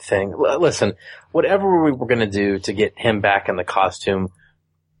satellite thing. Listen, whatever we were going to do to get him back in the costume,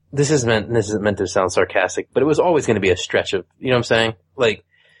 this isn't meant to sound sarcastic, but it was always going to be a stretch of, you know what I'm saying? Like,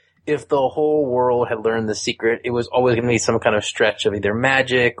 if the whole world had learned the secret, it was always going to be some kind of stretch of either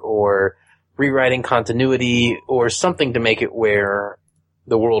magic or rewriting continuity or something to make it where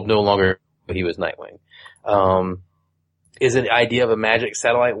the world no longer knew he was Nightwing. Is the idea of a magic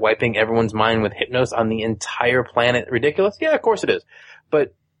satellite wiping everyone's mind with Hypnos on the entire planet ridiculous? Yeah, of course it is.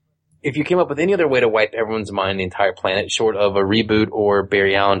 But if you came up with any other way to wipe everyone's mind, the entire planet, short of a reboot or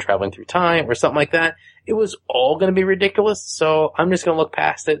Barry Allen traveling through time or something like that, it was all going to be ridiculous. So I'm just going to look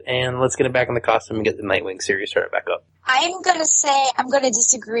past it and let's get it back in the costume and get the Nightwing series started back up. I'm going to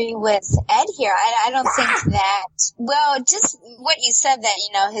disagree with Ed here. I don't think that, well, just what you said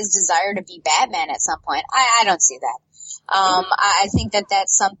that, his desire to be Batman at some point, I don't see that. I think that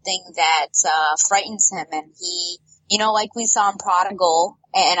that's something that, frightens him, and he, like we saw in Prodigal,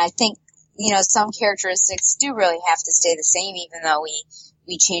 and I think, some characteristics do really have to stay the same, even though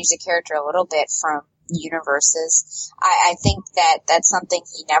we change the character a little bit from universes. I think that that's something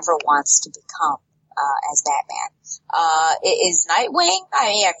he never wants to become, as Batman. Is Nightwing?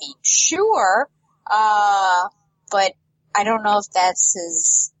 I mean, sure, but I don't know if that's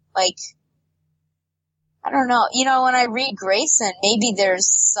his, I don't know. When I read Grayson, maybe there's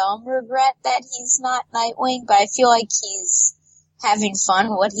some regret that he's not Nightwing, but I feel like he's having fun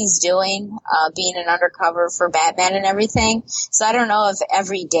what he's doing, being an undercover for Batman and everything. So I don't know if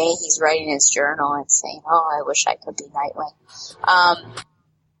every day he's writing his journal and saying, oh, I wish I could be Nightwing.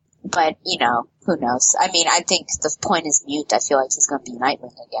 But, who knows? I mean, I think the point is mute. I feel like he's going to be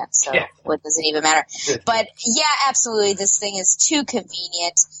Nightwing again, so what does it even matter? But, yeah, absolutely, this thing is too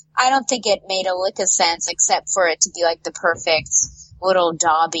convenient. I don't think it made a lick of sense except for it to be like the perfect little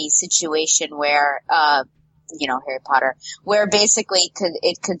Dobby situation where, Harry Potter, where basically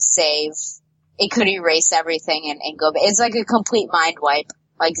it could erase everything and go, it's like a complete mind wipe,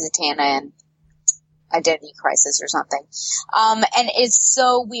 like Zatanna and Identity Crisis or something. And it's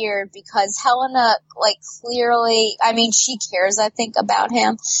so weird because Helena, clearly, I mean, she cares, I think, about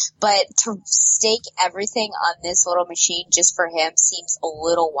him, but to stake everything on this little machine just for him seems a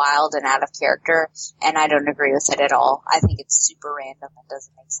little wild and out of character, and I don't agree with it at all. I think it's super random and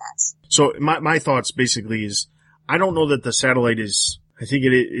doesn't make sense. So my thoughts basically is, I don't know that the satellite is, I think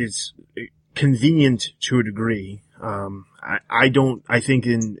it is convenient to a degree. I think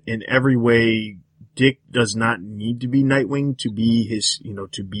in every way, Dick does not need to be Nightwing to be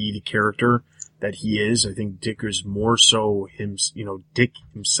to be the character that he is. I think Dick is more so Dick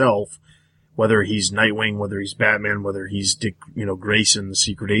himself, whether he's Nightwing, whether he's Batman, whether he's Dick, Grayson, the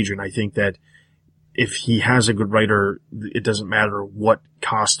secret agent. I think that if he has a good writer, it doesn't matter what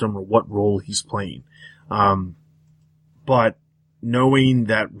costume or what role he's playing. but knowing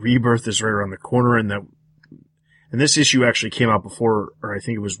that Rebirth is right around the corner and this issue actually came out before, or I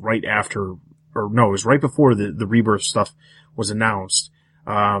think it was right after, or no, it was right before the Rebirth stuff was announced.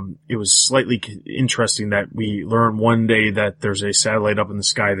 It was slightly interesting that we learn one day that there's a satellite up in the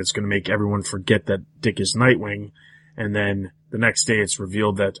sky that's going to make everyone forget that Dick is Nightwing. And then the next day it's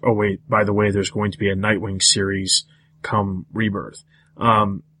revealed that, oh wait, by the way, there's going to be a Nightwing series come Rebirth.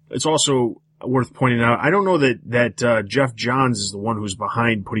 It's also worth pointing out, I don't know that Jeff Johns is the one who's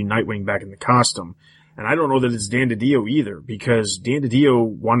behind putting Nightwing back in the costume. And I don't know that it's Dan DiDio either, because Dan DiDio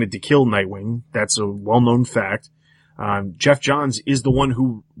wanted to kill Nightwing. That's a well-known fact. Jeff Johns is the one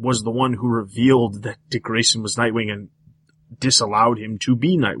who revealed that Dick Grayson was Nightwing and disallowed him to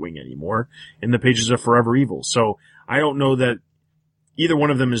be Nightwing anymore in the pages of Forever Evil. So I don't know that either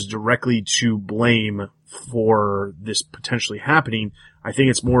one of them is directly to blame for this potentially happening. I think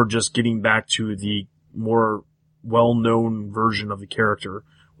it's more just getting back to the more well-known version of the character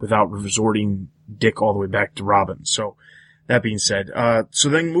without resorting Dick all the way back to Robin. So that being said, so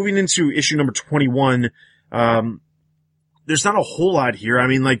then moving into issue number 21, there's not a whole lot here. I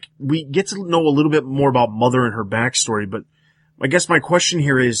mean, like, we get to know a little bit more about Mother and her backstory, but I guess my question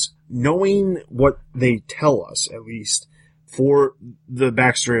here is, knowing what they tell us, at least, for the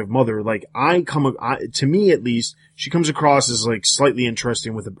backstory of Mother, like, to me at least, she comes across as, like, slightly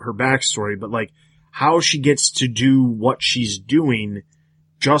interesting with her backstory, but, like, how she gets to do what she's doing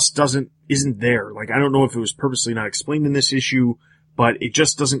just isn't there. Like, I don't know if it was purposely not explained in this issue, but it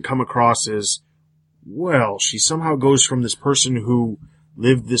just doesn't come across as, well, she somehow goes from this person who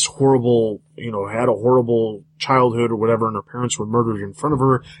lived this horrible, had a horrible childhood or whatever, and her parents were murdered in front of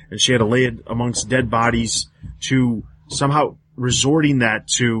her, and she had to lay it amongst dead bodies, to somehow resorting that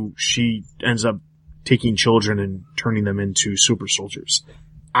to she ends up taking children and turning them into super soldiers.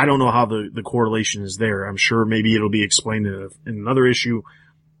 I don't know how the correlation is there. I'm sure maybe it'll be explained in another issue.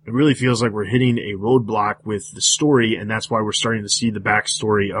 It really feels like we're hitting a roadblock with the story, and that's why we're starting to see the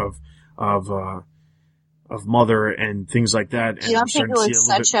backstory of Mother and things like that. You don't think it was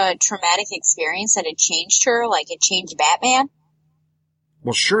such a traumatic experience that it changed her, like it changed Batman?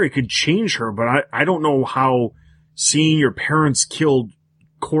 Well, sure, it could change her, but I don't know how seeing your parents killed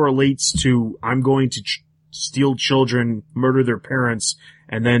correlates to I'm going to steal children, murder their parents,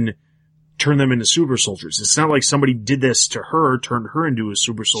 and then turn them into super soldiers. It's not like somebody did this to her, turned her into a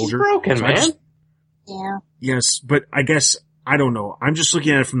super soldier. She's broken, so man. Yeah. Yes, but I guess, I don't know. I'm just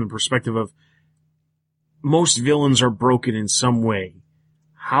looking at it from the perspective of most villains are broken in some way.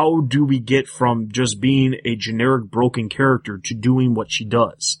 How do we get from just being a generic broken character to doing what she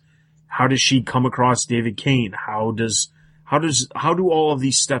does? How does she come across David Kane? How do all of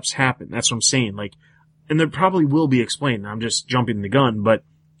these steps happen? That's what I'm saying. Like, and there probably will be explained. I'm just jumping the gun, but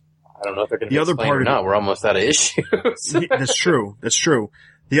I don't know if they're going to explain or not. We're almost out of issues. That's true.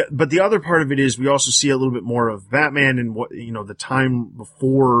 But the other part of it is we also see a little bit more of Batman and what, the time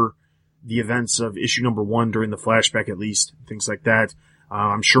before the events of issue number 1 during the flashback, at least, things like that.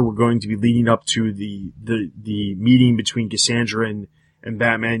 I'm sure we're going to be leading up to the meeting between Cassandra and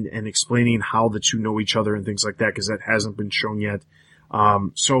Batman and explaining how the two know each other and things like that, because that hasn't been shown yet.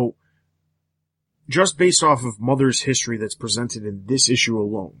 So just based off of Mother's history that's presented in this issue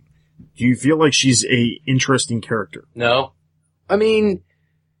alone, do you feel like she's a interesting character? No. I mean,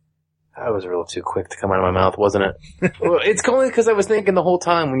 that was a little too quick to come out of my mouth, wasn't it? Well, it's only because I was thinking the whole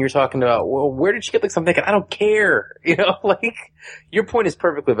time when you're talking about, well, where did she get this? I'm thinking, I don't care. Like, your point is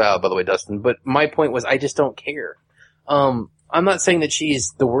perfectly valid, by the way, Dustin, but my point was I just don't care. I'm not saying that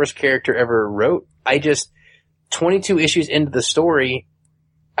she's the worst character ever wrote. 22 issues into the story,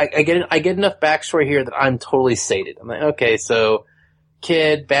 I get enough backstory here that I'm totally sated. I'm like, okay, so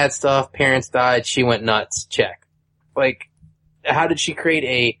kid, bad stuff, parents died, she went nuts, check. Like, how did she create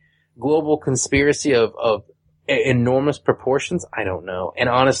a global conspiracy of enormous proportions? I don't know. And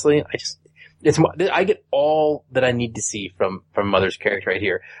honestly, I get all that I need to see from Mother's character right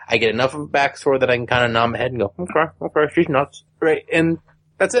here. I get enough of a backstory that I can kind of nod my head and go, okay, she's nuts. Right. And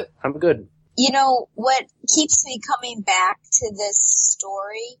that's it. I'm good. What keeps me coming back to this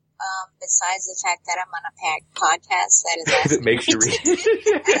story, besides the fact that I'm on a podcast that is asking it makes you read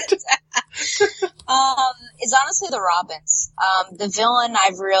is honestly the Robins. The villain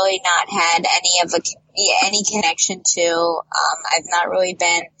I've really not had any connection to. I've not really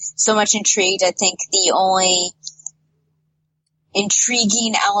been so much intrigued. I think the only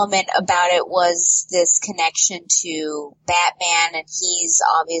intriguing element about it was this connection to Batman, and he's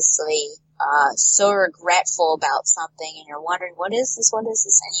obviously so regretful about something, and you're wondering, what is this, and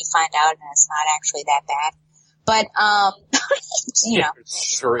you find out, and it's not actually that bad. But,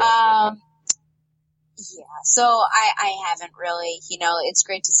 Yeah, so I haven't really, it's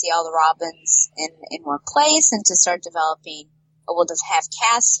great to see all the Robins in one place and to start developing, we'll just have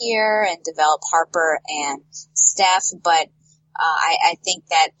Cass here and develop Harper and Steph, but I think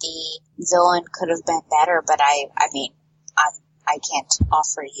that the villain could have been better, but I can't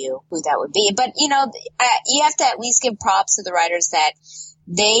offer you who that would be. But, you have to at least give props to the writers that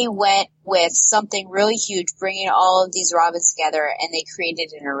they went with something really huge, bringing all of these Robins together, and they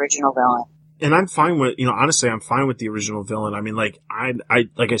created an original villain. And I'm fine with, honestly, I'm fine with the original villain. I mean, like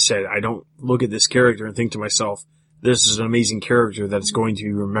I said, I don't look at this character and think to myself, this is an amazing character that's going to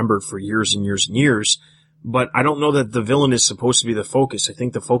be remembered for years and years and years. But I don't know that the villain is supposed to be the focus. I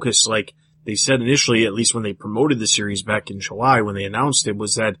think the focus, like they said initially, at least when they promoted the series back in July, when they announced it,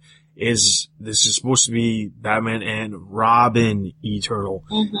 was that this is supposed to be Batman and Robin Eternal.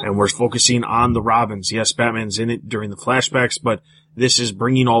 Mm-hmm. And we're focusing on the Robins. Yes, Batman's in it during the flashbacks, but this is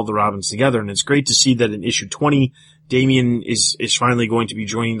bringing all the Robins together. And it's great to see that in issue 20, Damian is finally going to be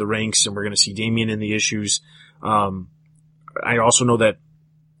joining the ranks, and we're going to see Damian in the issues. I also know that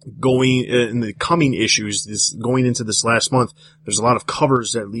going in the coming issues, going into this last month, there's a lot of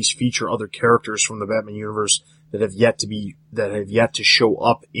covers that at least feature other characters from the Batman universe that have yet to show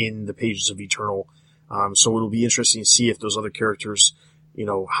up in the pages of Eternal. So it'll be interesting to see if those other characters,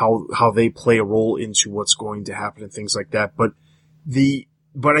 how they play a role into what's going to happen and things like that. But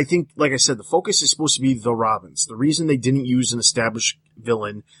I think, like I said, the focus is supposed to be the Robins. The reason they didn't use an established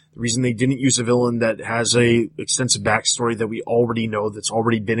villain, the reason they didn't use a villain that has a extensive backstory that we already know, that's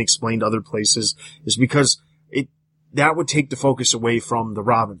already been explained other places, is because that would take the focus away from the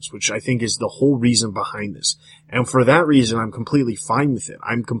Robins, which I think is the whole reason behind this. And for that reason, I'm completely fine with it.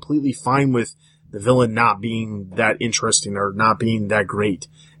 I'm completely fine with the villain not being that interesting or not being that great,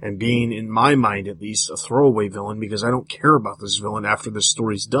 and being, in my mind at least, a throwaway villain, because I don't care about this villain after this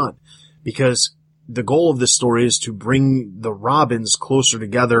story's done. Because the goal of this story is to bring the Robins closer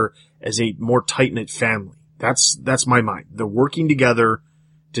together as a more tight-knit family. That's my mind. They're working together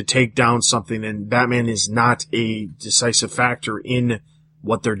to take down something, and Batman is not a decisive factor in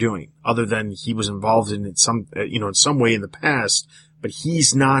what they're doing, other than he was involved in it in some way in the past, but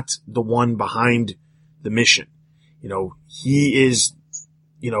he's not the one behind the mission. He is,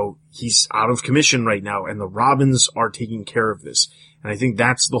 he's out of commission right now, and the Robins are taking care of this. And I think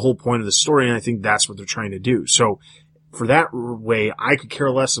that's the whole point of the story, and I think that's what they're trying to do. So for that way, I could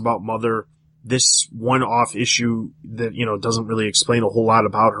care less about Mother. This one-off issue that, doesn't really explain a whole lot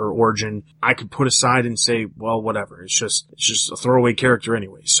about her origin, I could put aside and say, well, whatever. It's just a throwaway character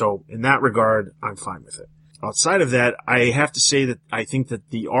anyway. So in that regard, I'm fine with it. Outside of that, I have to say that I think that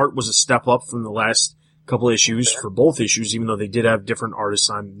the art was a step up from the last couple issues for both issues, even though they did have different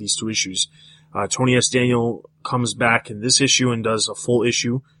artists on these two issues. Tony S. Daniel comes back in this issue and does a full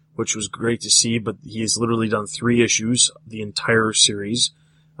issue, which was great to see, but he has literally done 3 issues, the entire series.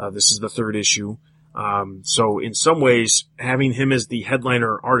 This is the 3rd issue. So in some ways, having him as the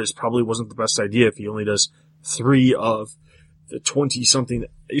headliner artist probably wasn't the best idea if he only does 3 of the 20-something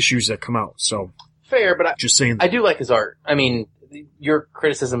issues that come out. So fair, but just saying. I do like his art. I mean, your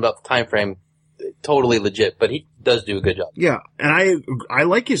criticism about the time frame, totally legit, but he does do a good job. Yeah, and I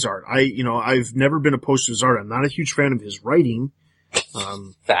like his art. I've never been opposed to his art. I'm not a huge fan of his writing.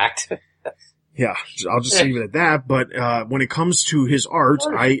 Fact. Yeah, I'll just leave it at that. But when it comes to his art,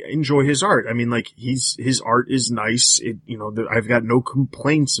 I enjoy his art. I mean, like his art is nice. I've got no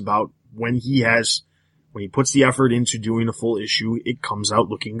complaints about when he puts the effort into doing a full issue, it comes out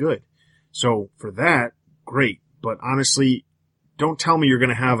looking good. So for that, great. But honestly, don't tell me you're going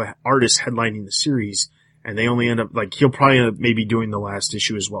to have an artist headlining the series and they only end up, he'll probably end up maybe doing the last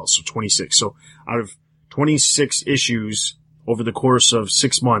issue as well. So 26. So out of 26 issues over the course of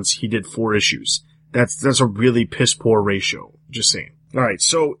 6 months, he did 4 issues. That's a really piss poor ratio. Just saying. All right.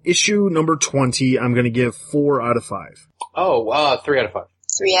 So issue number 20, I'm going to give 4 out of 5. Oh, 3 out of 5.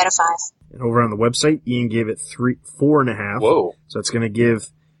 3 out of 5. And over on the website, Ian gave it 4.5. Whoa. So that's going to give,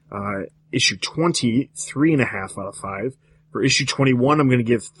 issue 20, 3.5 out of 5. For issue 21, I'm going to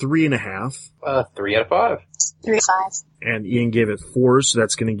give 3.5. 3 out of 5. 3 out of 5. And Ian gave it 4, so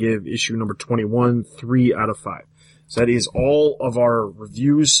that's going to give issue number 21 3 out of 5. So that is all of our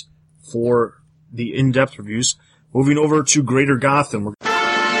reviews for the in-depth reviews. Moving over to Greater Gotham.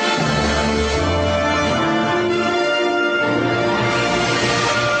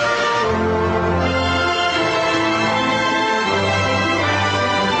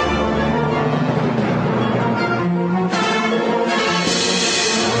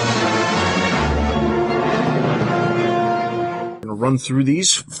 Run through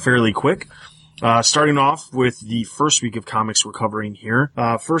these fairly quick. Starting off with the first week of comics we're covering here.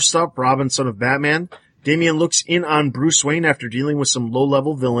 First up, Robin, Son of Batman. Damian looks in on Bruce Wayne after dealing with some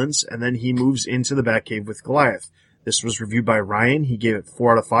low-level villains, and then he moves into the Batcave with Goliath. This was reviewed by Ryan. He gave it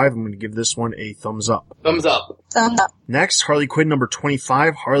 4 out of 5. I'm going to give this one a thumbs up. Thumbs up. Thumbs up. Next, Harley Quinn number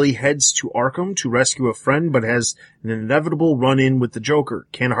 25. Harley heads to Arkham to rescue a friend, but has an inevitable run-in with the Joker.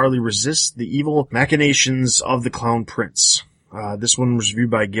 Can Harley resist the evil machinations of the Clown Prince? This one was reviewed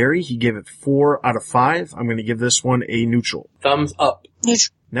by Gary. He gave it 4 out of 5. I'm going to give this one a neutral. Thumbs up.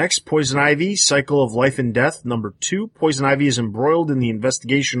 Neutral. Next, Poison Ivy, Cycle of Life and Death, number 2. Poison Ivy is embroiled in the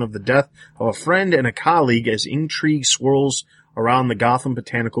investigation of the death of a friend and a colleague as intrigue swirls around the Gotham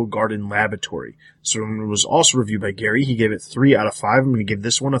Botanical Garden Laboratory. So it was also reviewed by Gary. He gave it 3 out of 5. I'm going to give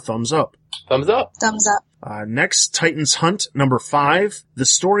this one a thumbs up. Thumbs up. Thumbs up. Next, Titans Hunt, number 5. The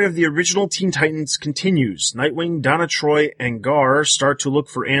story of the original Teen Titans continues. Nightwing, Donna Troy, and Gar start to look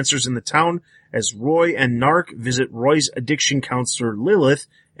for answers in the town as Roy and Narc visit Roy's addiction counselor Lilith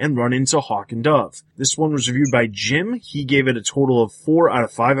and run into Hawk and Dove. This one was reviewed by Jim. He gave it a total of 4 out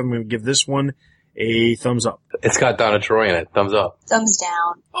of 5. I'm going to give this one a thumbs up. It's got Donna Troy in it. Thumbs up. Thumbs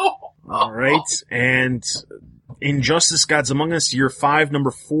down. All right. And Injustice Gods Among Us, Year 5,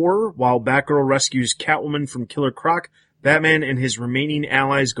 number 4. While Batgirl rescues Catwoman from Killer Croc, Batman and his remaining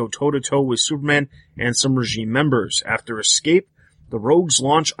allies go toe-to-toe with Superman and some regime members. After escape, the Rogues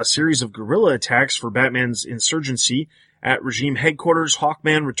launch a series of guerrilla attacks for Batman's insurgency. At regime headquarters,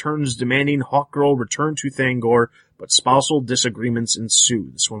 Hawkman returns demanding Hawkgirl return to Thangor, but spousal disagreements ensue.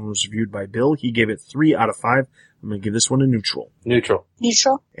 This one was reviewed by Bill. He gave it 3 out of 5. I'm going to give this one a neutral. Neutral.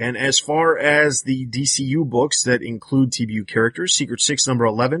 Neutral. And as far as the DCU books that include TBU characters, Secret Six number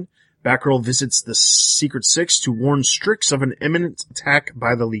 11, Batgirl visits the Secret Six to warn Strix of an imminent attack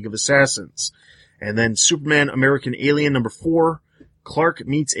by the League of Assassins. And then Superman American Alien number 4, Clark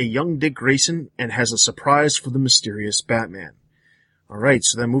meets a young Dick Grayson and has a surprise for the mysterious Batman. Alright,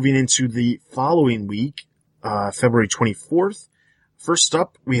 so then moving into the following week, February 24th. First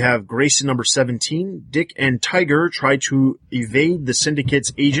up, we have Grayson number 17. Dick and Tiger try to evade the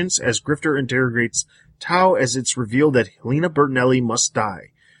Syndicate's agents as Grifter interrogates Tao as it's revealed that Helena Bertinelli must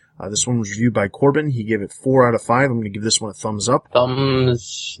die. This one was reviewed by Corbin. He gave it 4 out of 5. I'm going to give this one a thumbs up.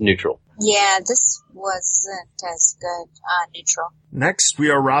 Thumbs neutral. Yeah, this wasn't as good. Neutral. Next, we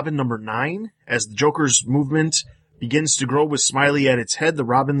are Robin number 9. As the Joker's movement begins to grow with Smiley at its head, the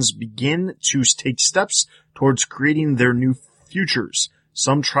Robins begin to take steps towards creating their new futures.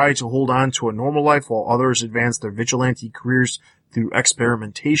 Some try to hold on to a normal life while others advance their vigilante careers through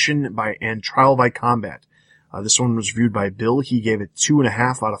experimentation and trial by combat. This one was reviewed by Bill. He gave it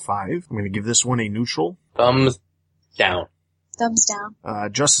 2.5 out of 5. I'm going to give this one a neutral. Thumbs down. Thumbs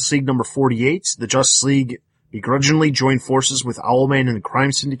down. Justice League number 48. The Justice League begrudgingly join forces with Owlman and the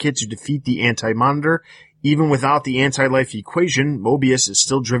Crime Syndicate to defeat the Anti-Monitor. Even without the anti-life equation, Mobius is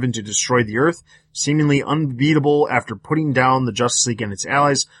still driven to destroy the Earth. Seemingly unbeatable after putting down the Justice League and its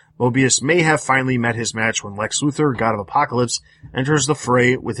allies, Mobius may have finally met his match when Lex Luthor, God of Apocalypse, enters the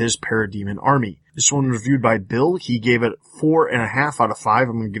fray with his Parademon army. This one was reviewed by Bill. He gave it 4.5 out of 5.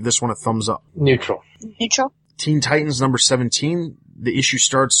 I'm going to give this one a thumbs up. Neutral. Neutral. Teen Titans number 17. The issue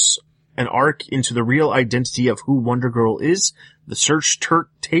starts an arc into the real identity of who Wonder Girl is. The search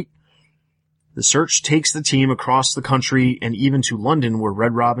takes the team across the country and even to London, where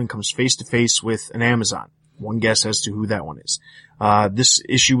Red Robin comes face to face with an Amazon. One guess as to who that one is. This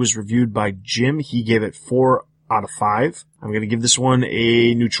issue was reviewed by Jim. He gave it 4 out of 5. I'm going to give this one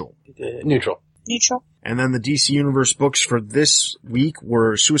a neutral. Neutral. Neutral. And then the DC Universe books for this week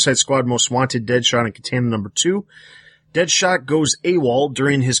were Suicide Squad Most Wanted, Deadshot, and Katana number 2. Deadshot goes AWOL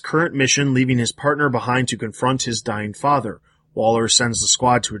during his current mission, leaving his partner behind to confront his dying father. Waller sends the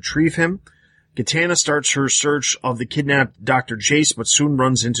squad to retrieve him. Katana starts her search of the kidnapped Dr. Jace, but soon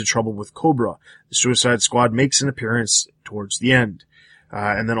runs into trouble with Cobra. The Suicide Squad makes an appearance towards the end.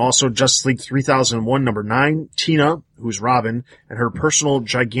 And then also Justice League 3001 number 9, Tina, who's Robin, and her personal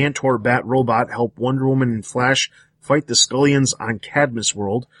Gigantor Bat robot help Wonder Woman and Flash fight the Scullions on Cadmus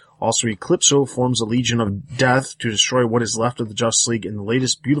World. Also, Eclipso forms a Legion of Death to destroy what is left of the Justice League in the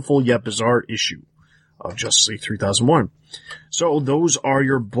latest beautiful yet bizarre issue of Justice League 3001. So those are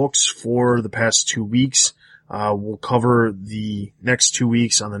your books for the past 2 weeks. We'll cover the next 2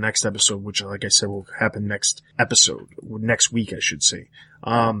 weeks on the next episode, which, like I said, will happen next week, I should say.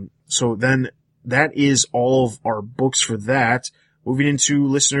 So then that is all of our books for that. Moving into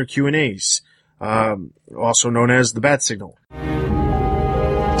listener Q&As, also known as the Bat Signal.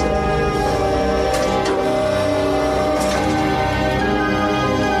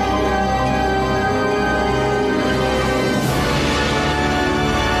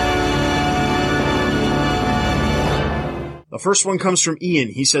 The First one comes from Ian.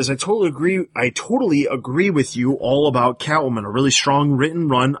 He says, I totally agree with you all about Catwoman. A really strong written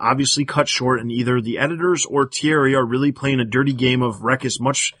run, obviously cut short, and either the editors or Thierry are really playing a dirty game of wreck as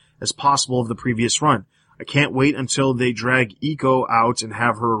much as possible of the previous run. I can't wait until they drag Eco out and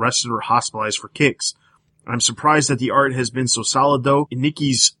have her arrested or hospitalized for kicks. I'm surprised that the art has been so solid, though.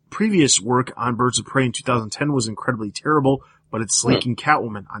 Nikki's previous work on Birds of Prey in 2010 was incredibly terrible, but it's linking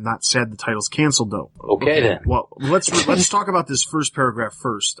Catwoman. I'm not sad the title's canceled, though. Okay then. Well, let's talk about this first paragraph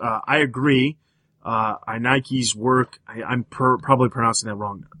first. I agree. Nike's work, I'm probably pronouncing that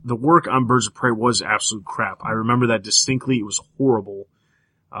wrong. The work on Birds of Prey was absolute crap. I remember that distinctly. It was horrible.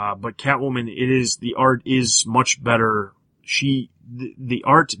 But Catwoman, the art is much better. The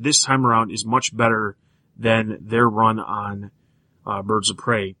art this time around is much better than their run on, Birds of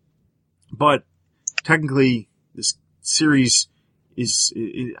Prey. But technically, this series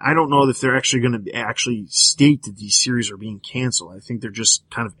I don't know if they're actually going to actually state that these series are being canceled. I think they're just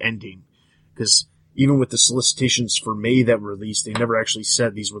kind of ending. Because even with the solicitations for May that were released, they never actually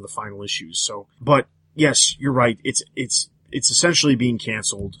said these were the final issues. So, but yes, you're right. It's essentially being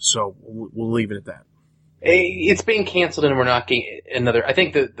canceled, so we'll leave it at that. It's being canceled, and we're not getting another. I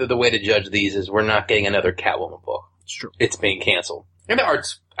think the way to judge these is we're not getting another Catwoman book. It's true. It's being canceled. And the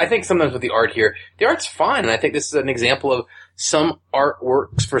art's, I think sometimes with the art here, the art's fine, and I think this is an example of some art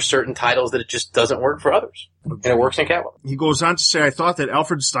works for certain titles that it just doesn't work for others. And it works in Catwoman. He goes on to say, I thought that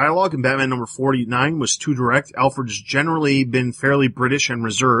Alfred's dialogue in Batman number 49 was too direct. Alfred's generally been fairly British and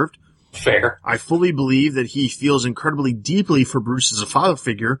reserved. Fair. I fully believe that he feels incredibly deeply for Bruce as a father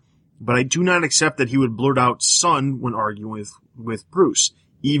figure, but I do not accept that he would blurt out son when arguing with Bruce,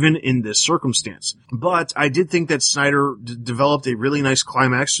 even in this circumstance. But I did think that Snyder developed a really nice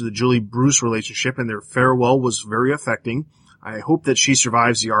climax to the Julie-Bruce relationship, and their farewell was very affecting. I hope that she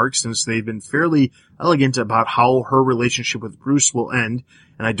survives the arc, since they've been fairly elegant about how her relationship with Bruce will end,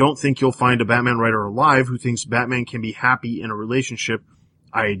 and I don't think you'll find a Batman writer alive who thinks Batman can be happy in a relationship.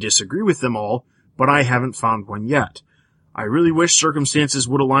 I disagree with them all, but I haven't found one yet. I really wish circumstances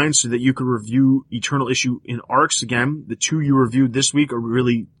would align so that you could review Eternal issue in arcs again. The two you reviewed this week are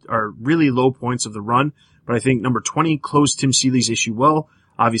really low points of the run, but I think number 20 closed Tim Seeley's issue well,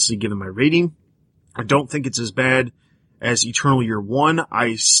 obviously given my rating. I don't think it's as bad as Eternal Year 1.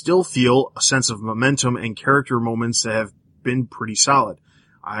 I still feel a sense of momentum and character moments that have been pretty solid.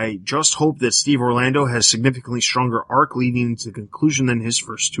 I just hope that Steve Orlando has significantly stronger arc leading to the conclusion than his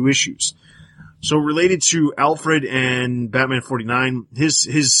first two issues. So related to Alfred and Batman 49,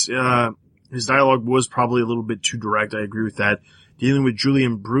 his dialogue was probably a little bit too direct. I agree with that. Dealing with Julie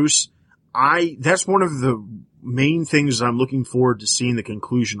and Bruce, that's one of the main things I'm looking forward to seeing the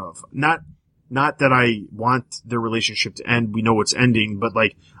conclusion of. Not that I want their relationship to end. We know it's ending, but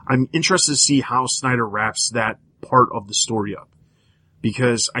I'm interested to see how Snyder wraps that part of the story up.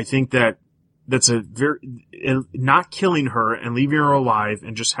 Because I think that's not killing her and leaving her alive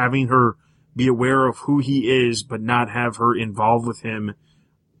and just having her be aware of who he is, but not have her involved with him,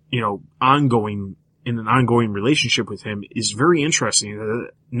 in an ongoing relationship with him is very interesting.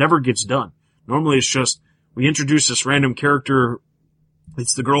 It never gets done. Normally it's just, we introduce this random character,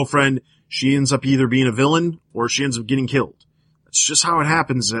 it's the girlfriend, she ends up either being a villain or she ends up getting killed. That's just how it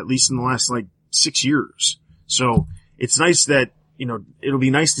happens, at least in the last 6 years. So it's nice that, it'll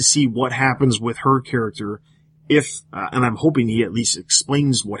be nice to see what happens with her character and I'm hoping he at least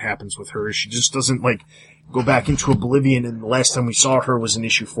explains what happens with her. She just doesn't go back into oblivion, and the last time we saw her was in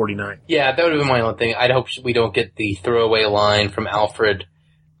issue 49. Yeah, that would have been my only thing. I'd hope we don't get the throwaway line from Alfred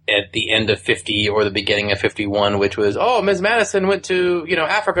at the end of 50 or the beginning of 51, which was, oh, Ms. Madison went to,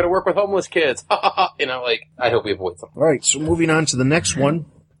 Africa to work with homeless kids. I hope we avoid something. All right, so moving on to the next one.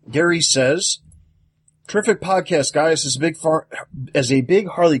 Gary says, terrific podcast, guys. As a big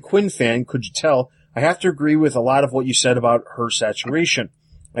Harley Quinn fan, could you tell, I have to agree with a lot of what you said about her saturation.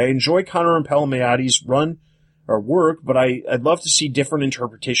 I enjoy Conner and Palmiotti's run or work, but I'd love to see different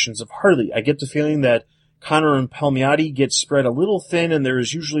interpretations of Harley. I get the feeling that Conner and Palmiotti get spread a little thin, and there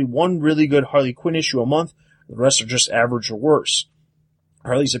is usually one really good Harley Quinn issue a month. The rest are just average or worse.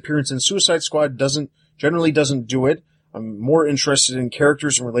 Harley's appearance in Suicide Squad generally doesn't do it. I'm more interested in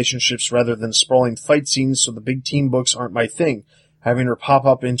characters and relationships rather than sprawling fight scenes, so the big team books aren't my thing. Having her pop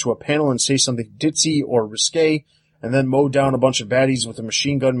up into a panel and say something ditzy or risque, and then mow down a bunch of baddies with a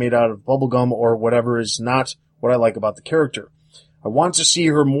machine gun made out of bubblegum or whatever is not what I like about the character. I want to see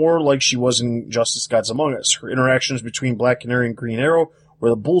her more like she was in Justice Gods Among Us. Her interactions between Black Canary and Green Arrow were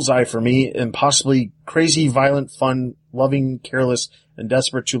the bullseye for me, and possibly crazy, violent, fun, loving, careless, and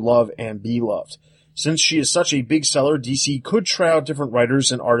desperate to love and be loved. Since she is such a big seller, DC could try out different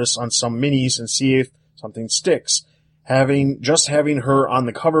writers and artists on some minis and see if something sticks. Having her on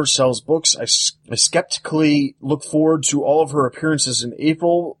the cover sells books. I skeptically look forward to all of her appearances in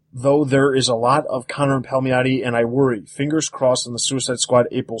April, though there is a lot of Connor Palmiotti, and I worry. Fingers crossed on the Suicide Squad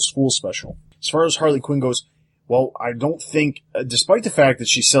April Fool special. As far as Harley Quinn goes, well, I don't think, despite the fact that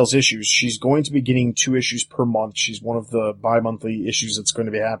she sells issues, she's going to be getting 2 issues per month. She's one of the bi-monthly issues that's going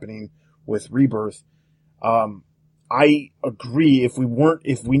to be happening with Rebirth. I agree. If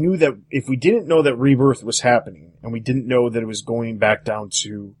we didn't know that Rebirth was happening, and we didn't know that it was going back down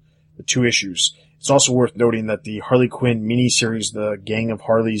to the 2 issues, it's also worth noting that the Harley Quinn miniseries, the Gang of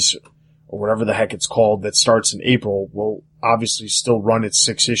Harleys, or whatever the heck it's called, that starts in April, will obviously still run its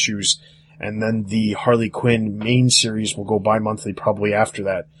 6 issues, and then the Harley Quinn main series will go bi-monthly probably after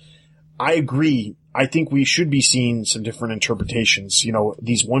that. I agree. I think we should be seeing some different interpretations. You know,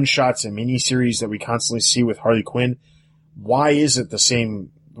 these one-shots and miniseries that we constantly see with Harley Quinn, why is it the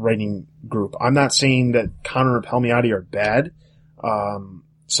same writing group? I'm not saying that Connor and Palmiotti are bad.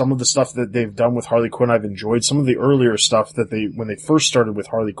 Some of the stuff that they've done with Harley Quinn I've enjoyed. Some of the earlier stuff that when they first started with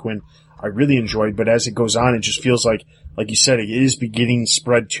Harley Quinn, I really enjoyed, but as it goes on, it just feels like you said, it is beginning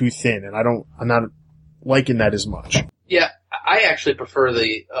spread too thin, and I'm not liking that as much. Yeah, I actually prefer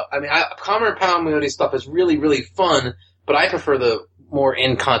Connor and Palmiotti stuff is really, really fun, but I prefer the more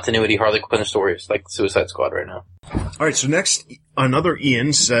in-continuity Harley Quinn stories, like Suicide Squad right now. Alright, so next, another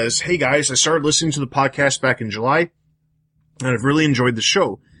Ian says, "Hey guys, I started listening to the podcast back in July, and I've really enjoyed the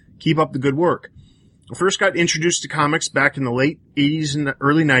show. Keep up the good work. I first got introduced to comics back in the late 80s and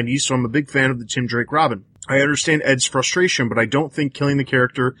early 90s, so I'm a big fan of the Tim Drake Robin. I understand Ed's frustration, but I don't think killing the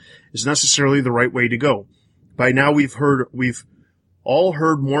character is necessarily the right way to go. By now we've all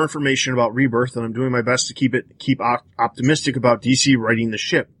heard more information about Rebirth, and I'm doing my best to keep optimistic about DC righting the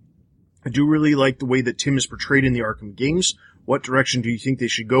ship. I do really like the way that Tim is portrayed in the Arkham games. What direction do you think they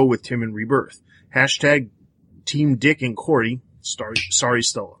should go with Tim in Rebirth? Hashtag Team Dick and Corey. Sorry,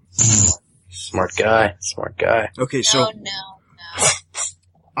 Stella." Smart guy. Okay, so No.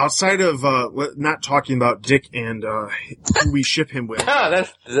 outside of not talking about Dick and who we ship him with,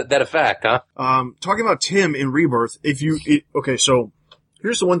 That's a fact, huh? talking about Tim in Rebirth, okay, so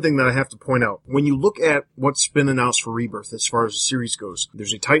here's the one thing that I have to point out. When you look at what's been announced for Rebirth as far as the series goes,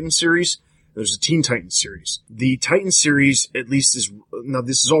 there's a Titan series, there's a Teen Titans series. The Titan series, at least, now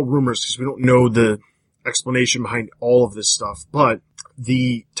this is all rumors because we don't know the explanation behind all of this stuff, but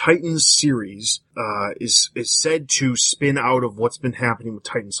the Titans series is said to spin out of what's been happening with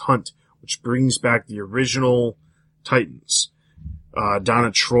Titans Hunt, which brings back the original Titans.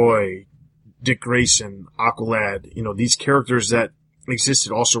 Donna Troy, Dick Grayson, Aqualad, these characters that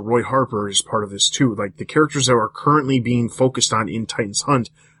existed. Also, Roy Harper is part of this too. Like, the characters that are currently being focused on in Titans Hunt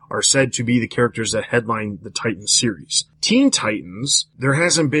are said to be the characters that headline the Titans series. Teen Titans, there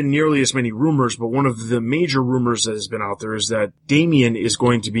hasn't been nearly as many rumors, but one of the major rumors that has been out there is that Damian is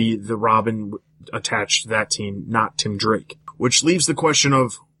going to be the Robin attached to that team, not Tim Drake. Which leaves the question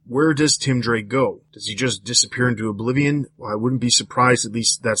of, where does Tim Drake go? Does he just disappear into oblivion? Well, I wouldn't be surprised. At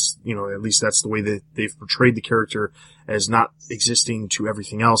least that's the way that they've portrayed the character, as not existing to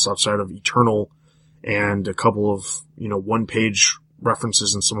everything else outside of Eternal and a couple of, one-page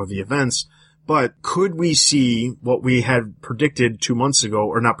references in some of the events. But could we see what we had predicted 2 months ago,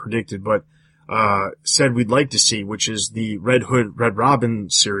 or not predicted, but said we'd like to see, which is the Red Hood, Red Robin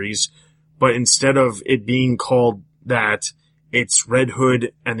series, but instead of it being called that, it's Red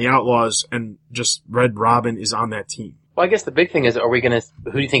Hood and the Outlaws, and just Red Robin is on that team. Well, I guess the big thing is,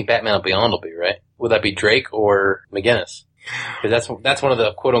 who do you think Batman Beyond will be, right? Would that be Drake or McGinnis? Because that's one of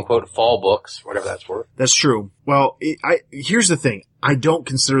the quote-unquote fall books, whatever that's worth. That's true. Well, here's the thing. I don't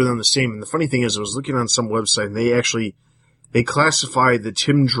consider them the same. And the funny thing is, I was looking on some website, and they classify the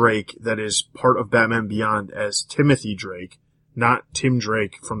Tim Drake that is part of Batman Beyond as Timothy Drake, not Tim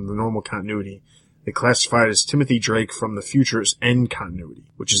Drake from the normal continuity. They classify it as Timothy Drake from the Future's End continuity,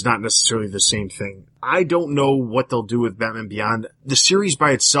 which is not necessarily the same thing. I don't know what they'll do with Batman Beyond. The series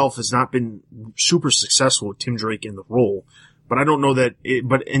by itself has not been super successful with Tim Drake in the role, but I don't know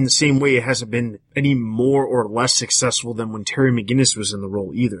but in the same way, it hasn't been any more or less successful than when Terry McGinnis was in the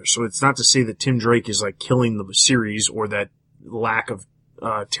role either. So it's not to say that Tim Drake is like killing the series, or that lack of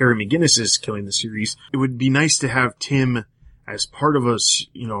Terry McGinnis is killing the series. It would be nice to have Tim as part of a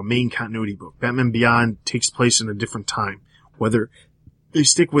main continuity book. Batman Beyond takes place in a different time. Whether they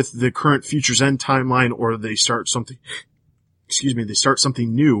stick with the current Future's End timeline or they start something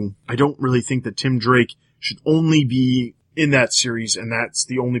new, I don't really think that Tim Drake should only be in that series, and that's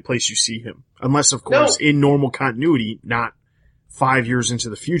the only place you see him. Unless, of course, in normal continuity, not 5 years into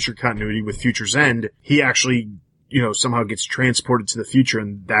the future continuity with Future's End, he actually, somehow gets transported to the future,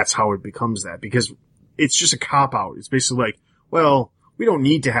 and that's how it becomes that. Because it's just a cop out. It's basically like, well, we don't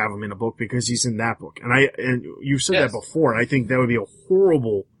need to have him in a book because he's in that book. And you've said that before, and I think that would be a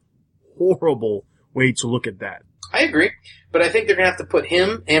horrible, horrible way to look at that. I agree, but I think they're going to have to put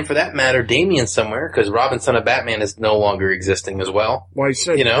him, and for that matter, Damian somewhere, because Robin, Son of Batman is no longer existing as well. Well, I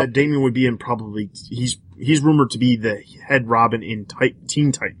said that Damian would be in he's rumored to be the head Robin in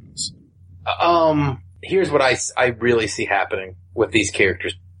Teen Titans. Here's what I really see happening with these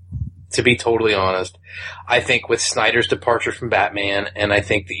characters. To be totally honest, I think with Snyder's departure from Batman, and I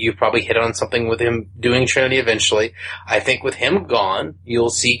think that you've probably hit on something with him doing Trinity eventually, I think with him gone, you'll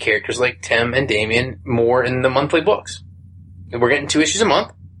see characters like Tim and Damian more in the monthly books. And we're getting 2 issues a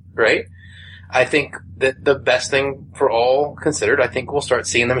month, right? I think that the best thing for all considered, I think we'll start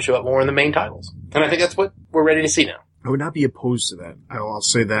seeing them show up more in the main titles. And I think that's what we're ready to see now. I would not be opposed to that. I'll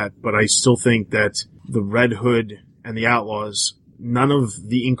say that, but I still think that the Red Hood and the Outlaws, none of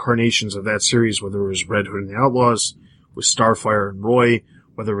the incarnations of that series, whether it was Red Hood and the Outlaws with Starfire and Roy,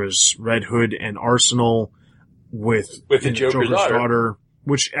 whether it was Red Hood and Arsenal with the Joker's daughter,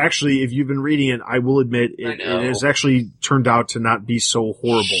 which actually, if you've been reading it, I will admit it has actually turned out to not be so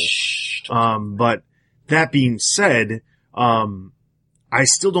horrible. But that being said, I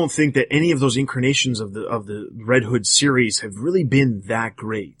still don't think that any of those incarnations of the Red Hood series have really been that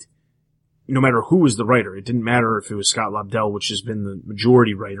great. No matter who was the writer. It didn't matter if it was Scott Lobdell, which has been the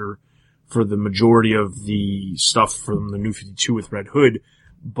majority writer for the majority of the stuff from the New 52 with Red Hood,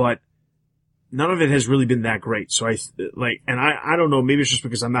 but none of it has really been that great. So I don't know, maybe it's just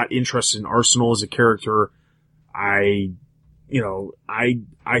because I'm not interested in Arsenal as a character. I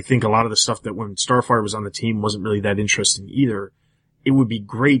think a lot of the stuff that when Starfire was on the team wasn't really that interesting either. It would be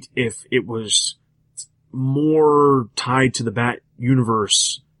great if it was more tied to the Bat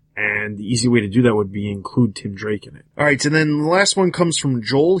universe. And the easy way to do that would be include Tim Drake in it. All right, and then the last one comes from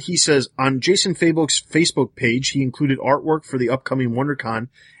Joel. He says, on Jason Fabok's Facebook page, he included artwork for the upcoming WonderCon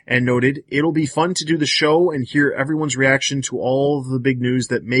and noted, it'll be fun to do the show and hear everyone's reaction to all the big news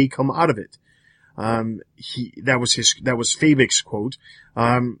that may come out of it. That was Fabok's quote.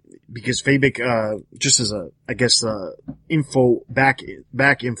 Because Fabok, just as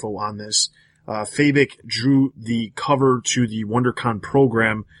back info on this, Fabok drew the cover to the WonderCon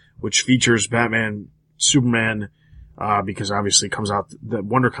program, which features Batman, Superman, because obviously it comes out, the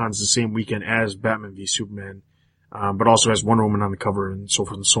WonderCon's the same weekend as Batman v Superman, but also has Wonder Woman on the cover and so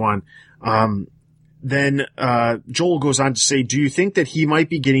forth and so on. Then Joel goes on to say, do you think that he might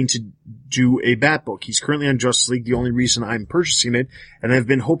be getting to do a Bat book? He's currently on Justice League, the only reason I'm purchasing it, and I've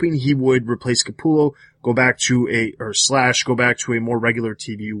been hoping he would replace Capullo, go back to a more regular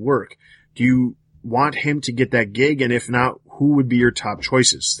TV work. Do you want him to get that gig? And if not, who would be your top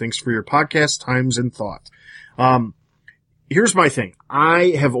choices? Thanks for your podcast, times, and thought. Here's my thing.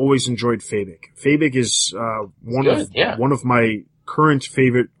 I have always enjoyed Fabok. Fabok is one of my current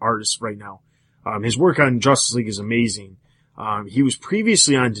favorite artists right now. His work on Justice League is amazing. He was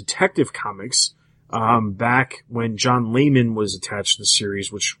previously on Detective Comics, back when John Layman was attached to the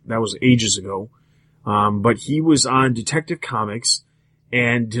series, which that was ages ago. But he was on Detective Comics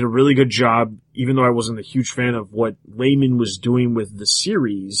and did a really good job, even though I wasn't a huge fan of what Layman was doing with the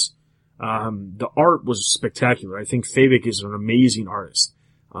series. The art was spectacular. I think Fabok is an amazing artist.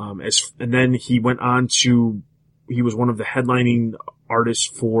 And then he went on he was one of the headlining artists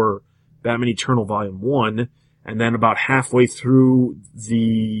for Batman Eternal Volume 1, and then about halfway through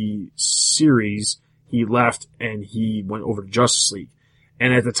the series, he left and he went over to Justice League.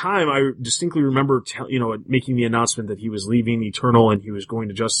 And at the time, I distinctly remember, making the announcement that he was leaving Eternal and he was going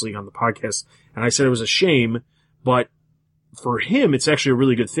to Justice League on the podcast. And I said it was a shame, but for him, it's actually a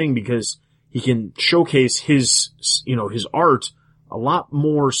really good thing because he can showcase his art a lot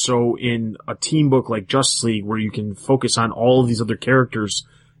more so in a team book like Justice League where you can focus on all of these other characters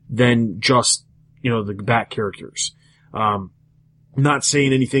than just, the Bat characters. Not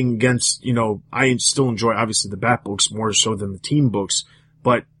saying anything against, I still enjoy obviously the Bat books more so than the team books.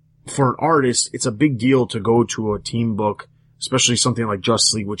 But for an artist, it's a big deal to go to a team book, especially something like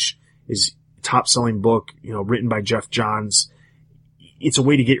Justice League, which is a top-selling book, written by Jeff Johns. It's a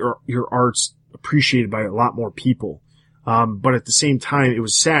way to get your arts appreciated by a lot more people. But at the same time, it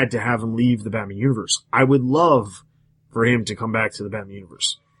was sad to have him leave the Batman universe. I would love for him to come back to the Batman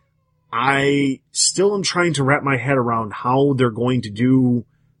universe. I still am trying to wrap my head around how they're going to do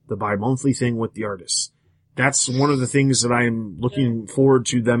the bi-monthly thing with the artists. That's one of the things that I'm looking forward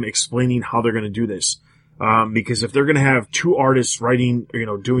to them explaining how they're going to do this. Because if they're going to have two artists writing,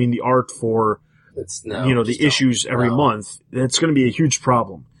 doing the art for, the issues every month, that's going to be a huge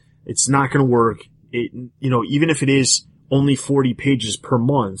problem. It's not going to work. Even if it is only 40 pages per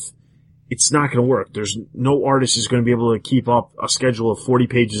month, it's not going to work. There's no artist is going to be able to keep up a schedule of 40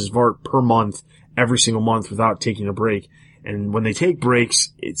 pages of art per month every single month without taking a break. And when they take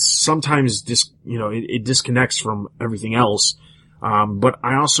breaks, it's sometimes it disconnects from everything else. But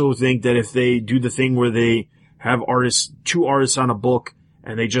I also think that if they do the thing where they have two artists on a book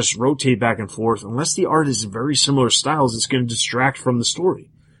and they just rotate back and forth, unless the art is very similar styles, it's going to distract from the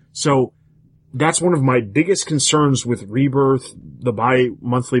story. So that's one of my biggest concerns with Rebirth, the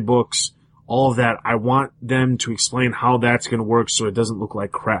bi-monthly books, all of that. I want them to explain how that's going to work so it doesn't look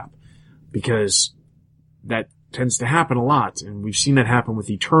like crap, because that tends to happen a lot. And we've seen that happen with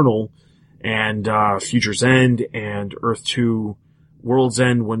Eternal and Future's End and Earth 2 World's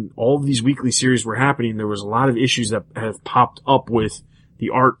End. When all of these weekly series were happening, there was a lot of issues that have popped up with the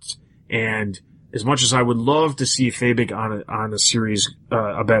art. And as much as I would love to see Fabik on a series,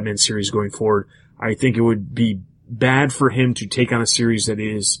 a Batman series going forward, I think it would be bad for him to take on a series that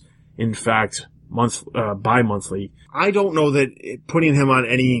is, in fact, bi-monthly. I don't know that putting him on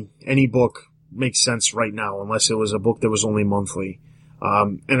any book makes sense right now, unless it was a book that was only monthly.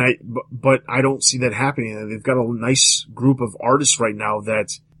 But I don't see that happening. They've got a nice group of artists right now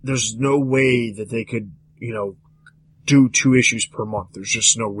that there's no way that they could, do 2 issues per month. There's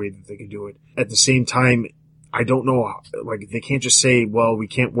just no way that they could do it. At the same time, I don't know, they can't just say, well, we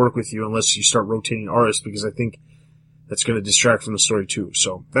can't work with you unless you start rotating artists, because I think that's going to distract from the story too.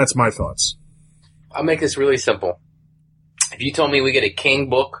 So that's my thoughts. I'll make this really simple. If you told me we get a King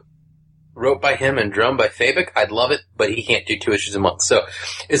book wrote by him and drawn by Fabik, I'd love it, but he can't do 2 issues a month. So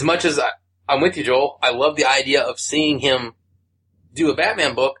as much as I'm with you, Joel, I love the idea of seeing him do a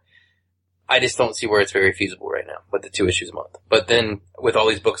Batman book. I just don't see where it's very feasible right now with the 2 issues a month. But then with all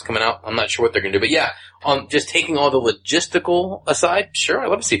these books coming out, I'm not sure what they're going to do. But yeah, just taking all the logistical aside, sure, I'd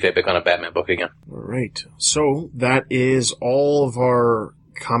love to see Fabik on a Batman book again. All right. So that is all of our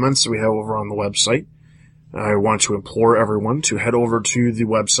comments that we have over on the website. I want to implore everyone to head over to the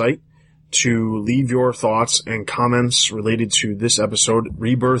website to leave your thoughts and comments related to this episode,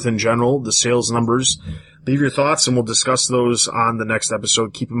 Rebirth in general, the sales numbers. Leave your thoughts and we'll discuss those on the next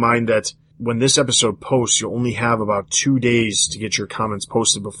episode. Keep in mind that when this episode posts, you'll only have about 2 days to get your comments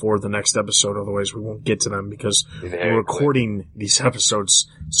posted before the next episode. Otherwise, we won't get to them because we're recording these episodes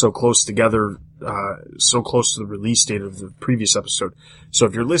so close together, so close to the release date of the previous episode. So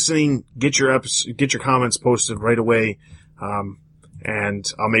if you're listening, get your comments posted right away.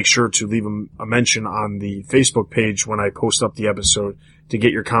 And I'll make sure to leave a mention on the Facebook page when I post up the episode to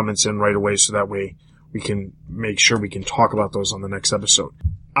get your comments in right away, so that way we can make sure we can talk about those on the next episode.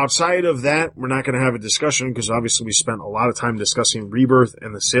 Outside of that, we're not going to have a discussion because obviously we spent a lot of time discussing Rebirth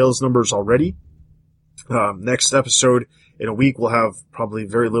and the sales numbers already. Next episode in a week, we'll have probably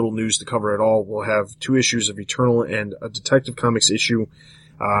very little news to cover at all. We'll have 2 issues of Eternal and a Detective Comics issue.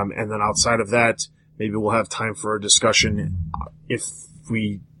 And then outside of that, maybe we'll have time for a discussion if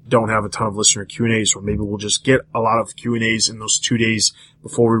we don't have a ton of listener Q&As, or maybe we'll just get a lot of Q&As in those 2 days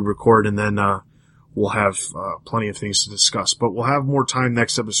before we record, and then we'll have plenty of things to discuss. But we'll have more time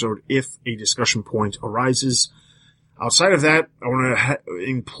next episode if a discussion point arises. Outside of that, I want to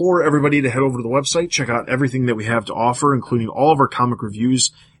implore everybody to head over to the website, check out everything that we have to offer, including all of our comic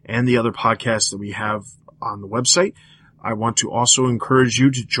reviews and the other podcasts that we have on the website. I want to also encourage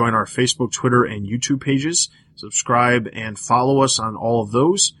you to join our Facebook, Twitter, and YouTube pages. Subscribe and follow us on all of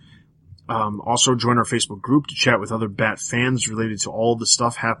those. Also join our Facebook group to chat with other Bat fans related to all the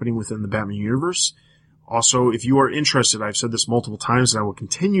stuff happening within the Batman universe. Also, if you are interested, I've said this multiple times and I will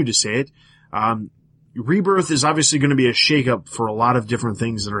continue to say it, Rebirth is obviously going to be a shakeup for a lot of different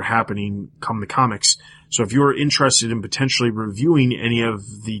things that are happening come the comics. So if you are interested in potentially reviewing any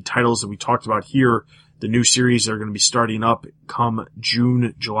of the titles that we talked about here, the new series that are going to be starting up come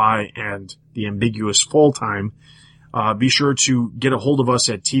June, July, and the ambiguous fall time, be sure to get a hold of us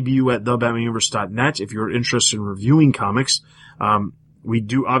at tbu@thebatmanuniverse.net if you're interested in reviewing comics. We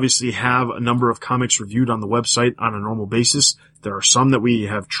do obviously have a number of comics reviewed on the website on a normal basis. There are some that we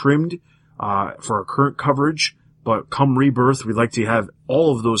have trimmed for our current coverage, but come Rebirth, we'd like to have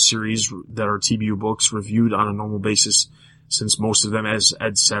all of those series that are TBU books reviewed on a normal basis, since most of them, as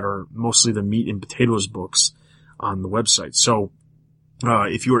Ed said, are mostly the meat and potatoes books on the website. So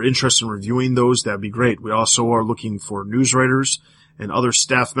if you are interested in reviewing those, that'd be great. We also are looking for news writers and other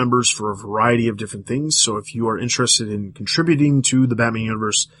staff members for a variety of different things. So if you are interested in contributing to the Batman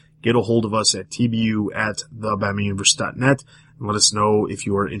Universe, get a hold of us at tbu@thebatmanuniverse.net and let us know if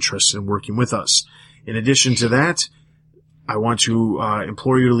you are interested in working with us. In addition to that, I want to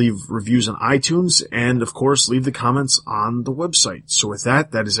implore you to leave reviews on iTunes and, of course, leave the comments on the website. So with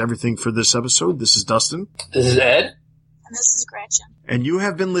that, that is everything for this episode. This is Dustin. This is Ed. And this is Gretchen. And you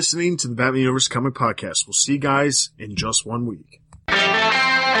have been listening to the Batman Universe Comic Podcast. We'll see you guys in just 1 week.